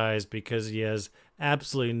franchise, because he has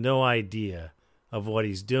absolutely no idea of what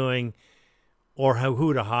he's doing or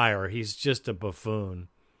who to hire. He's just a buffoon.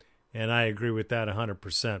 And I agree with that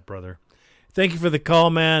 100%, brother. Thank you for the call,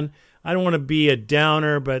 man. I don't want to be a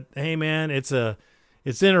downer, but hey, man, it's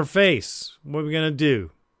interface. What are we going to do?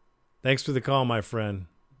 Thanks for the call, my friend.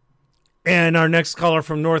 And our next caller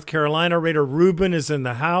from North Carolina, Raider Ruben, is in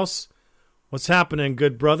the house. What's happening,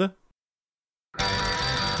 good brother?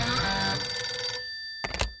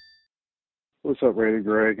 What's up, Raider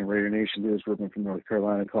Greg and Raider Nation? This is Ruben from North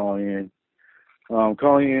Carolina calling in.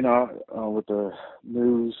 With the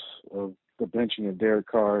news of the benching of Derek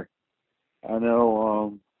Carr. I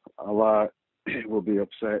know a lot will be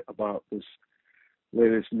upset about this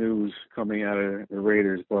latest news coming out of the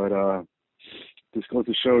Raiders, but just goes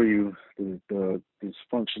to show you the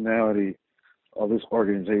dysfunctionality of this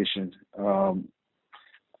organization. I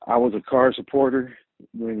was a Carr supporter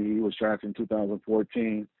when he was drafted in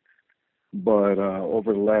 2014, but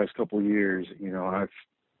over the last couple of years, you know, I've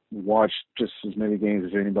watched just as many games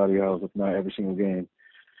as anybody else, if not every single game.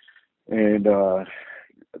 And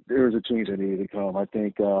there was a change that needed to come. I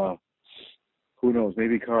think, who knows,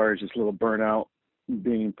 maybe Carr is just a little burnt out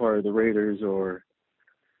being part of the Raiders, or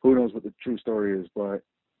who knows what the true story is, but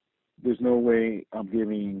there's no way I'm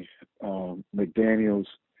giving McDaniels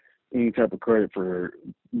any type of credit for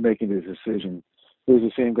making this decision. It was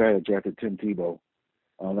the same guy that drafted Tim Tebow.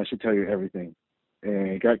 That should tell you everything.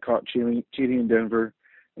 And he got caught cheating in Denver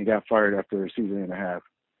and got fired after a season and a half.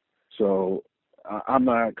 So I'm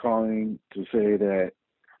not calling to say that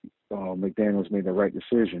McDaniels made the right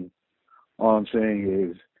decision. All I'm saying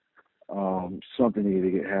is something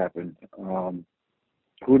needed to happen.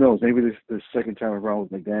 Who knows? Maybe this second time around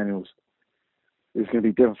with McDaniels is going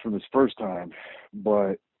to be different from this first time.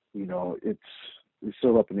 But, you know, it's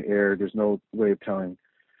still up in the air. There's no way of telling.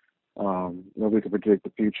 Nobody can predict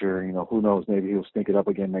the future. You know, who knows? Maybe he'll stink it up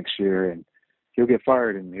again next year and he'll get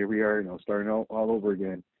fired. And here we are, you know, starting all over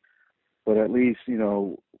again. But at least, you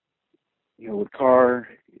know, with Carr,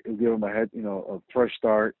 it'll give him a fresh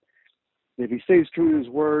start. If he stays true to his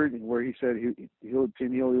word and where he said he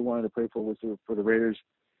only wanted to play for the Raiders,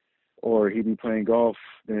 or he'd be playing golf,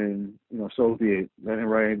 then, you know, so be it. Let him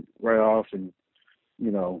right off and, you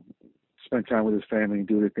know, spend time with his family and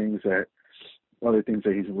do other things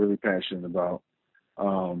that he's really passionate about.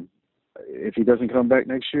 If he doesn't come back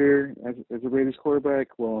next year as a Raiders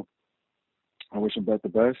quarterback, well, I wish him the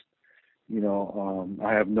best. You know,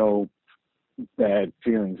 I have no bad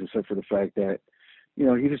feelings except for the fact that, you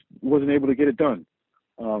know, he just wasn't able to get it done.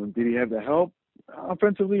 Did he have the help?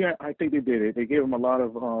 Offensively, I think they did it. They gave him a lot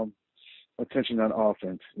of attention on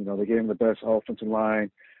offense. You know, they gave him the best offensive line.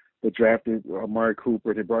 They drafted Amari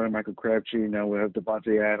Cooper. They brought in Michael Crabtree. Now we have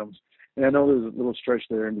Devontae Adams. And I know there's a little stretch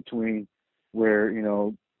there in between where, you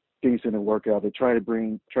know, things didn't work out. They try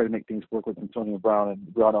to make things work with Antonio Brown, and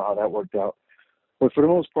we all know how that worked out. But for the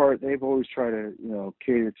most part, they've always tried to,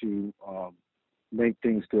 cater to make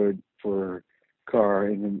things good for Carr,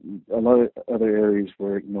 and in a lot of other areas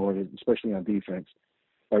were ignored, especially on defense,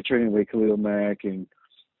 by trading away Khalil Mack and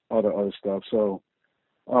all the other stuff. So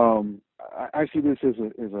I see this as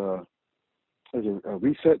a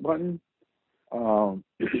reset button.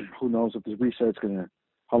 Who knows if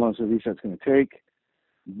how long the reset's gonna take?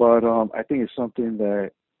 But I think it's something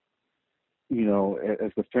that,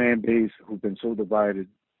 as the fan base who've been so divided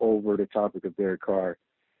over the topic of Derek Carr,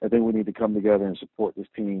 I think we need to come together and support this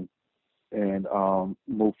team and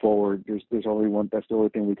move forward. There's only one. That's the only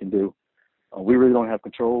thing we can do. We really don't have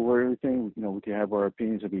control over everything. We can have our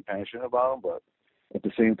opinions and be passionate about them, but at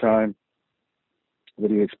the same time, what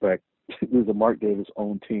do you expect? This is a Mark Davis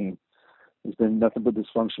owned team. There's been nothing but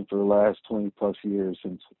dysfunction for the last 20 plus years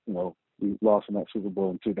since we lost in that Super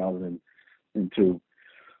Bowl in 2002.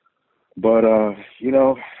 But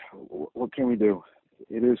what can we do?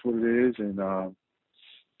 It is what it is, and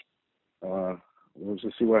we'll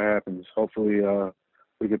just see what happens. Hopefully,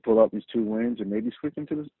 we can pull up these 2 wins and maybe switch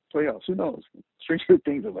into the playoffs. Who knows? Stranger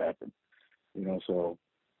things have happened, So,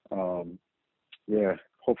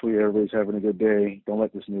 hopefully everybody's having a good day. Don't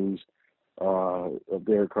let this news of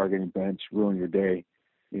Derek Carr getting benched ruin your day.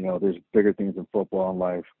 There's bigger things in football and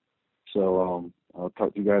life. So I'll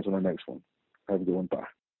talk to you guys on the next one. Have a good one. Bye.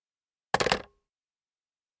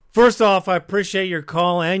 First off, I appreciate your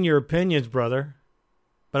call and your opinions, brother.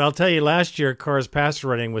 But I'll tell you, last year, Carr's passer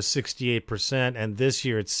rating was 68%, and this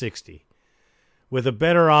year it's 60%. With a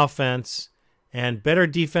better offense and better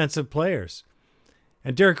defensive players.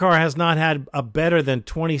 And Derek Carr has not had a better than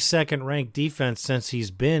 22nd ranked defense since he's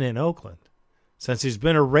been in Oakland, since he's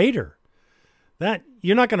been a Raider. That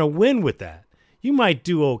you're not going to win with that. You might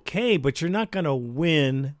do okay, but you're not going to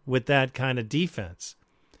win with that kind of defense.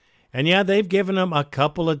 And yeah, they've given him a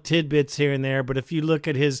couple of tidbits here and there, but if you look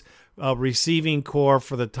at his receiving core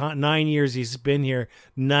for the 9 years he's been here,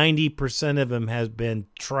 90% of him has been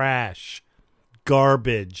trash,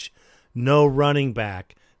 garbage, no running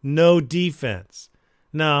back, no defense.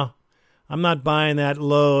 No, I'm not buying that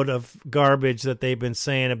load of garbage that they've been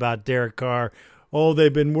saying about Derek Carr. Oh,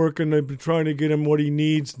 they've been trying to get him what he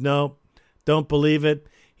needs. No, don't believe it.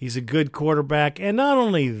 He's a good quarterback. And not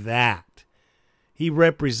only that, he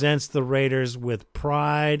represents the Raiders with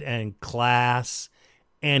pride and class,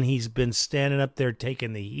 and he's been standing up there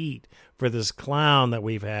taking the heat for this clown that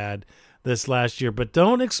we've had this last year. But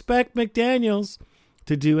don't expect McDaniels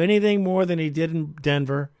to do anything more than he did in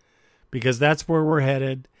Denver, because that's where we're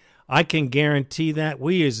headed. I can guarantee that.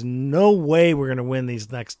 There's no way we're going to win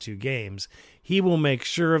these next 2 games. He will make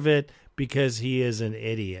sure of it because he is an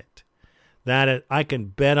idiot. I can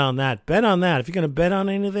bet on that. Bet on that. If you're going to bet on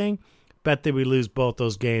anything, bet that we lose both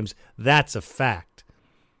those games. That's a fact.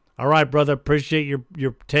 All right, brother, appreciate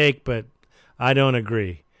your take, but I don't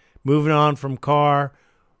agree. Moving on from Carr,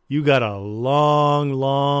 you got a long,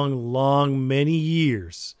 many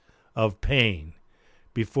years of pain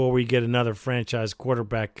before we get another franchise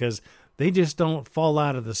quarterback, because they just don't fall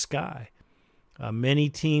out of the sky. Many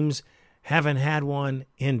teams haven't had one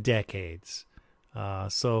in decades.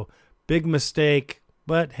 So big mistake.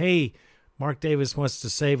 But, hey, Mark Davis wants to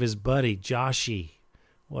save his buddy, Joshy.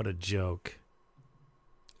 What a joke.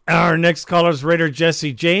 Our next caller is Raider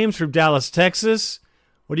Jesse James from Dallas, Texas.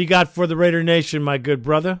 What do you got for the Raider Nation, my good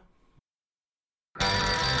brother?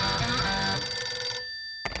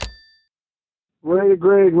 Raider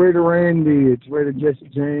Greg, Raider Randy, it's Raider Jesse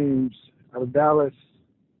James out of Dallas.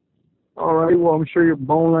 All right, well, I'm sure your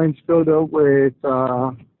bone line's filled up with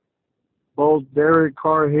both Derek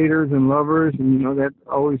Carr haters and lovers, and that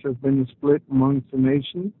always has been a split amongst the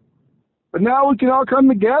nation. But now we can all come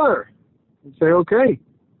together and say, okay,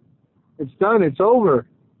 it's done, it's over.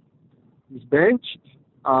 He's benched.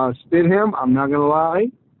 Spit him, I'm not going to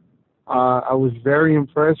lie. I was very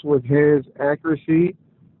impressed with his accuracy,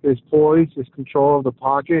 his poise, his control of the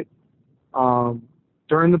pocket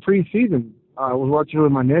during the preseason. I was watching it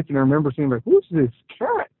with my nephew, and I remember saying, who's this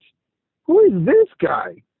cat? Who is this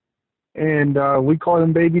guy? And we called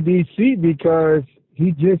him Baby DC because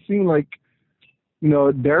he just seemed like,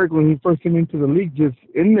 Derek, when he first came into the league, just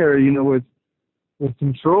in there, with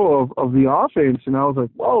control of the offense. And I was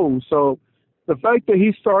like, whoa. So the fact that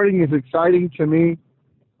he's starting is exciting to me.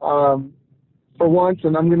 For once,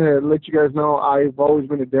 and I'm going to let you guys know, I've always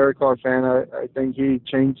been a Derek Carr fan. I think he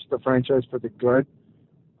changed the franchise for the good.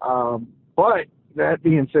 But that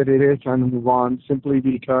being said, it is time to move on simply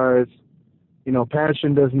because,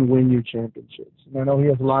 passion doesn't win you championships. And I know he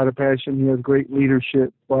has a lot of passion. He has great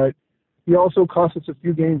leadership. But he also cost us a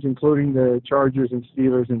few games, including the Chargers and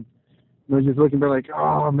Steelers, and just looking back like,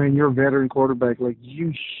 oh man, you're a veteran quarterback. Like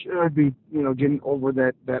you should be, getting over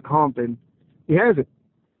that hump, and he hasn't.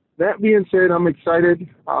 That being said, I'm excited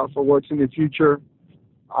for what's in the future.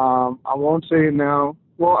 I won't say it now.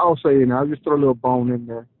 Well, I'll say it now. I'll just throw a little bone in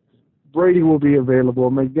there. Brady will be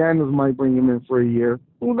available. McDaniels might bring him in for a year.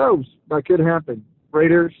 Who knows? That could happen.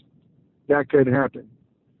 Raiders, that could happen.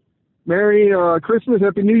 Merry Christmas,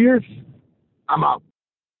 Happy New Year's. I'm out.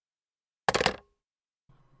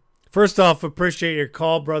 First off, appreciate your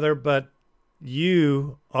call, brother, but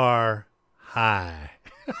you are high.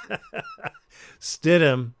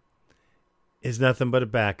 Stidham is nothing but a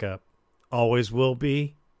backup. Always will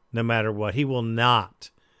be, no matter what. He will not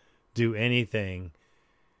do anything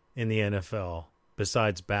in the NFL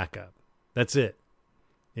besides backup. That's it.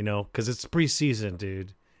 Because it's preseason,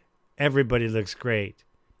 dude. Everybody looks great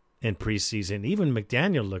in preseason. Even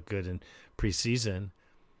McDaniel looked good in preseason.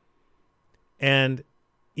 And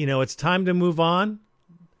it's time to move on.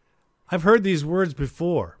 I've heard these words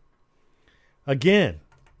before. Again,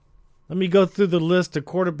 let me go through the list of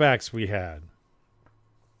quarterbacks we had.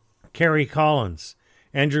 Kerry Collins,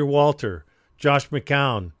 Andrew Walter, Josh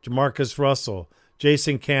McCown, Jamarcus Russell,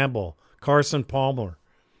 Jason Campbell, Carson Palmer,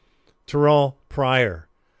 Terrell Pryor.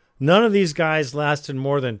 None of these guys lasted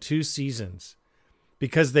more than 2 seasons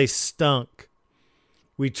because they stunk.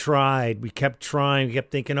 We tried. We kept trying. We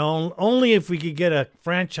kept thinking, only if we could get a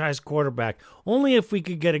franchise quarterback. Only if we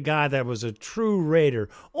could get a guy that was a true Raider.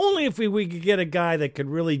 Only if we could get a guy that could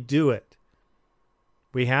really do it.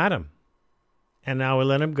 We had him. And now we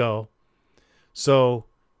let him go. So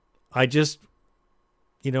I just,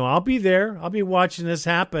 I'll be there. I'll be watching this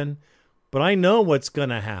happen. But I know what's going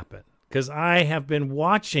to happen because I have been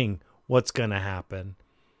watching what's going to happen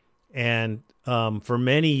and for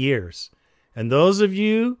many years. And those of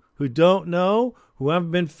you who don't know, who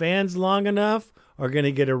haven't been fans long enough, are going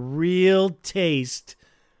to get a real taste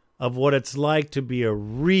of what it's like to be a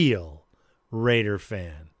real Raider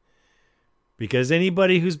fan. Because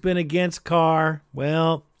anybody who's been against Carr,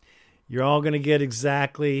 well, you're all going to get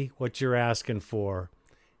exactly what you're asking for.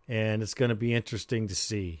 And it's going to be interesting to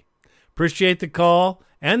see. Appreciate the call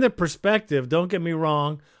and the perspective. Don't get me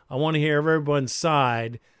wrong. I want to hear everyone's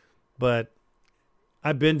side, but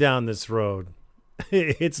I've been down this road.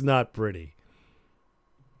 It's not pretty.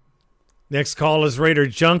 Next call is Raider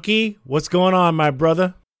Junkie. What's going on, my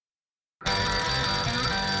brother?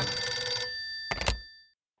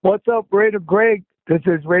 What's up, Raider Greg? This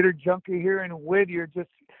is Raider Junkie here in Whittier. Just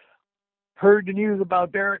heard the news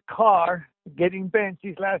about Derek Carr getting benched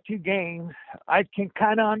these last 2 games. I can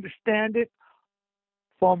kind of understand it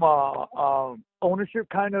from a ownership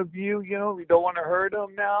kind of view. We don't want to hurt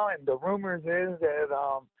him now, and the rumors is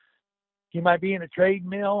that he might be in a trade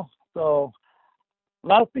mill. So a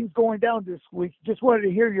lot of things going down this week. Just wanted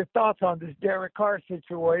to hear your thoughts on this Derek Carr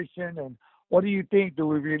situation, and what do you think? Do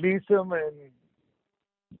we release him and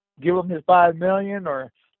give him his $5 million,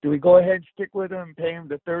 or do we go ahead and stick with him and pay him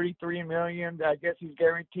the $33 million? I guess he's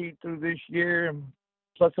guaranteed through this year, and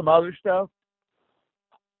plus some other stuff.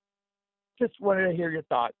 Just wanted to hear your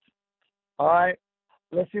thoughts. All right,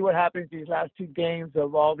 let's see what happens these last 2 games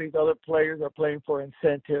of all these other players are playing for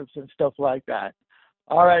incentives and stuff like that.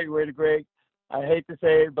 All right, Raider Greg, I hate to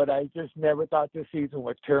say it, but I just never thought this season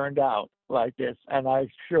would turn out like this, and I'm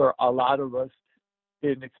sure a lot of us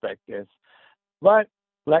didn't expect this. But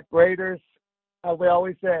Black Raiders, as we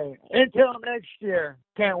always say, until next year,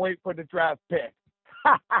 can't wait for the draft pick.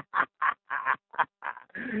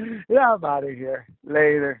 Yeah, I'm out of here.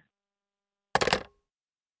 Later.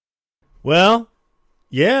 Well,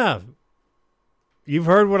 yeah. You've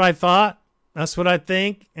heard what I thought. That's what I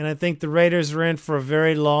think. And I think the Raiders are in for a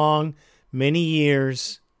very long, many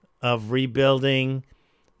years of rebuilding,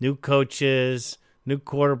 new coaches, new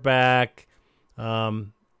quarterback.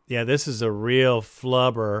 Yeah, this is a real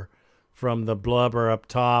flubber from the blubber up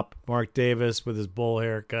top. Mark Davis with his bull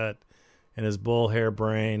haircut and his bull hair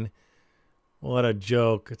brain. What a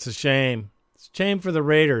joke. It's a shame. It's a shame for the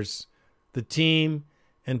Raiders, the team,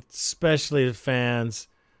 and especially the fans.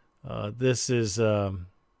 This is a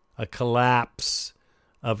collapse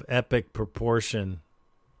of epic proportion.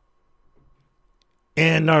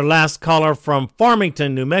 And our last caller from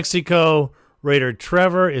Farmington, New Mexico, Raider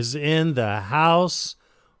Trevor, is in the house.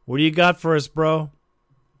 What do you got for us, bro?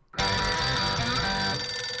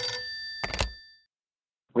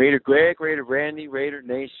 Raider Greg, Raider Randy, Raider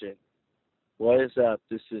Nation. What is up?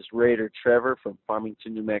 This is Raider Trevor from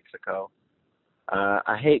Farmington, New Mexico.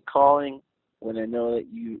 I hate calling when I know that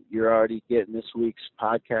you're already getting this week's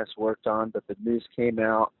podcast worked on, but the news came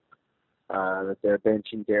out that they're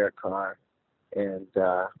benching Derek Carr. And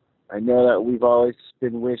I know that we've always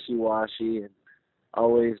been wishy-washy and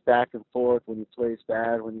always back and forth when he plays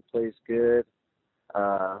bad, when he plays good.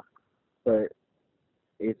 But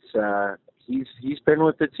it's he's been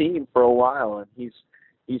with the team for a while, and he's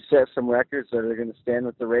set some records that are going to stand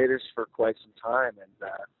with the Raiders for quite some time.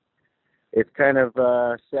 And it's kind of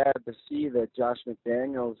sad to see that Josh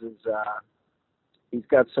McDaniels is he's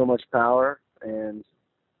got so much power and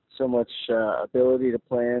so much ability to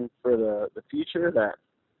plan for the future that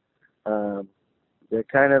they're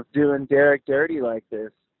kind of doing Derek dirty like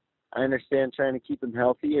this. I understand trying to keep him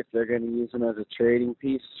healthy if they're going to use him as a trading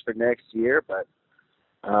piece for next year, but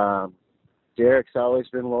Derek's always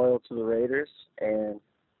been loyal to the Raiders, and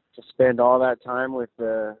to spend all that time with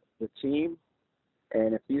the team,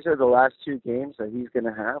 and if these are the last 2 games that he's going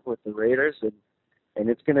to have with the Raiders, and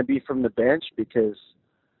it's going to be from the bench because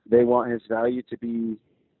they want his value to be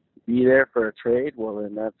there for a trade, well,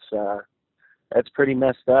 then that's pretty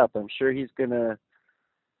messed up. I'm sure he's going to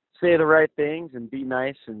say the right things and be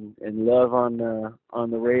nice and love on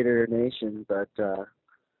the Raider Nation, but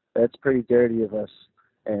that's pretty dirty of us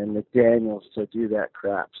and McDaniels to do that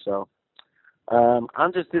crap. So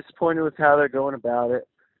I'm just disappointed with how they're going about it.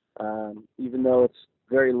 Even though it's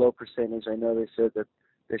very low percentage, I know they said that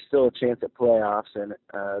there's still a chance at playoffs, and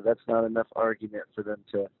that's not enough argument for them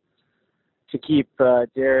to keep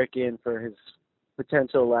Derek in for his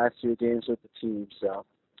potential last 2 games with the team. So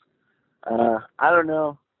I don't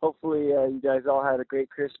know. Hopefully you guys all had a great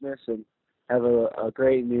Christmas and have a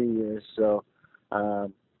great New Year's. So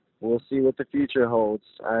we'll see what the future holds.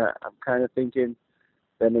 I'm kind of thinking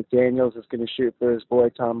that McDaniels is going to shoot for his boy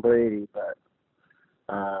Tom Brady, but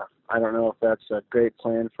I don't know if that's a great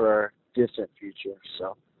plan for our distant future.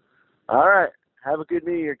 So, all right. Have a good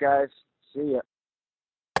New Year, guys. See ya.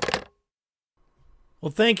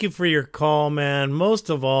 Well, thank you for your call, man. Most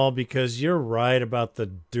of all because you're right about the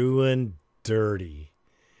doing dirty.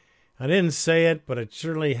 I didn't say it, but I'm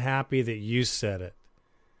certainly happy that you said it.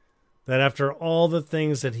 That after all the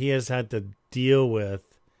things that he has had to deal with,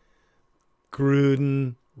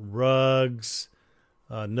 Gruden, Ruggs,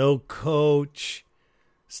 no coach,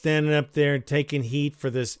 standing up there and taking heat for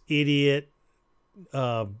this idiot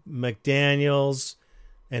McDaniels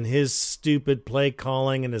and his stupid play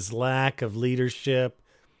calling and his lack of leadership.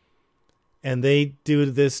 And they do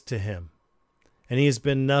this to him. And he's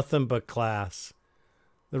been nothing but class.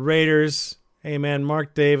 The Raiders, hey man,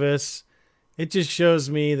 Mark Davis, it just shows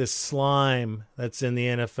me the slime that's in the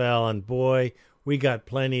NFL. And boy, we got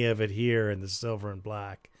plenty of it here in the silver and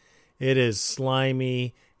black. It is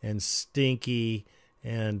slimy and stinky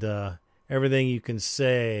and everything you can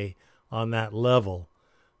say on that level.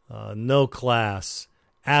 No class.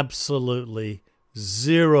 Absolutely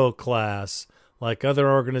zero class, like other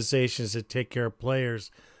organizations that take care of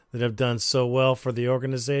players that have done so well for the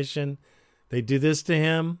organization. They do this to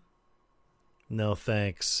him? No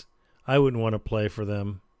thanks. I wouldn't want to play for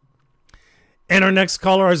them. And our next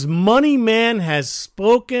caller is Money Man Has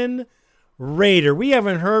Spoken Raider. We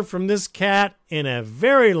haven't heard from this cat in a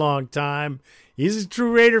very long time. He's a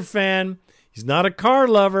true Raider fan. He's not a car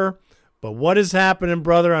lover. But what is happening,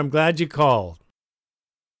 brother? I'm glad you called.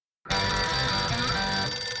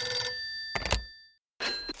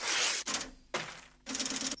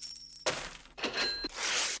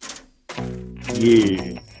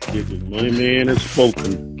 Yeah, this is Money Man Has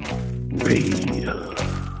Spoken Raider.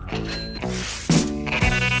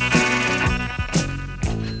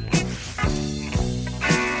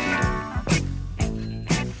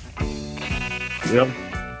 Well,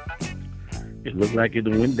 it looked like it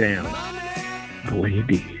went down the way it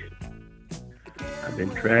did. I've been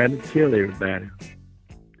trying to tell everybody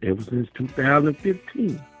ever since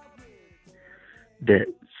 2015 that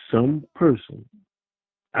some person,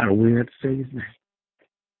 I don't even have to say his name,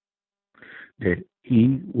 that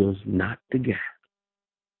he was not the guy.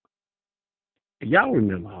 Y'all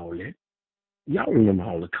remember all that. Y'all remember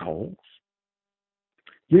all the calls.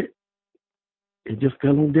 Yet, it just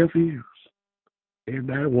fell on deaf ears.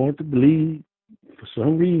 Everybody wanted to believe, for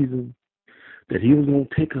some reason, that he was going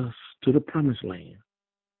to take us to the promised land.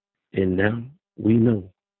 And now we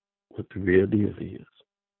know what the real deal is.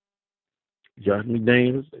 Josh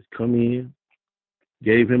McDaniels has come in,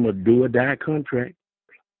 gave him a do-or-die contract,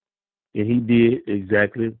 and he did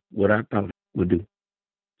exactly what I thought he would do.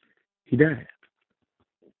 He died.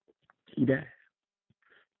 He died.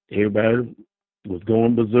 Everybody was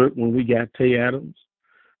going berserk when we got Tay Adams,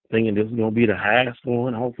 thinking this was going to be the highest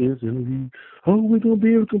scoring offense in the league. Oh, we're going to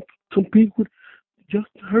be able to compete with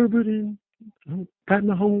Justin Herbert and Pat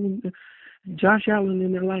Mahomes and Josh Allen,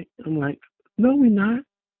 and they're like, I'm like, no, we're not.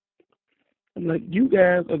 I'm like, you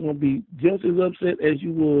guys are going to be just as upset as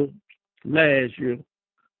you were last year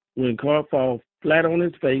when Carr falls flat on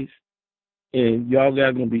his face, and y'all guys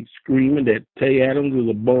are going to be screaming that Tay Adams is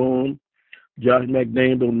a bum, Josh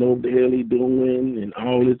McDaniels don't know what the hell he's doing, and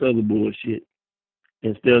all this other bullshit,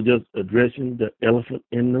 instead of just addressing the elephant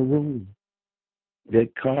in the room.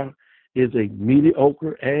 That Carr is a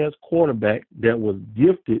mediocre-ass quarterback that was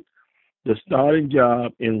gifted the starting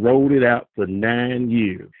job and rolled it out for 9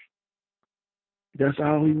 years. That's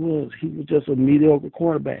all he was. He was just a mediocre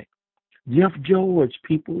quarterback. Jeff George,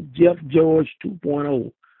 people. Jeff George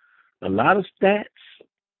 2.0. A lot of stats,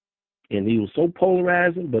 and he was so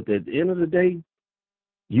polarizing, but at the end of the day,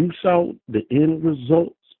 you saw the end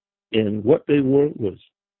results, and what they were was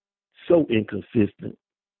so inconsistent.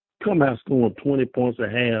 Come out scoring 20 points a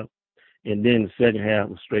half, and then the second half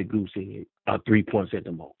was straight goose egg, or 3 points at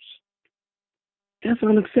the most. That's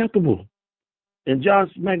unacceptable. And Josh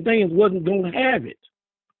McDaniels wasn't going to have it.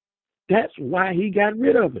 That's why he got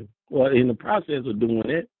rid of him. Well, in the process of doing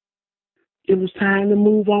it, it was time to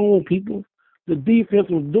move on, people. The defense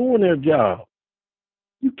was doing their job.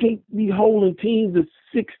 You can't be holding teams to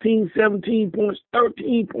 16, 17 points,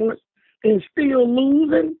 13 points, and still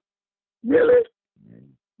losing. Really?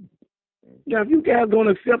 Now, if you guys are going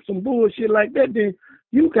to accept some bullshit like that, then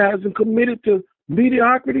you guys are committed to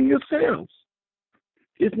mediocrity yourselves.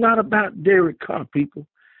 It's not about Derek Carr, people.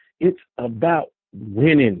 It's about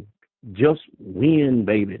winning. Just win,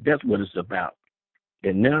 baby. That's what it's about.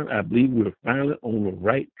 And now I believe we're finally on the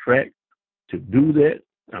right track to do that.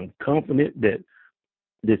 I'm confident that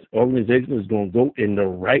this organization is going to go in the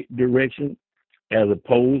right direction as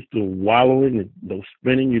opposed to wallowing and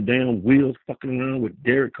spinning your damn wheels fucking around with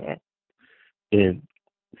Derek Carr. And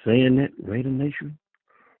saying that, Raider Nation,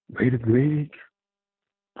 Raider Greg,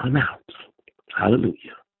 I'm out.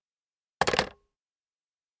 Hallelujah.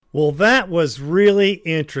 Well, that was really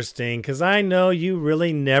interesting because I know you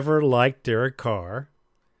really never liked Derek Carr,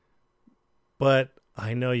 but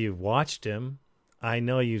I know you've watched him. I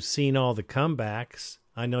know you've seen all the comebacks.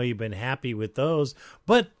 I know you've been happy with those.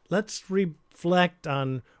 But let's reflect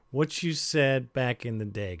on what you said back in the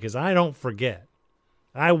day because I don't forget.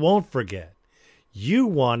 I won't forget. You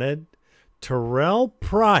wanted Terrell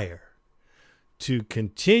Pryor to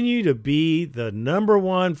continue to be the number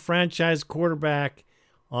one franchise quarterback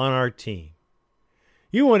on our team.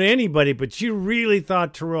 You want anybody, but you really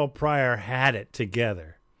thought Terrell Pryor had it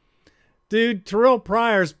together. Dude, Terrell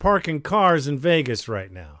Pryor's parking cars in Vegas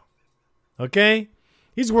right now. Okay?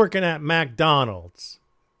 He's working at McDonald's.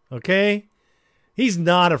 Okay? He's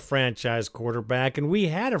not a franchise quarterback, and we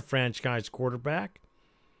had a franchise quarterback.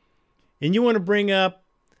 And you want to bring up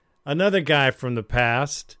another guy from the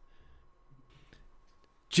past,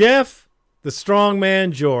 Jeff, the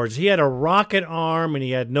strongman George. He had a rocket arm and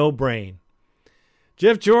he had no brain.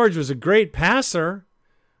 Jeff George was a great passer,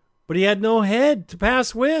 but he had no head to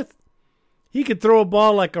pass with. He could throw a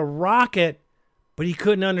ball like a rocket, but he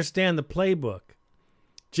couldn't understand the playbook.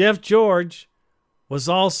 Jeff George was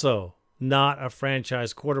also not a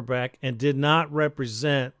franchise quarterback and did not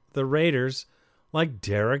represent the Raiders like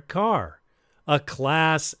Derek Carr, a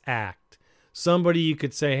class act. Somebody you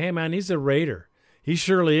could say, hey, man, he's a Raider. He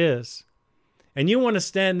surely is. And you want to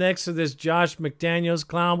stand next to this Josh McDaniels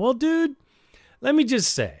clown? Well, dude, let me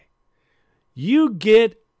just say, you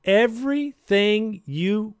get everything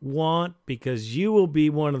you want because you will be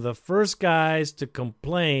one of the first guys to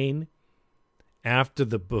complain after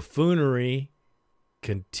the buffoonery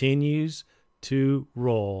continues to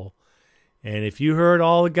roll. And if you heard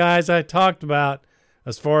all the guys I talked about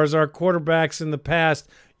as far as our quarterbacks in the past,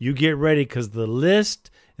 you get ready because the list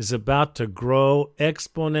is about to grow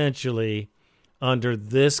exponentially under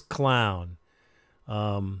this clown.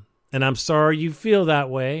 And I'm sorry you feel that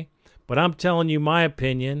way, but I'm telling you my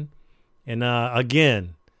opinion. And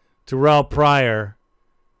again, Terrell Pryor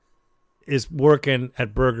is working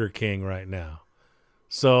at Burger King right now.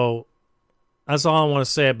 So that's all I want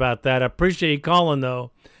to say about that. I appreciate you calling, though.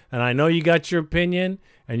 And I know you got your opinion,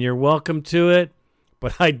 and you're welcome to it,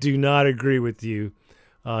 but I do not agree with you.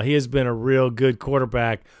 He has been a real good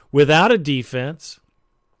quarterback without a defense,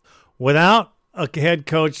 without a head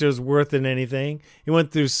coach that was worth it anything. He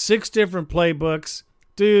went through 6 different playbooks.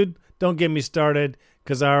 Dude, don't get me started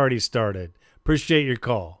because I already started. Appreciate your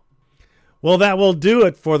call. Well, that will do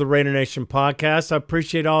it for the Raider Nation podcast. I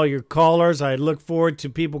appreciate all your callers. I look forward to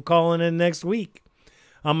people calling in next week.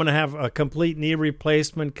 I'm going to have a complete knee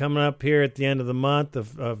replacement coming up here at the end of the month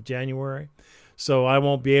of January. So I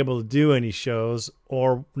won't be able to do any shows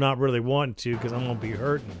or not really wanting to because I'm going to be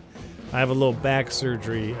hurting. I have a little back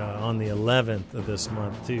surgery on the 11th of this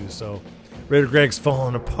month too. So Raider Greg's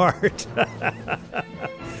falling apart.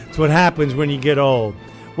 It's what happens when you get old.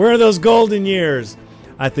 Where are those golden years?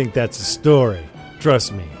 I think that's a story.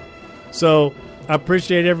 Trust me. So I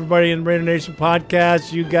appreciate everybody in Raider Nation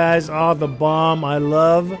podcast. You guys are the bomb. I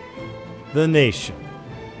love the nation.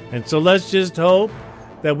 And so let's just hope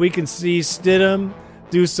that we can see Stidham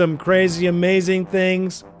do some crazy, amazing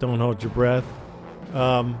things. Don't hold your breath.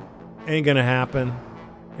 Ain't going to happen.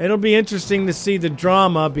 It'll be interesting to see the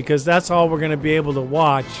drama because that's all we're going to be able to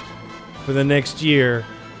watch for the next year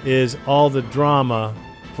is all the drama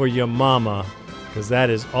for your mama, because that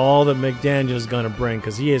is all that McDaniel is going to bring,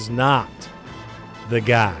 because he is not the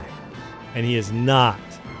guy, and he is not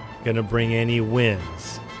going to bring any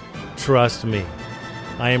wins. Trust me.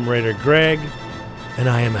 I am Raider Greg, and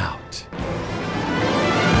I am out.